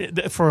that.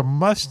 For a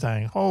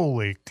Mustang.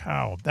 Holy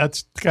cow.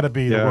 That's got to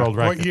be the world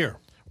record.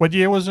 What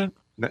year was it?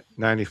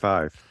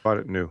 95. Bought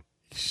it new.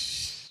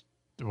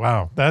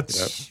 Wow.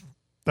 That's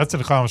an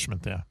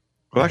accomplishment there.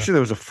 Well, actually,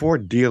 there was a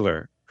Ford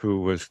dealer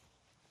who was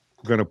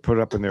going to put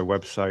it up on their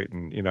website,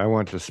 and I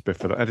wanted to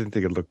spiff it. I didn't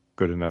think it looked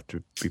good enough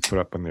to be put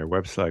up on their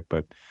website,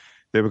 but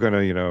they were going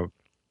to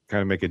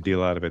kind of make a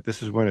deal out of it.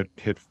 This is when it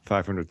hit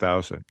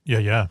 500,000.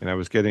 Yeah. And I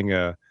was getting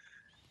at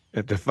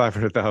the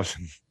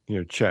 500,000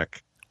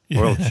 check,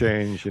 oil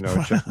change, check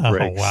the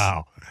brakes. Oh,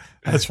 wow,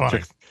 that's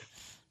funny.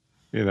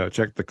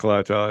 Check the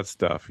clutch, all that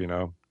stuff.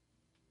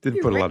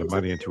 Didn't put a lot of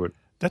money into it.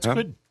 That's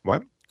good.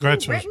 What?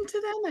 You've written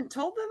to them and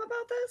told them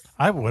about this?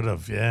 I would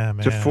have, yeah,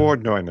 man. To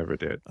Ford, no, I never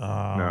did.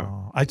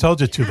 No, I told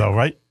you to, though,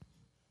 right?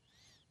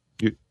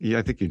 Yeah,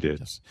 I think you did.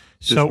 Yes.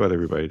 Just about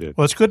everybody did.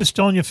 Well, it's good it's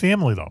still in your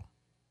family, though.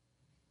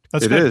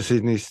 That's good. It is.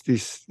 And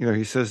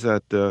he says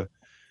that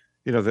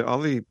all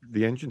the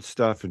engine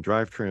stuff and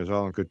drivetrain is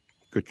all in good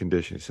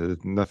condition. He says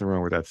there's nothing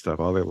wrong with that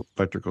stuff. All the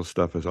electrical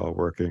stuff is all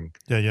working.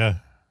 Yeah,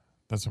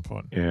 that's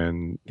important.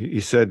 And he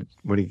said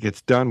when he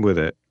gets done with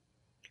it,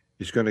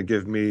 he's going to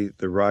give me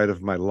the ride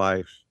of my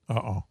life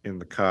in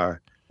the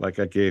car, like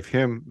I gave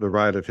him the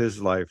ride of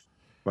his life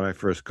when I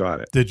first got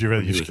it. Did you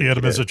really? You scared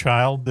him as a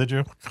child, did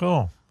you?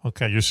 Cool.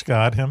 Okay, you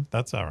scarred him?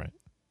 That's all right.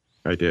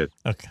 I did.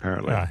 Okay.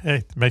 Apparently. Yeah. Hey,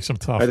 it makes him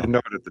tough. I didn't know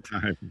it at the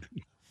time.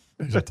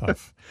 These are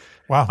tough.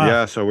 Wow.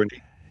 Yeah, so when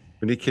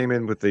he came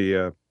in with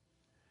the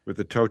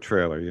tow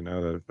trailer,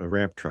 the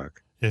ramp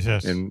truck.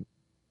 Yes. And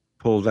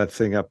pulled that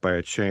thing up by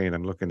a chain,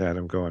 I'm looking at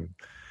him going,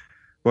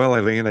 well,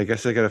 Eileen, I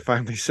guess I got to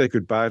finally say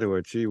goodbye to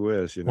it. Gee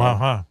whiz, Wow,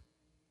 huh?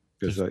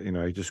 Because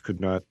I just could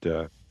not.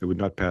 It would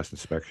not pass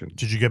inspection.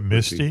 Did you get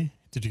misty?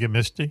 Did you get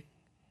misty?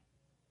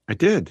 I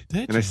did.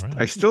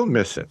 I still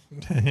miss it.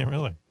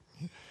 Really?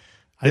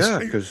 Yeah,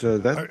 because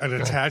that an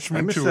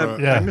attachment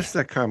I miss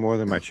that car more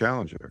than my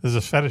Challenger. There's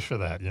a fetish for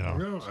that,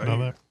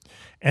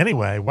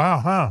 Anyway, wow,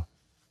 huh?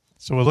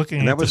 So we're looking.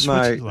 And at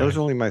that was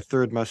only my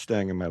third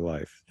Mustang in my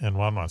life. And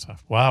one Mustang.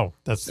 Wow,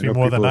 that's three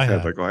more than I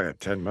had. I had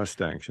 10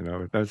 Mustangs.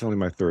 That was only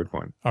my third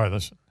one. All right,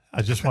 listen.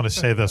 I just want to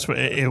say this.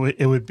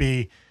 It would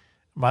be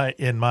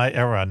in my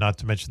era, not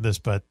to mention this,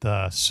 but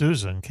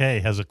Susan K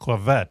has a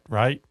Corvette,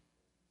 right?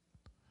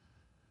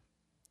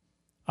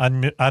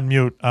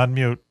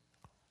 Unmute.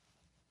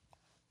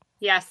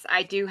 Yes,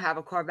 I do have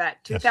a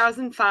Corvette.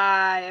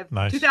 2005,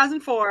 Nice.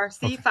 2004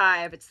 C5.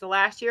 Okay. It's the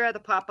last year of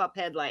the pop-up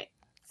headlight.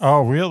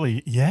 Oh,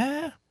 really?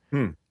 Yeah.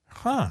 Huh.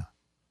 Wow.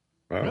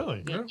 It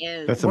Really?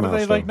 is. That's what a are they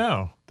milestone. like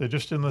now? They're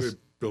just in this.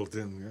 Built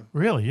in, yeah.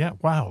 Really? Yeah.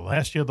 Wow.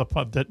 Last year,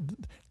 did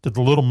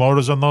the little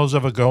motors on those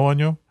ever go on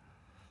you?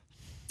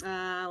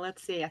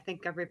 let's see. I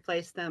think I've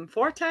replaced them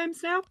 4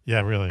 times now.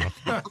 Yeah, really.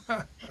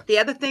 The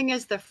other thing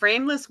is the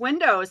frameless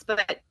windows.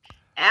 But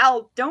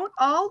Al, don't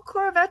all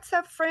Corvettes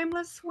have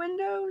frameless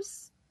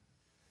windows?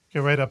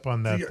 Get right up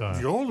on that.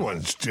 The old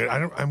ones did.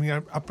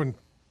 Up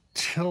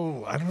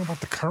until I don't know about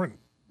the current,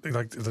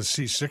 like the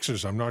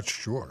C6s. I'm not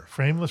sure.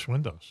 Frameless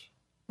windows.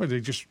 Well, they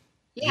just.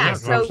 Yeah,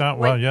 so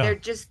yeah. they're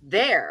just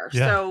there.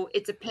 Yeah. So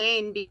it's a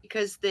pain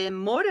because the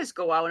motors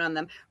go out on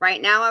them.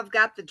 Right now I've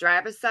got the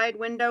driver's side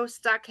window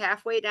stuck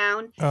halfway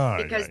down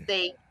because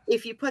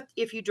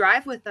if you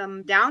drive with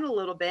them down a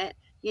little bit,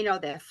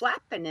 they're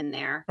flapping in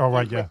there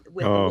with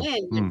the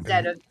wind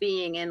instead of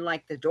being in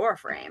like the door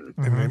frame.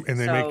 And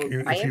they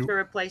I have to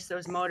replace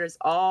those motors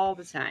all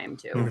the time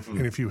too.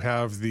 And if you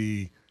have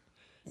the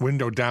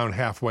window down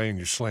halfway and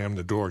you slam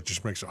the door, it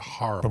just makes a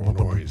horrible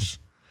noise.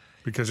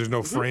 Because there's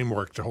no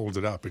framework to hold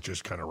it up. It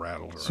just kind of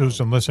rattles around.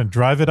 Susan, listen,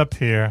 drive it up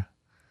here.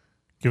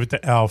 Give it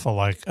to Al for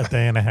like a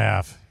day and a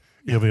half.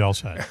 You'll be all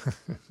set.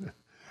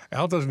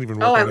 Al doesn't even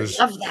work on his...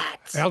 I would love that.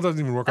 Al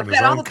doesn't even work on his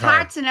I've got own all the car.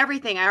 parts and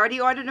everything. I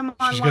already ordered them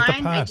online.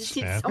 Parts, I just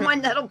need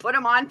someone that'll put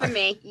them on for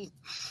me.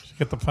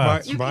 Get the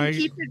parts. You can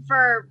keep it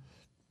for...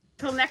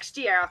 till next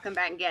year. I'll come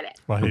back and get it.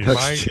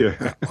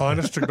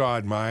 Honest to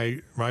God,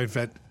 my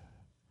vet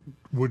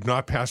would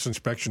not pass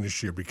inspection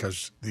this year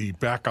because the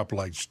backup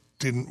lights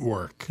didn't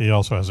work. He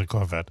also has a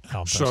Corvette.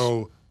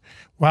 So,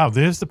 wow,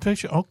 there's the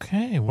picture.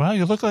 Okay, wow,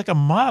 you look like a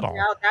model.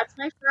 No, that's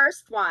my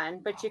first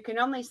one, but you can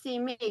only see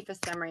me for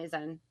some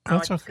reason.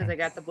 That's okay. Because I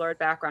got the blurred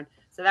background.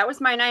 So that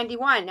was my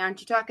 91. Now, aren't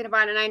you talking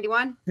about a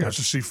 91? Yeah, it's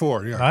a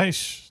C4. Yeah,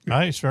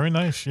 nice, very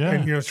nice. Yeah,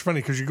 and it's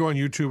funny because you go on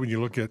YouTube and you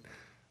look at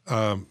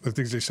the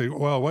things they say.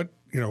 Well, what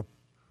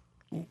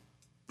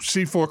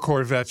C4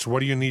 Corvettes, what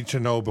do you need to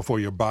know before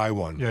you buy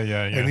one?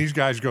 Yeah. And these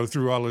guys go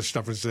through all this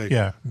stuff and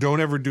say, don't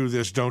ever do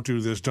this, don't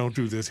do this, don't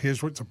do this.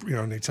 Here's what,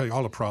 and they tell you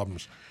all the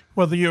problems.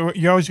 Well,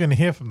 you're always going to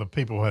hear from the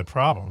people who had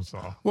problems,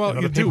 though.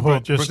 Well, you do,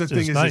 but the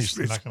thing is,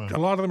 a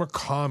lot of them are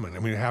common. I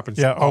mean, it happens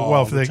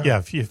all the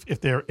time. If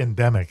they're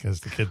endemic,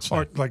 as the kids say.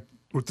 Or like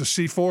with the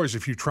C4s,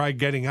 if you try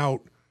getting out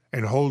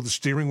and hold the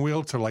steering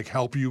wheel to like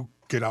help you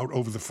get out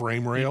over the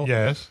frame rail,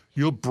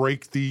 you'll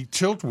break the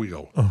tilt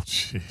wheel. Oh,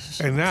 jeez.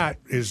 And that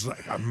is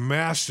like a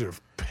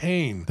massive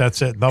pain. That's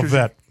it. No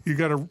vet. You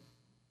got to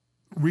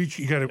reach.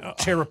 You got to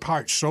tear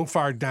apart so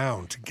far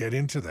down to get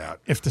into that.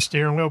 If the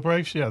steering wheel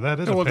breaks, that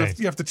is a pain.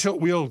 If the tilt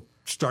wheel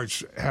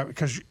starts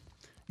because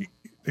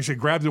they say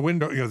grab the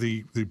window,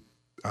 the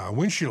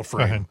windshield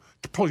frame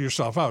to pull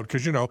yourself out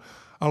because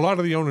a lot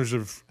of the owners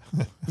of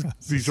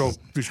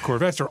these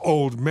Corvettes are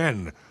old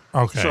men.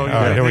 Okay, so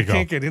they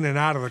can't get in and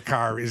out of the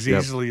car as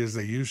easily as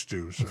they used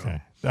to. So.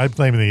 Okay, I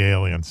blame the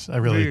aliens. I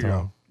really do.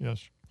 Go.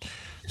 Yes.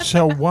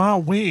 So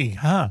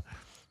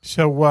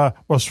So well,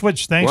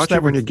 Switch. Thanks. Watch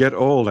it when you get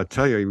old. I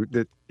tell you,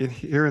 that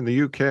here in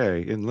the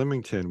UK, in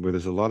Lymington, where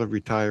there's a lot of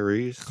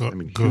retirees,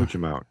 huge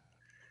amount,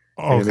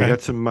 and they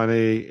got some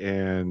money,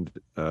 and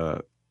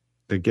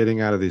they're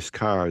getting out of these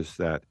cars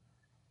that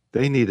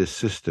they need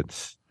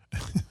assistance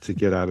to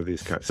get out of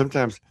these cars.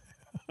 Sometimes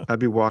I'd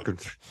be walking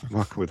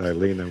with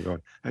Eileen. I'm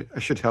going, I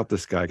should help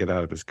this guy get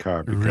out of his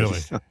car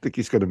because I think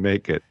he's going to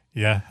make it.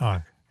 Yeah.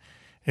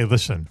 Hey,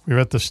 listen, we were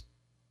at this.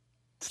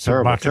 It's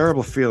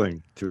terrible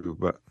feeling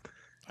but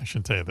I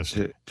shouldn't tell you this.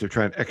 To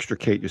try and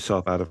extricate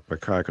yourself out of a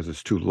car because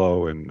it's too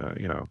low, and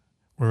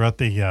We were at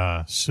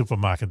the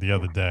supermarket the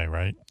other day,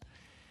 right?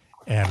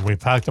 And we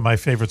parked at my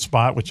favorite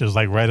spot, which is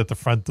like right at the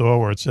front door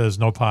where it says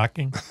no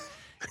parking.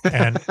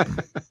 And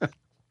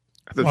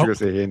I thought you were going to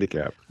say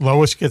handicap.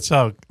 Lois gets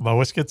out,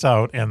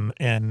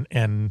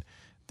 and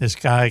this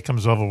guy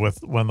comes over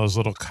with one of those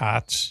little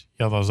carts,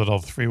 those little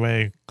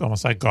three-way,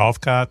 almost like golf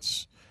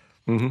carts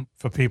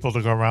for people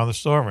to go around the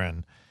store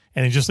in.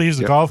 And he just leaves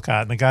the golf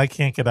cart, and the guy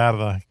can't get out of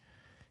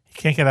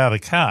the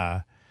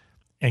car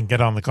and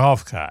get on the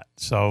golf cart.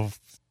 So,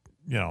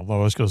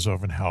 Lois goes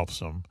over and helps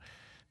him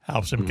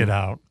get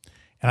out.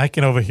 And I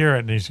can overhear it,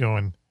 and he's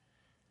going,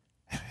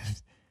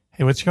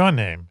 "Hey, what's your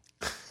name?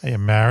 Are you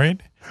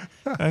married?"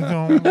 I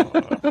go,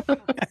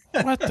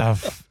 "What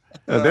the?"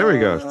 There we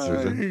go.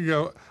 There you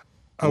go.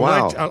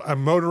 A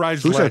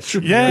motorized Who's ledge.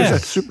 Who's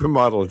that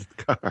supermodel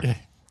car?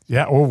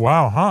 Yeah. Oh,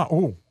 wow. Huh?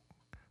 Oh,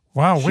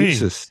 wow.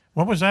 Jesus.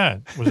 What was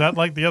that? Was that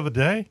like the other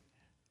day?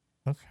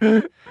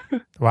 Okay.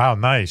 Wow.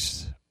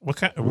 Nice. What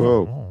kind?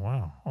 Whoa. Oh,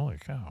 wow. Holy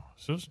cow.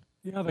 Susan.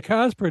 Yeah, the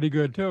car's pretty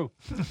good, too.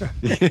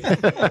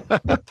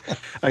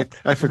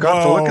 I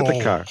forgot to look at the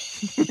car.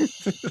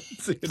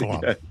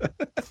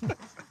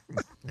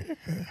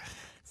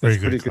 Very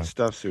good. Pretty good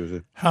stuff,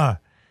 Susan. Huh.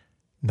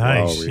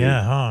 Nice.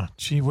 Yeah, huh.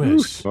 Gee whiz. Ooh,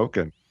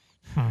 smoking.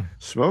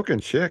 Smoking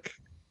chick.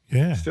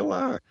 Yeah. Still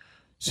are.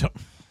 So,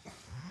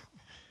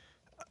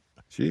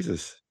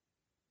 Jesus.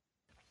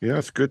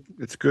 It's good.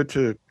 It's good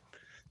to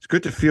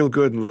feel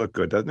good and look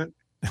good, doesn't it?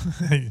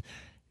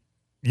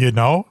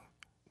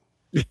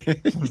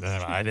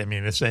 I didn't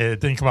mean to say it.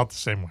 It didn't come out the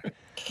same way.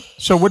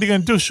 So what are you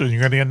going to do, Susan?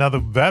 You're going to get another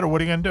vet, or what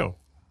are you going to do?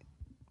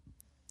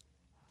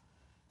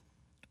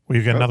 Will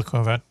you get another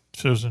Corvette,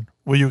 Susan?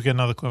 Will you get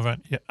another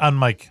Corvette? Yeah,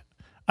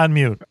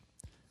 unmute.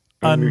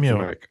 Unmute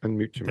your mic.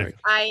 Unmute your mic.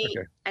 I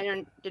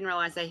didn't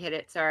realize I hit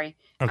it. Sorry.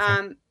 Okay.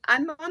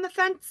 I'm on the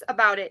fence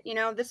about it.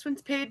 This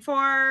one's paid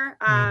for.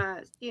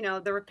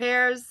 The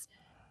repairs.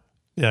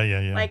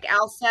 Yeah. Like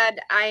Al said,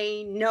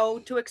 I know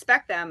to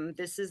expect them.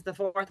 This is the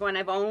fourth one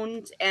I've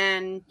owned,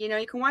 and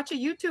you can watch a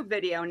YouTube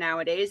video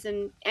nowadays,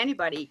 and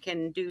anybody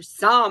can do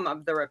some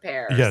of the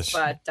repairs. Yes,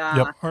 but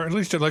or at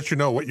least it lets you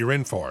know what you're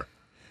in for.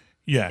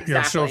 Yeah,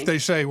 exactly. So if they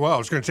say, "Well,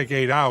 it's going to take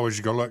 8 hours,"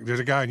 you go, "Look, there's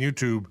a guy on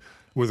YouTube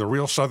with a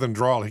real Southern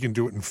drawl. He can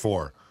do it in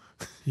 4."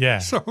 Yeah.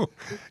 So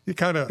you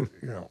kind of,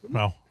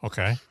 Well,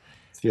 okay.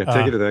 Yeah,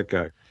 take it to that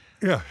guy.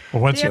 Yeah.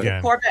 Well, once they have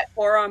again, Corvette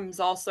forums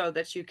also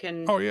that you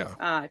can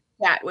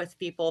chat with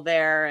people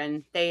there,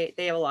 and they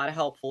have a lot of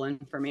helpful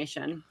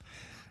information.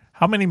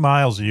 how many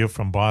miles are you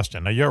from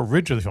Boston? Now, you're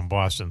originally from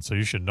Boston, so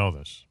you should know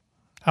this.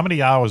 How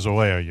many hours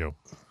away are you?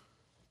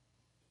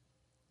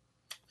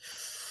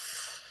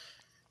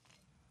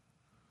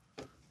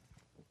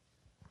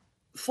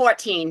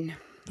 14.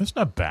 That's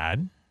not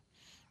bad.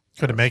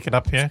 Could it make it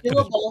up here?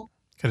 Doable.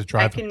 Could it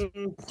drive? I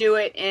can do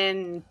it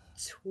in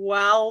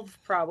 12,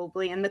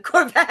 probably, in the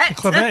Corvette. The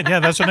Corvette, yeah,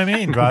 that's what I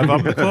mean. Drive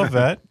up the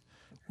Corvette.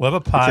 We'll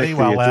have a party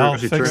while Al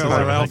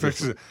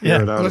fixes it.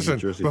 Yeah. Listen,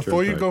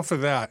 before you go for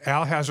that,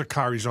 Al has a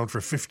car he's owned for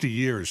 50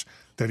 years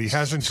that he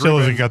hasn't Still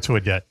driven. hasn't got to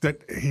it yet.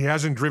 That he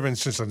hasn't driven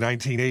since the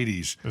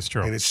 1980s. That's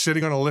true. And it's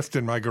sitting on a lift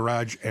in my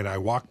garage, and I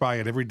walk by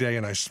it every day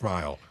and I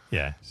smile.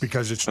 Yeah.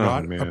 Because it's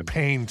not a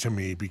pain to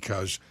me,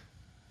 because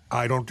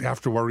I don't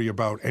have to worry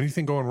about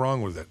anything going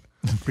wrong with it.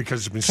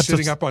 Because it's been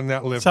sitting up on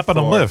that lift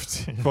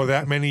for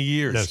that many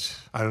years.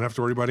 Yes. I don't have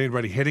to worry about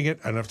anybody hitting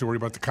it. I don't have to worry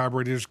about the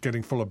carburetors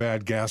getting full of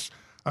bad gas.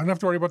 I don't have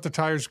to worry about the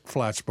tires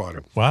flat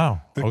spotting.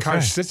 Wow. The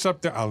car sits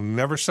up there. I'll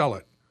never sell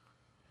it.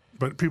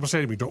 But people say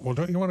to me, don't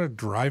you want to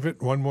drive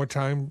it one more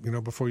time,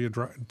 before you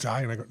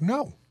die? And I go,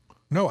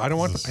 no, I don't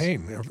want the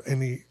pain in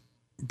the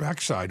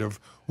backside of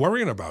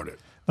worrying about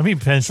it. Let me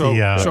fence So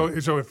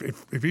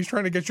if he's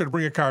trying to get you to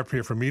bring a car up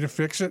here for me to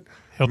fix it,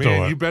 He'll do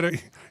it.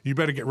 You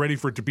better get ready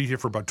for it to be here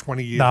for about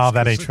 20 years. No,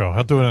 that ain't true.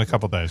 He'll do it in a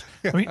couple of days.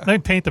 Let me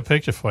paint the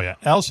picture for you.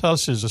 Al's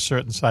house is a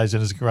certain size,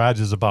 and his garage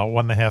is about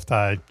 1.5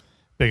 times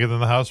bigger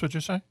than the house, would you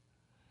say?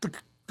 The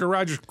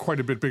garage is quite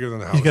a bit bigger than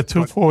the house. You got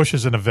 2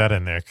 Porsches and a vet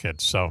in there,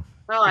 kids. So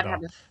I'd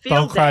have a field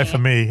don't cry for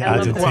me,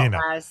 Argentina.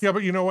 Yeah,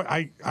 but you know what?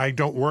 I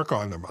don't work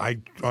on them. I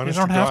honestly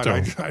don't have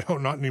to. I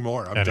don't, not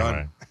anymore. I'm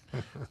done.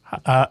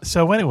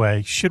 So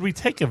anyway, should we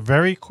take a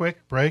very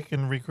quick break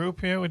and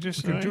regroup here? Would you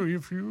say? We can do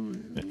if you.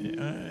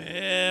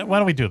 Why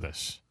don't we do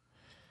this?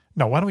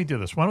 No, why don't we do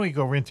this? Why don't we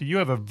go into? You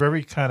have a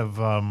very kind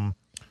of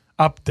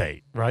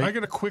update, right? I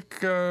got a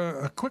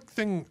quick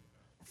thing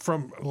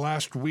from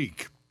last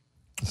week,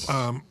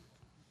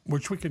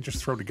 which we can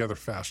just throw together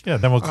fast. Yeah,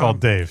 then we'll call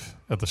Dave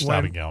at the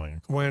Stabbing Alley.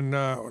 When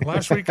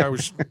last week I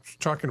was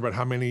talking about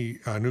how many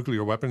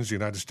nuclear weapons the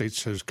United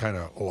States has kind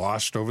of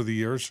lost over the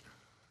years.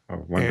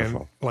 Oh,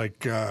 wonderful! And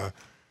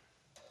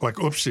like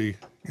oopsie,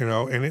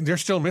 and they're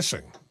still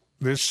missing.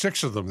 There's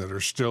 6 of them that are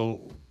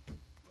still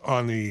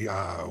on the.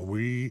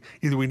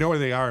 Either we know where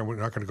they are and we're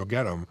not going to go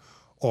get them,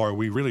 or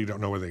we really don't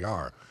know where they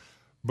are.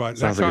 But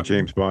sounds like a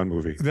James Bond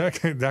movie.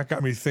 That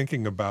got me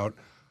thinking about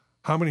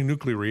how many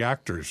nuclear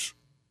reactors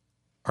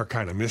are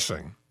kind of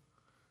missing,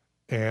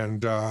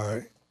 and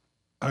I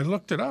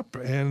looked it up,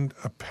 and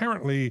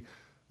apparently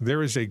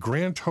there is a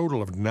grand total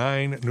of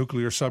 9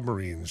 nuclear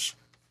submarines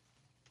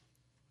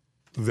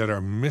that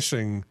are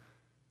missing,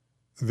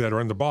 that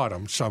are in the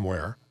bottom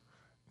somewhere,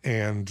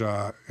 and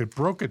it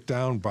broke it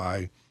down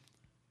by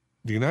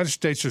the United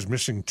States is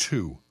missing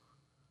 2.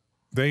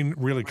 They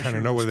really kind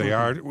of know where they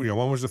are.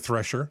 One was the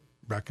Thresher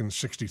back in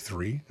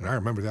 '63, and I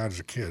remember that as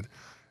a kid,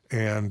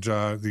 and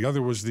the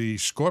other was the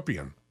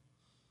Scorpion,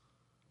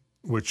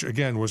 which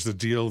again was the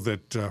deal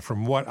that,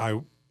 from what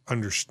I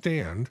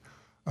understand,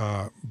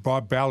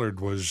 Bob Ballard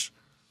was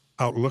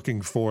out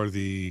looking for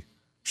the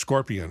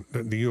Scorpion.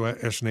 The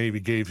U.S. Navy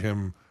gave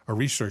him a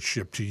research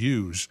ship to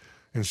use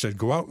and said,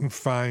 go out and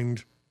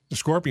find the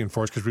Scorpion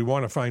for us, because we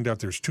want to find out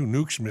there's 2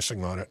 nukes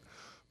missing on it,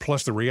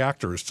 plus the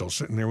reactor is still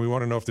sitting there. We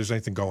want to know if there's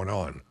anything going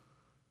on,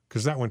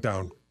 because that went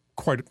down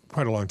quite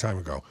a long time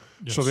ago.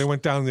 Yes. So they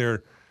went down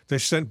there. They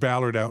sent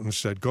Ballard out and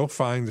said, go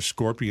find the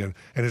Scorpion.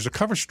 And as a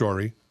cover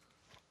story,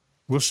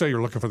 we'll say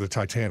you're looking for the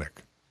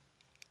Titanic.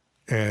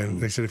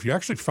 And they said, if you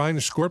actually find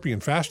the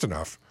Scorpion fast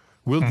enough,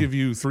 we'll give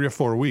you 3 or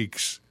 4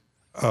 weeks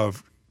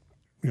of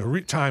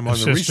time on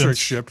the research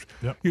ship.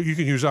 Yep. You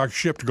can use our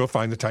ship to go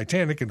find the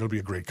Titanic, and it'll be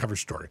a great cover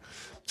story.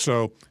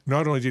 So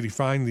not only did he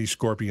find the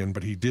Scorpion,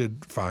 but he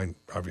did find,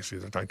 obviously,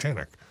 the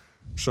Titanic.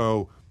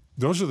 So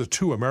those are the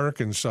 2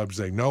 American subs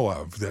they know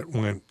of that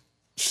went,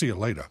 see you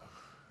later.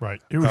 Right.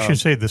 You should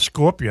say the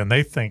Scorpion,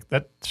 they think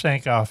that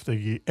sank off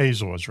the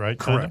Azores, right?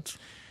 Correct.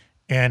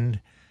 And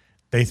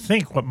they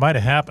think what might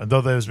have happened, though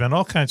there's been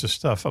all kinds of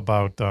stuff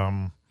about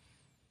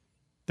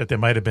that there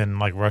might have been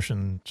like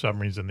Russian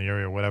submarines in the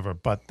area or whatever,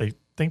 but they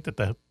think that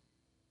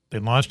they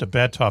launched a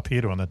bad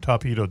torpedo, and the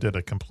torpedo did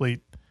a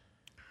complete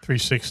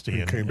 360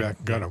 and came back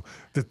and got them.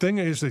 The thing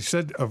is, they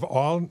said of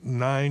all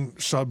 9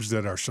 subs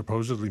that are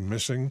supposedly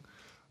missing,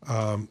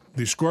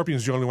 The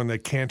Scorpion's the only one they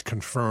can't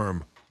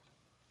confirm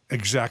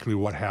exactly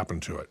what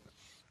happened to it,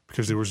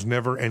 because there was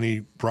never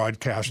any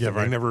broadcast. Yeah,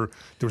 right. There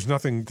was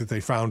nothing that they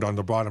found on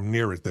the bottom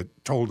near it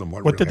that told them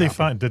what really did they happened.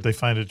 Find? Did they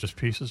find it just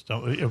pieces?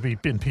 It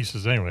would be in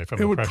pieces anyway.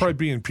 It would probably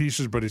be in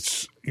pieces, but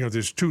it's,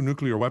 there's 2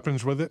 nuclear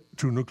weapons with it.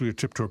 2 nuclear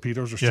tipped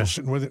torpedoes are still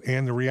sitting with it,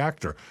 and the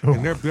reactor. Ooh.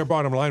 And their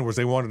bottom line was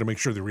they wanted to make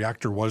sure the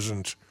reactor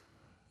wasn't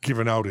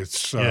giving out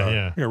its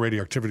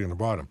radioactivity on the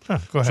bottom. Huh,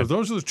 go ahead. So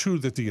those are the 2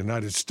 that the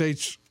United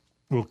States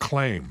will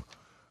claim.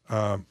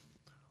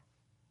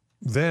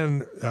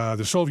 Then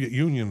the Soviet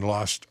Union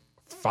lost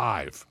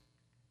 5.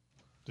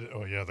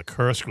 Oh yeah, the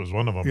Kursk was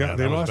one of them. Yeah,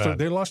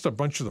 they lost a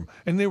bunch of them,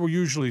 and they were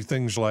usually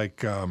things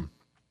like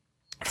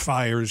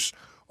fires,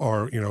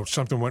 or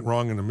something went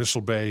wrong in the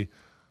missile bay,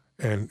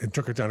 and it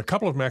took it down. A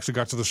couple of them actually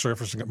got to the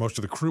surface and got most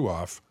of the crew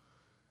off,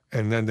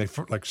 and then they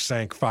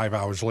sank 5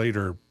 hours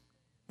later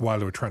while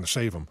they were trying to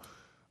save them.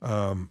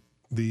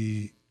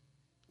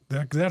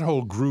 That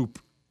whole group,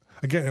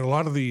 again, a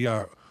lot of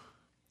the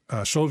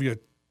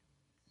Soviet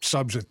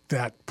subs at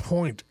that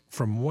point,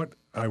 from what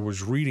I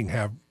was reading,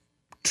 have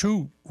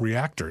 2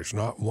 reactors,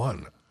 not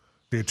 1.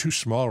 They had 2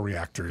 small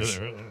reactors.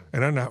 And I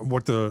don't know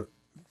what the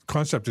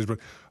concept is, but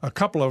a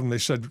couple of them, they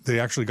said they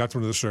actually got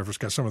them to the surface,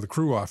 got some of the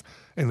crew off,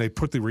 and they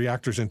put the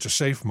reactors into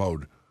safe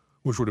mode,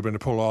 which would have been to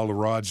pull all the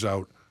rods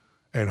out,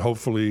 and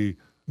hopefully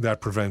that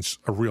prevents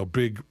a real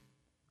big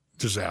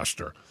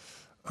disaster.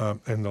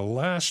 And the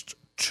last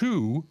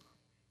 2,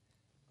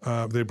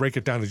 they break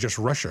it down to just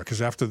Russia,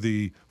 because after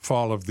the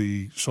fall of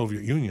the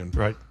Soviet Union,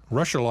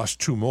 Russia lost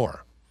 2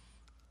 more.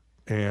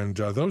 And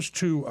those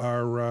 2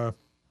 are,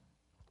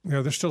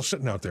 they're still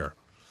sitting out there.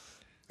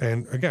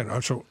 And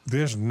again, so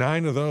there's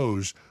 9 of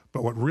those.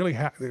 But what really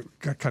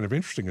got kind of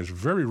interesting is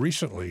very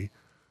recently,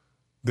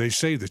 they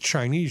say the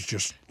Chinese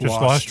just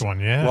lost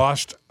one,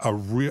 lost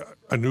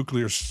a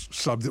nuclear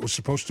sub that was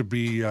supposed to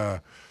be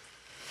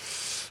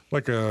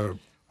like an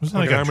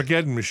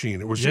Armageddon machine.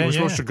 It was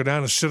supposed to go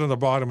down and sit on the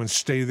bottom and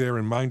stay there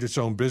and mind its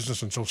own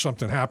business until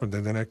something happened,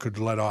 and then it could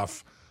let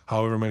off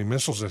however many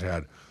missiles it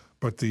had.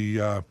 But they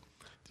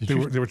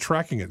were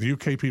tracking it. The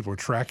UK people were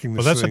tracking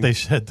this. Well, that's thing. what they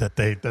said,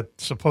 that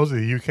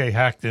supposedly the UK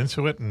hacked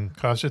into it and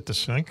caused it to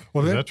sink.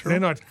 Well, is that true? They're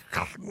not.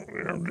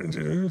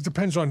 It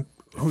depends on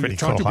who you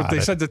talk to, but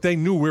they said that they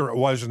knew where it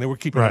was and they were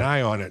keeping an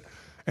eye on it,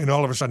 and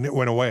all of a sudden it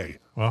went away.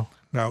 Well,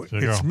 now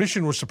its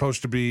mission was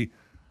supposed to be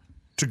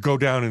to go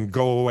down and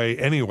go away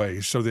anyway,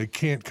 so they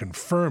can't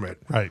confirm it.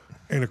 Right.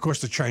 And of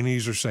course, the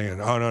Chinese are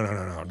saying, "Oh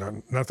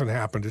no, nothing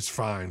happened. It's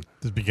fine."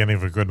 The beginning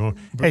of a good move.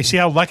 Hey, see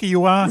how lucky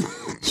you are,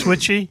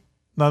 Switchy?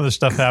 None of this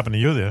stuff happened to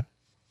you there.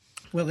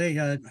 Well,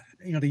 the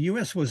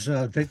U.S. was.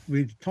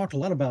 We talked a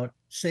lot about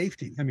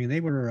safety. I mean,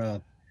 they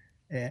were,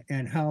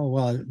 and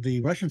how the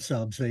Russian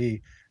subs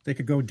they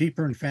could go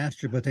deeper and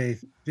faster, but they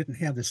didn't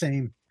have the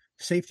same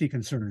safety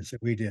concerns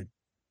that we did.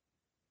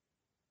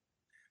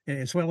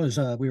 As well as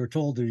we were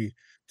told the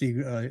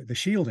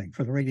shielding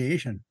for the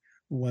radiation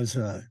was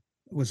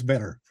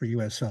better for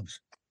U.S. subs.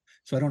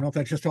 So I don't know if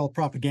that's just all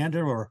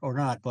propaganda or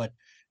not, but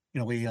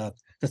the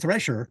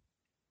Thresher.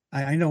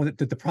 I know that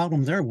the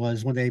problem there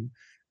was when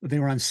they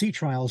were on sea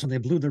trials and they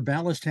blew their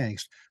ballast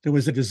tanks. There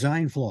was a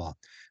design flaw.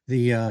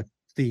 There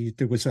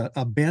was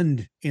a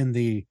bend in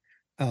a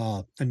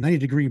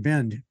 90-degree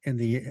bend in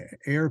the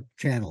air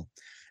channel,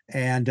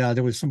 and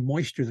there was some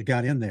moisture that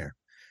got in there,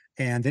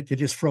 and it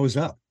just froze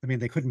up. I mean,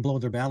 they couldn't blow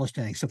their ballast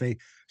tanks, so they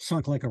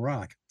sunk like a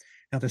rock.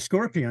 Now the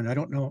Scorpion, I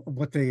don't know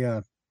what they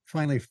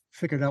finally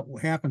figured out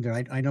what happened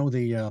there. I know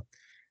the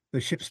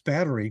ship's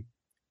battery.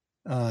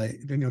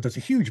 There's a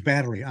huge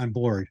battery on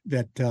board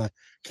that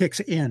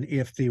kicks in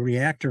if the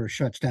reactor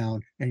shuts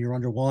down and you're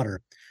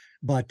underwater.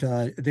 But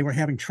they were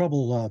having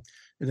trouble.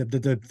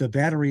 The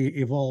battery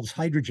evolves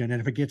hydrogen,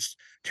 and if it gets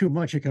too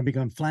much, it can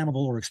become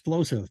flammable or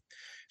explosive.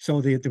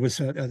 So there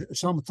was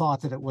some thought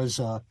that it was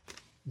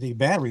the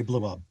battery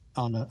blew up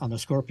on the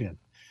Scorpion.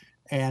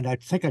 And I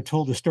think I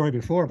told the story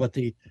before, but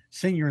the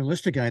senior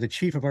enlisted guy, the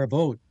chief of our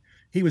boat,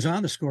 he was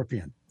on the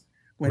Scorpion.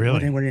 When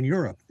they were in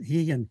Europe,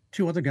 he and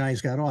 2 other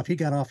guys got off. He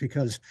got off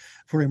because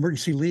for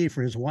emergency leave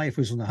for his wife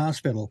who was in the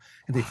hospital,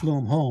 and they flew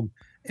him home,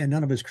 and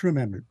none of his crew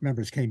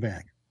members came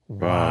back.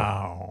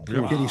 Wow.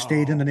 He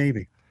stayed in the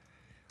Navy.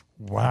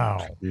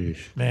 Wow.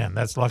 Man,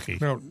 that's lucky.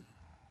 Now,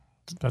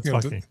 that's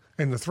lucky.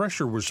 And the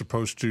Thresher was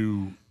supposed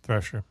to...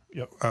 Thresher,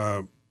 yep.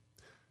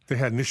 They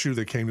had an issue.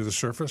 They came to the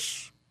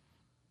surface.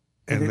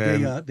 And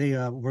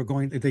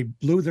they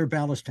blew their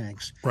ballast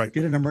tanks. Right.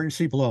 Did an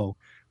emergency blow,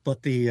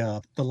 but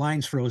the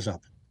lines froze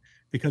up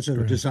because of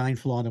a design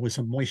flaw. There was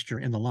some moisture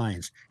in the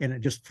lines, and it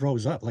just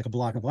froze up like a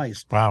block of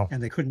ice. Wow.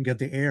 And they couldn't get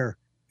the air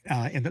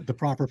in the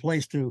proper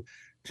place to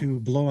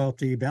blow out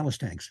the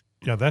ballast tanks.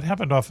 Yeah, that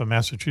happened off of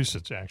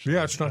Massachusetts, actually.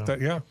 Yeah, it's not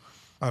that. Yeah.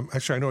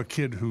 Actually, I know a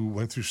kid who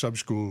went through sub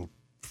school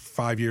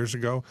 5 years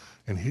ago,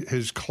 and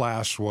his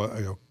class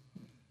was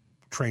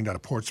trained out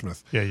of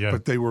Portsmouth. Yeah.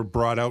 But they were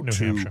brought out New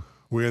to Hampshire.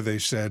 where they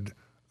said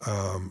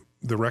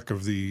the wreck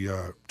of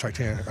the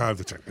Titanic,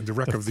 the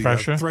wreck of the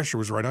Thresher? Thresher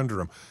was right under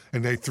them,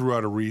 and they threw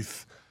out a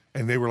wreath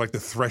and they were like the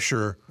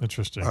Thresher,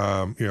 interesting,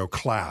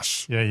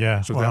 class.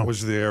 Yeah. So that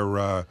was their,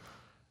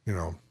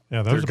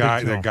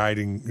 their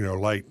guiding,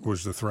 light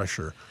was the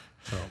Thresher.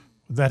 So.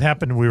 That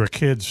happened when we were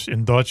kids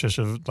in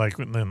Dorchester, like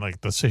in like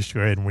the 6th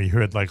grade, and we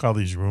heard like all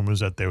these rumors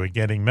that they were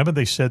getting. Remember,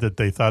 they said that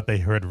they thought they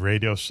heard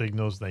radio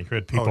signals. They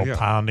heard people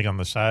pounding on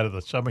the side of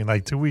the submarine.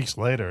 Like 2 weeks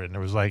later, and it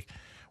was like,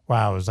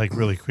 wow, it was like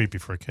really creepy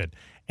for a kid.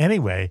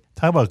 Anyway,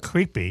 talk about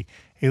creepy.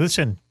 Hey,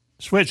 listen,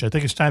 Switch. I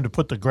think it's time to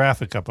put the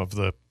graphic up of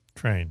the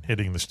train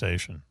hitting the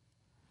station.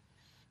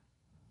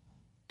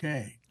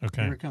 Okay.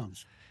 Here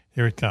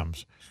it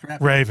comes.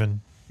 Strap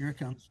Raven. Here it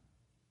comes.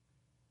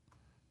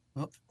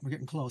 Oh, we're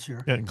getting close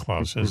here. Getting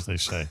close, as they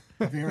say.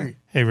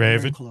 Hey,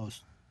 Raven. Very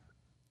close.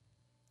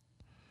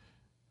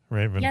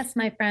 Raven. Yes,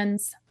 my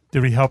friends.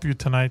 Did we help you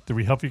tonight? Did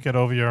we help you get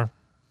over your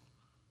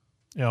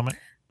ailment?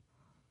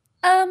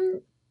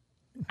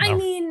 I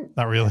mean,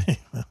 not really.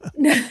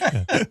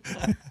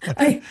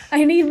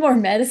 I need more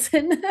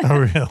medicine. Oh,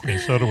 really?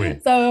 So do we.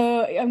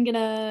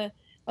 So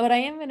what I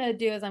am gonna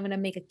do is I'm gonna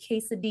make a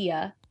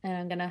quesadilla, and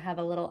I'm gonna have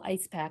a little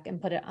ice pack and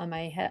put it on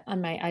my head,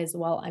 on my eyes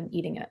while I'm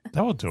eating it.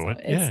 That will do it.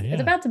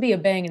 It's about to be a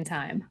banging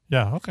time.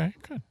 Yeah. Okay.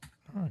 Good.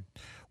 All right.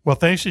 Well,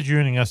 thanks for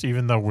joining us,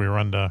 even though we're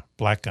under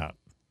blackout.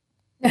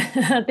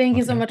 Thank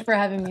you so much for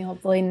having me.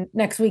 Hopefully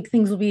next week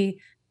things will be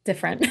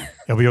different.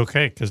 It'll be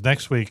okay, because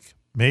next week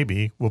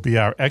maybe will be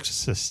our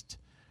Exorcist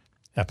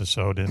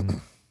episode, and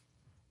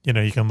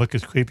you can look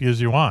as creepy as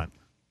you want.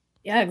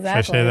 Yeah,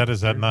 exactly. Should I say that?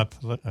 Is that not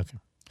okay?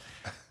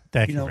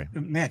 Thank you,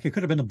 Mac. It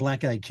could have been the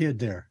black-eyed kid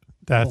there.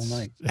 That's all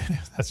night.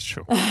 That's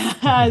true.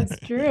 It's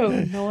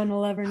true. No one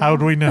will ever know. How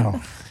do we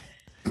know?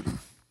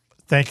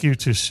 Thank you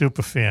to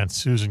superfan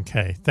Susan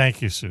K.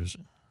 Thank you,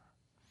 Susan.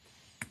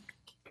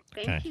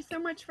 Thank you so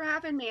much for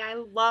having me. I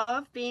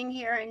love being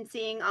here and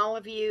seeing all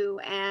of you,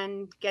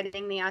 and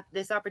getting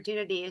this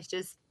opportunity is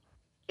just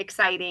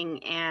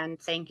exciting, and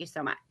thank you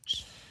so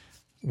much.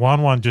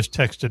 Juan just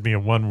texted me a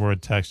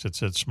one-word text that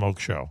said "smoke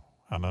show."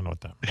 I don't know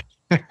what that means.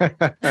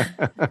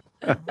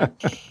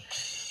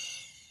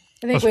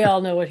 I think we all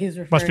know what he's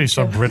referring to. Must be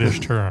some British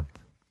term.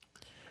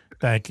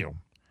 Thank you.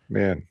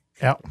 Man.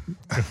 Al,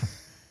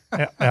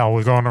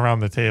 we're going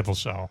around the table,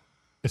 so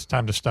it's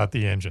time to start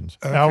the engines.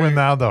 Okay. Alwyn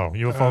Naldo,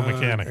 UFO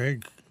mechanic. Hey,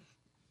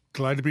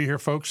 glad to be here,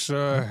 folks.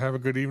 Have a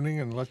good evening,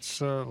 and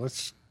let's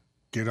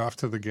get off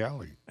to the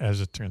galley.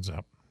 As it turns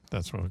out,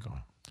 that's where we're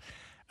going.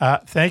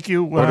 Thank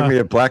you. Order me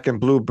a black and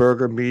blue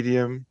burger,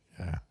 medium.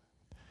 Yeah.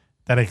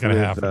 That ain't going to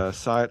happen. With a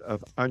side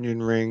of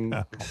onion rings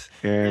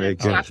and a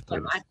Guinness.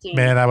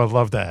 Man, I would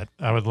love that.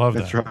 I would love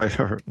that. That's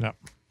right. No.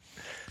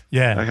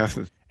 Yeah.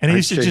 And he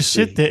used to just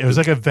sit there. It was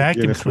like a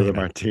vacuum Guinness cleaner. With a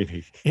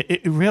martini.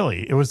 It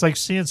really, it was like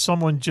seeing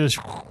someone just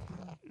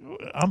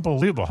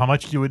unbelievable how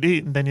much you would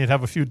eat, and then you'd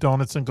have a few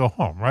donuts and go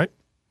home, right?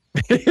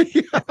 How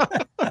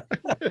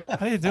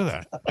do you do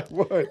that? I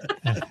would.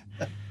 Yeah.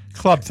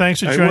 Club,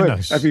 thanks for joining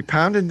us. I'd be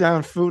pounding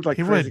down food like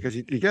crazy, because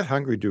you get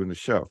hungry doing the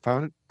show.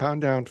 Pound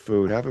down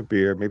food, have a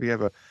beer, maybe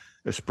have a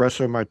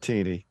espresso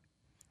martini,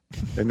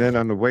 and then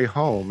on the way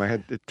home,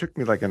 it took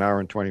me like an hour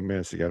and 20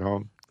 minutes to get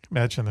home.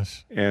 Imagine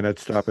this. And I'd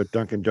stop at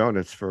Dunkin'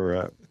 Donuts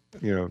for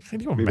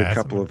maybe a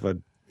couple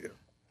of.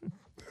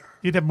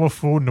 You'd have more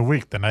food in a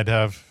week than I'd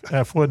have.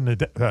 Food in a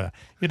day.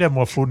 You'd have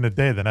more food in a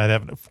day than I'd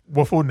have.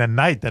 More food in a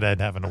night than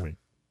I'd have in a week.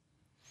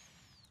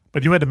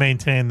 But you had to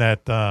maintain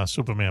that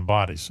Superman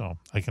body, so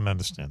I can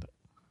understand it.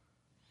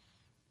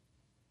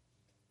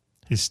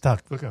 He's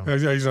stuck. Look at him.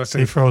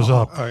 He froze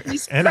up.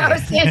 He's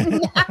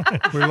frozen.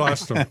 We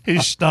lost him.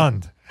 He's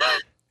stunned.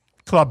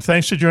 Club,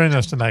 thanks for joining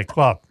us tonight.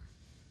 Club.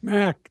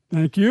 Mac,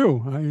 thank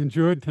you. I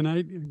enjoyed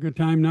tonight. A good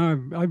time now.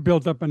 I've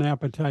built up an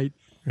appetite.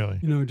 Really?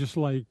 Just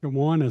like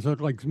Juan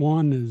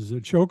is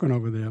choking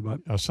over there,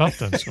 but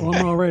something. Well,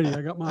 I'm all ready.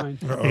 I got mine.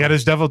 He got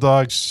his devil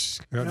dogs.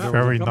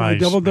 Very nice. My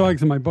devil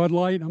dogs and my Bud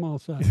Light. I'm all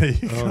set. There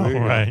you go.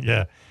 Right?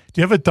 Yeah.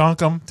 Do you ever dunk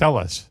them? Tell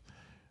us.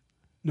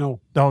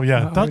 No. Oh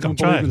yeah, dunk them.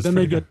 Try it.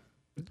 Then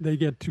they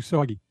get too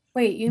soggy.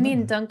 Wait, you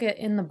mean dunk it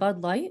in the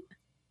Bud Light?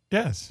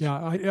 Yes.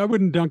 Yeah, I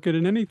wouldn't dunk it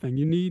in anything.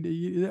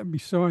 That'd be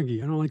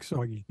soggy. I don't like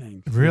soggy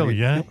things. Really?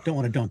 Yeah. Don't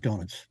want to dunk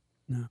donuts.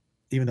 No.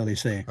 Even though they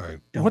say.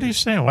 What are you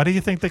saying? Why do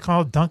you think they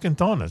call it Dunkin'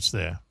 Donuts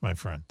there, my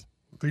friend?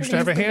 They used to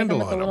have a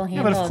handle on them.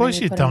 Yeah, but of course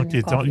you dunk.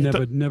 You don't.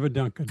 Never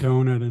dunk a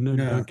donut and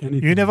dunk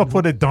anything. You never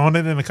put a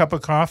donut in a cup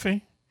of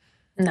coffee?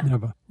 No.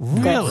 Never.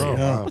 Really?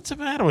 No. What's the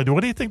matter with you?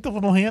 What do you think the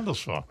little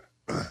handle's for?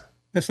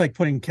 That's like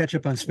putting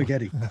ketchup on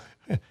spaghetti.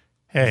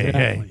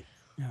 Hey.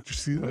 Yeah. Did you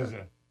see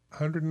that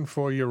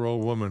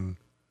 104-year-old woman?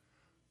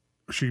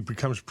 She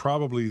becomes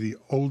probably the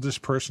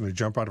oldest person to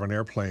jump out of an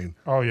airplane.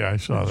 Oh, yeah, I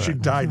saw that. She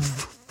died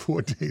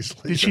 4 days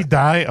later. Did she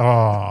die?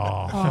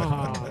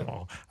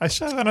 Oh. I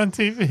saw that on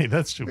TV.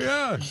 That's stupid.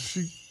 Yeah.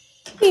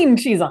 I mean,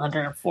 she's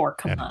 104.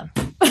 Come on.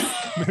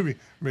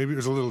 Maybe it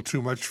was a little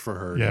too much for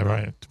her. Yeah,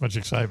 right. Too much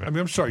excitement. I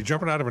mean, I'm sorry.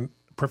 Jumping out of a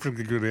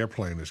perfectly good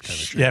airplane is kind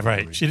of shit. Yeah,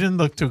 right. She didn't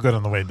look too good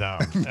on the way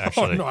down,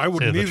 actually. No, I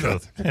wouldn't either.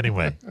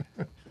 Anyway.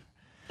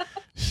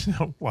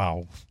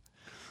 Wow.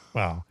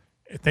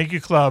 Thank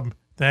you, Club.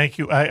 Thank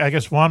you. I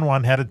guess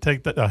Juan had to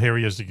take that. Oh, here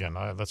he is again.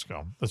 Let's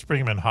go. Let's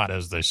bring him in hot,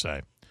 as they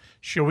say.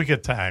 Sure, we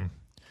get time.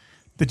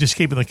 They're just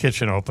keeping the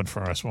kitchen open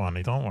for us,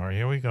 Wani. Don't worry.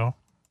 Here we go.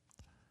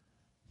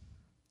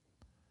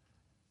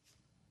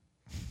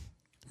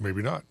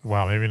 Maybe not.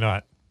 Wow, maybe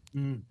not.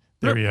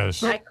 There he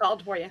is. I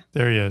called for you.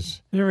 There he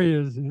is. There he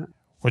is. Yeah.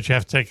 Would you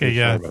have to take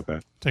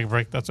take a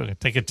break? That's okay.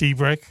 Take a tea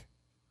break?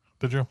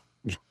 Did you?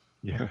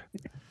 Yeah.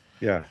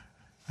 Yeah.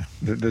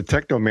 The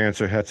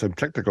Technomancer had some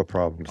technical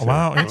problems. Oh,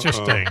 wow,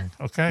 interesting.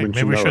 Okay,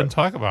 maybe we shouldn't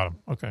talk about him.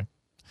 Okay.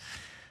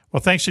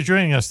 Well, thanks for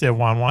joining us there,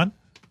 Juan.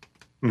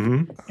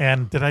 Mm-hmm.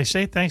 And did I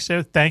say thanks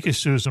there? Thank you,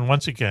 Susan,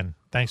 once again.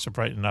 Thanks for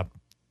brightening up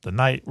the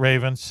night.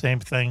 Raven,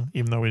 same thing,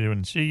 even though we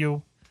didn't see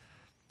you.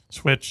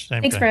 Switch,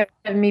 same Thanks thing. for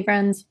having me,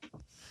 friends.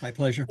 My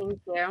pleasure. Thank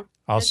you.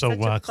 Also,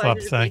 Club,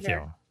 thank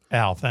you.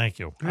 Al, thank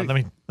you.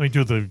 Let me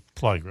do the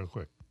plug real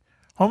quick.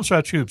 Homes for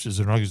Our Troops is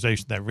an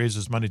organization that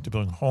raises money to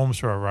build homes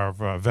for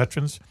our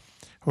veterans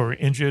who are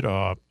injured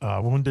or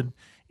wounded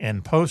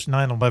in post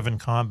 9/11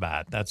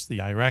 combat. That's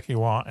the Iraqi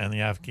war and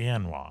the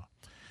Afghan war.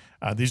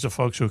 These are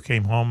folks who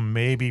came home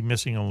maybe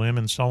missing a limb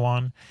and so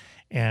on.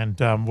 And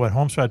what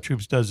Homes for Our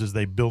Troops does is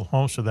they build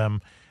homes for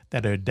them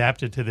that are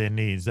adapted to their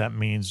needs. That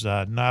means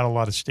not a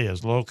lot of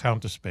stairs, low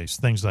counter space,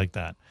 things like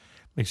that.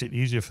 Makes it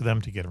easier for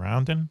them to get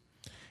around in.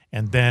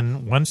 And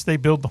then once they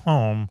build the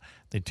home,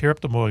 they tear up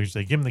the mortgage,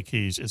 they give them the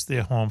keys, it's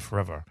their home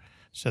forever.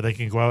 So they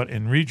can go out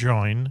and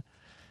rejoin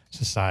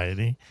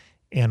society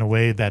in a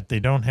way that they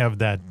don't have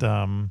that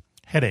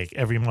headache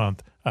every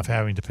month of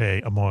having to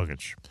pay a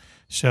mortgage.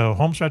 So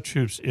Homes for Our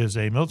Troops is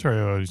a military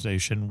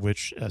organization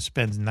which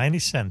spends 90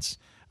 cents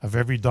of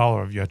every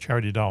dollar of your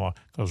charity dollar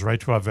goes right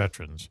to our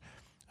veterans.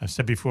 I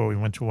said before, we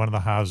went to one of the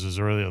houses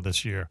earlier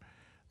this year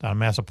down in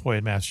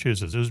Massapoint,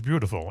 Massachusetts. It was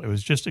beautiful. It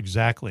was just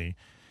exactly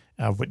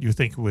what you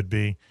think it would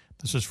be.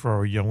 This is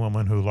for a young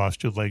woman who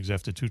lost 2 legs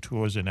after 2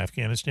 tours in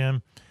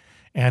Afghanistan.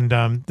 And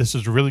this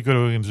is a really good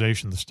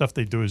organization. The stuff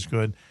they do is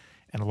good.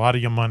 And a lot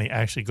of your money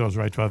actually goes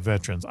right to our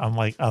veterans,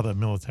 unlike other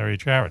military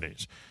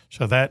charities.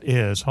 So that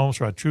is Homes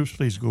for Our Troops.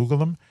 Please Google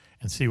them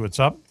and see what's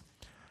up.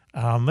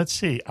 Let's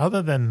see.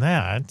 Other than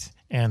that,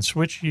 and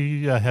Switch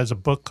has a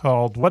book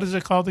called, what is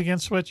it called again,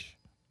 Switch?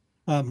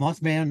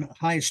 Mothman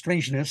High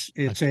Strangeness.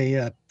 It's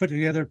put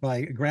together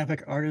by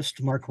graphic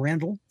artist Mark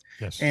Randall.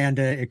 Yes. And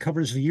it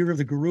covers the year of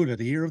the Garuda,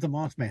 the year of the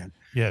Mothman.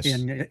 Yes.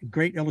 In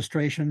great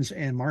illustrations,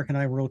 and Mark and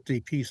I wrote the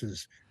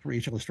pieces for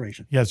each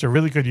illustration. Yeah, it's a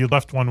really good. You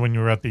left one when you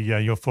were at the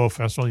UFO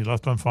Festival. You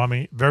left one for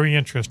me. Very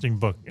interesting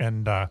book.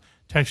 And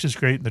text is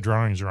great, and the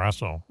drawings are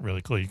also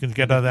really cool. You can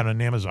get that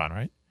on Amazon,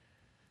 right?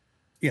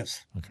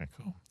 Yes. Okay,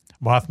 cool.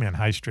 Mothman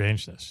High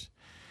Strangeness.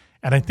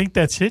 And I think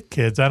that's it,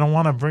 kids. I don't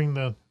want to bring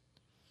the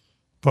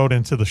boat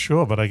into the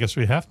shore, but I guess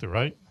we have to,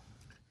 right?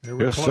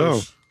 Yes,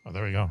 so. Oh,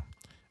 there we go.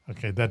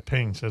 Okay, that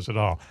ping says it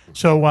all.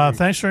 So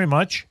thanks very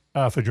much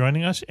for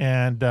joining us.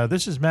 And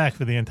this is Mac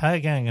for the entire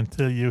gang.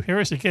 Until you hear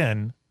us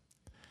again,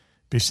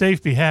 be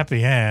safe, be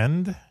happy,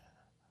 and...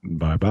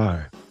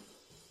 Bye-bye.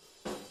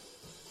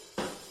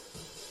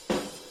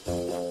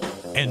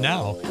 And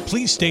now,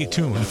 please stay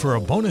tuned for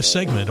a bonus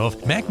segment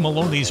of Mac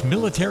Maloney's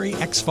Military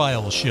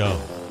X-Files show.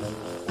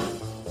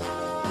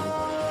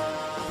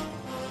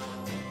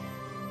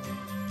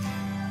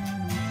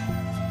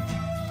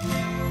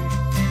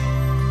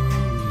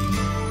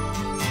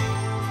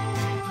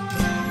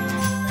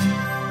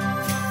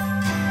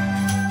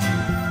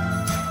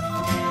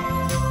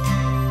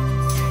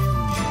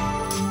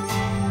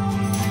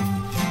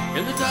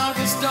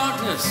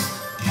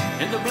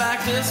 In the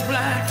blackest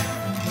black,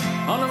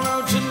 on the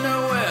road to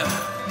nowhere,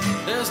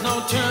 there's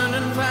no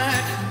turning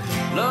back.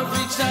 Love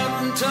reached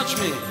out and touched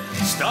me,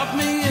 stopped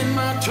me in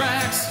my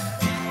tracks.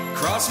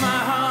 Cross my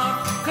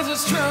heart, 'cause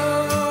it's true.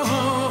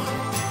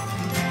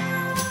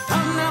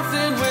 I'm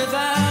nothing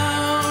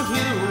without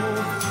you.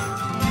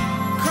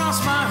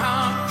 Cross my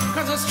heart,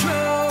 'cause it's true.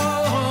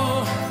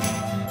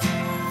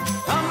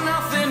 I'm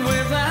nothing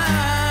without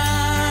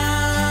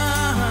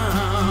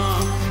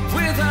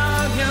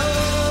you.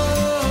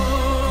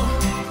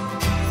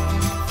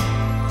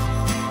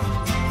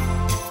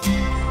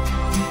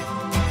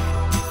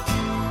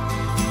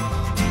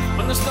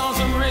 When the storms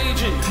are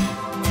raging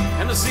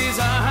and the seas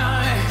are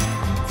high,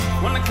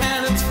 when the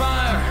cannons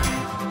fire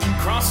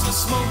across the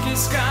smoky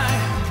sky,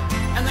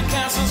 and the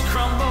castles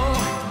crumble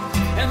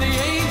and the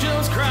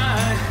angels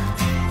cry,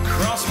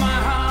 cross my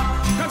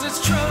heart, 'cause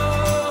it's true.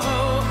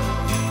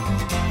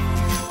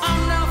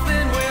 I'm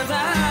nothing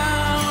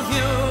without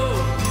you.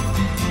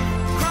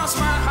 Cross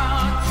my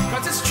heart,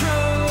 'cause it's true.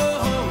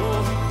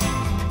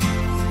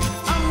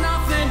 I'm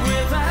nothing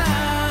without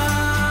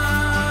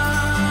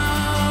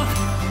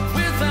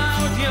you.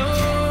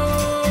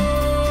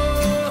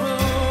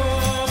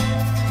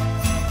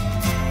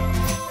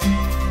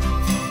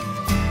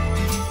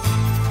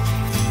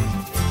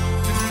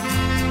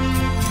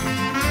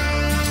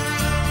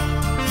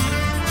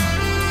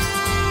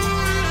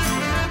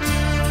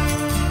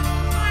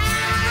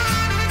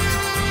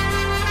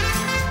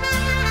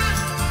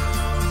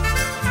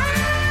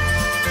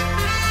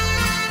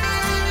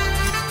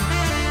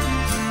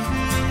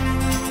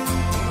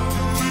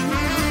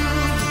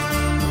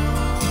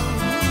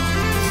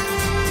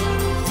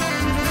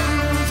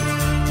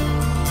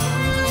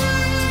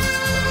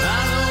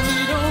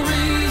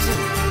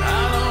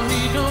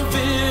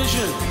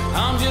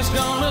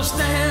 just gonna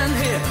stand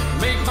here,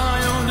 make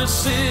my own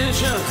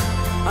decision.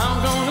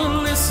 I'm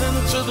gonna listen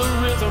to the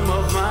rhythm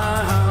of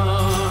my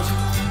heart.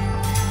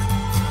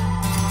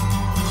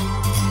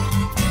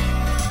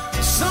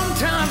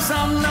 Sometimes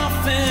I'm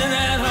nothing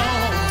at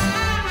all.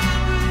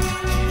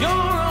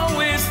 You're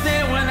always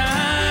there when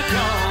I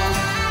call.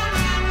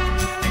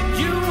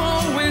 You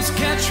always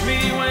catch me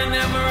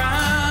whenever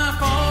I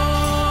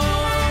fall.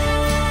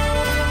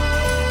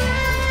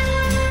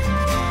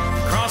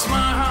 Cross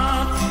my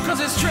heart, 'cause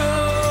it's true.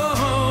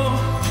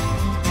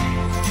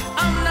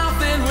 I'm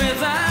nothing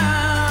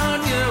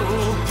without you.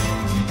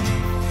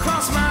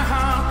 Cross my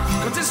heart,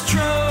 'cause it's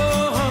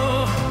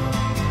true.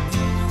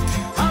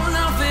 I'm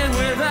nothing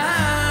without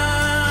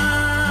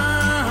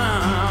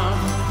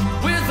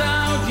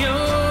you.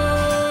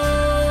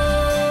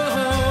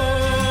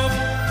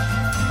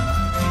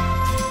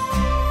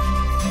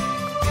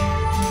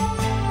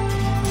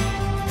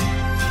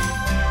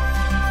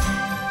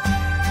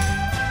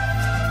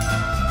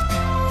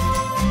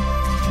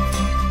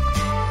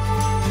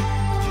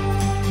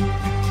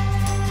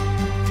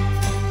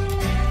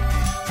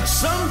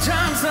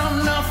 Sometimes I'm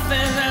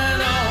nothing at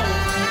all,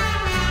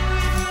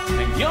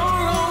 and you're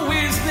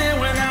always there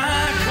when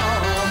I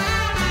call.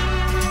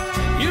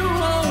 You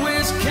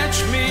always catch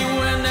me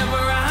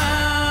whenever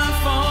I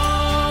fall.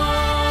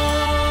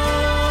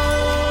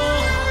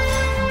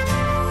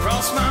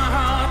 Cross my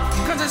heart,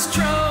 'cause it's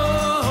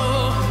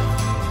true.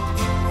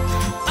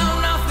 I'm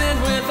nothing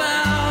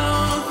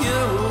without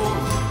you.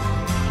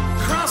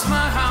 Cross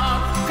my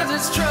heart, 'cause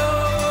it's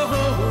true.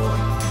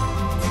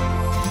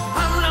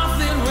 I'm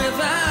nothing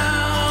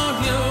without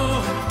you.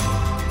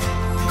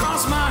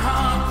 Cross my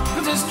heart,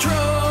 'cause it's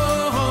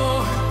true.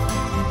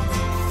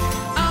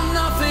 I'm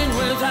nothing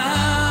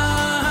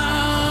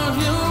without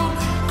you.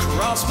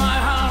 Cross my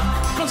heart,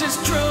 'cause it's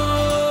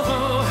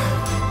true.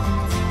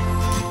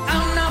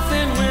 I'm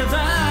nothing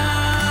without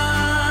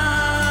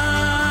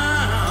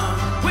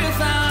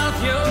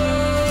you.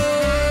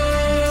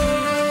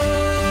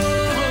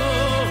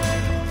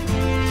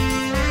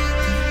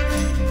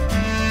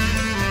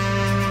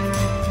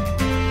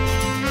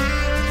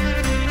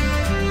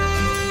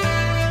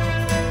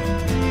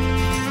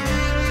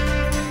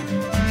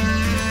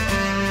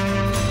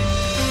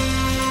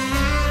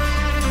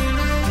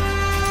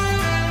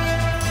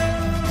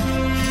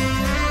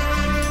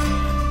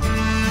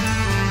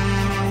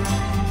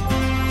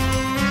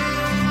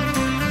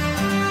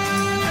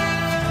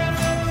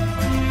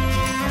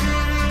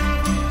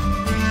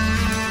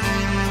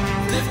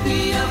 Lift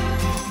me up,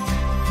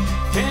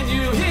 can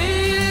you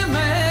hear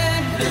me?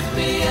 Lift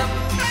me up,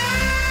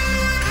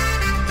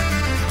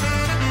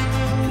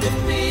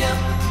 lift me up,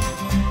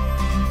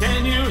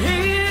 can you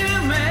hear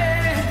me?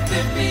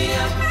 Lift me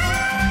up,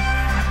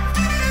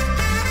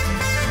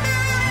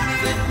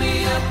 lift me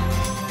up,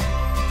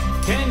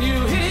 can you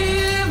hear me?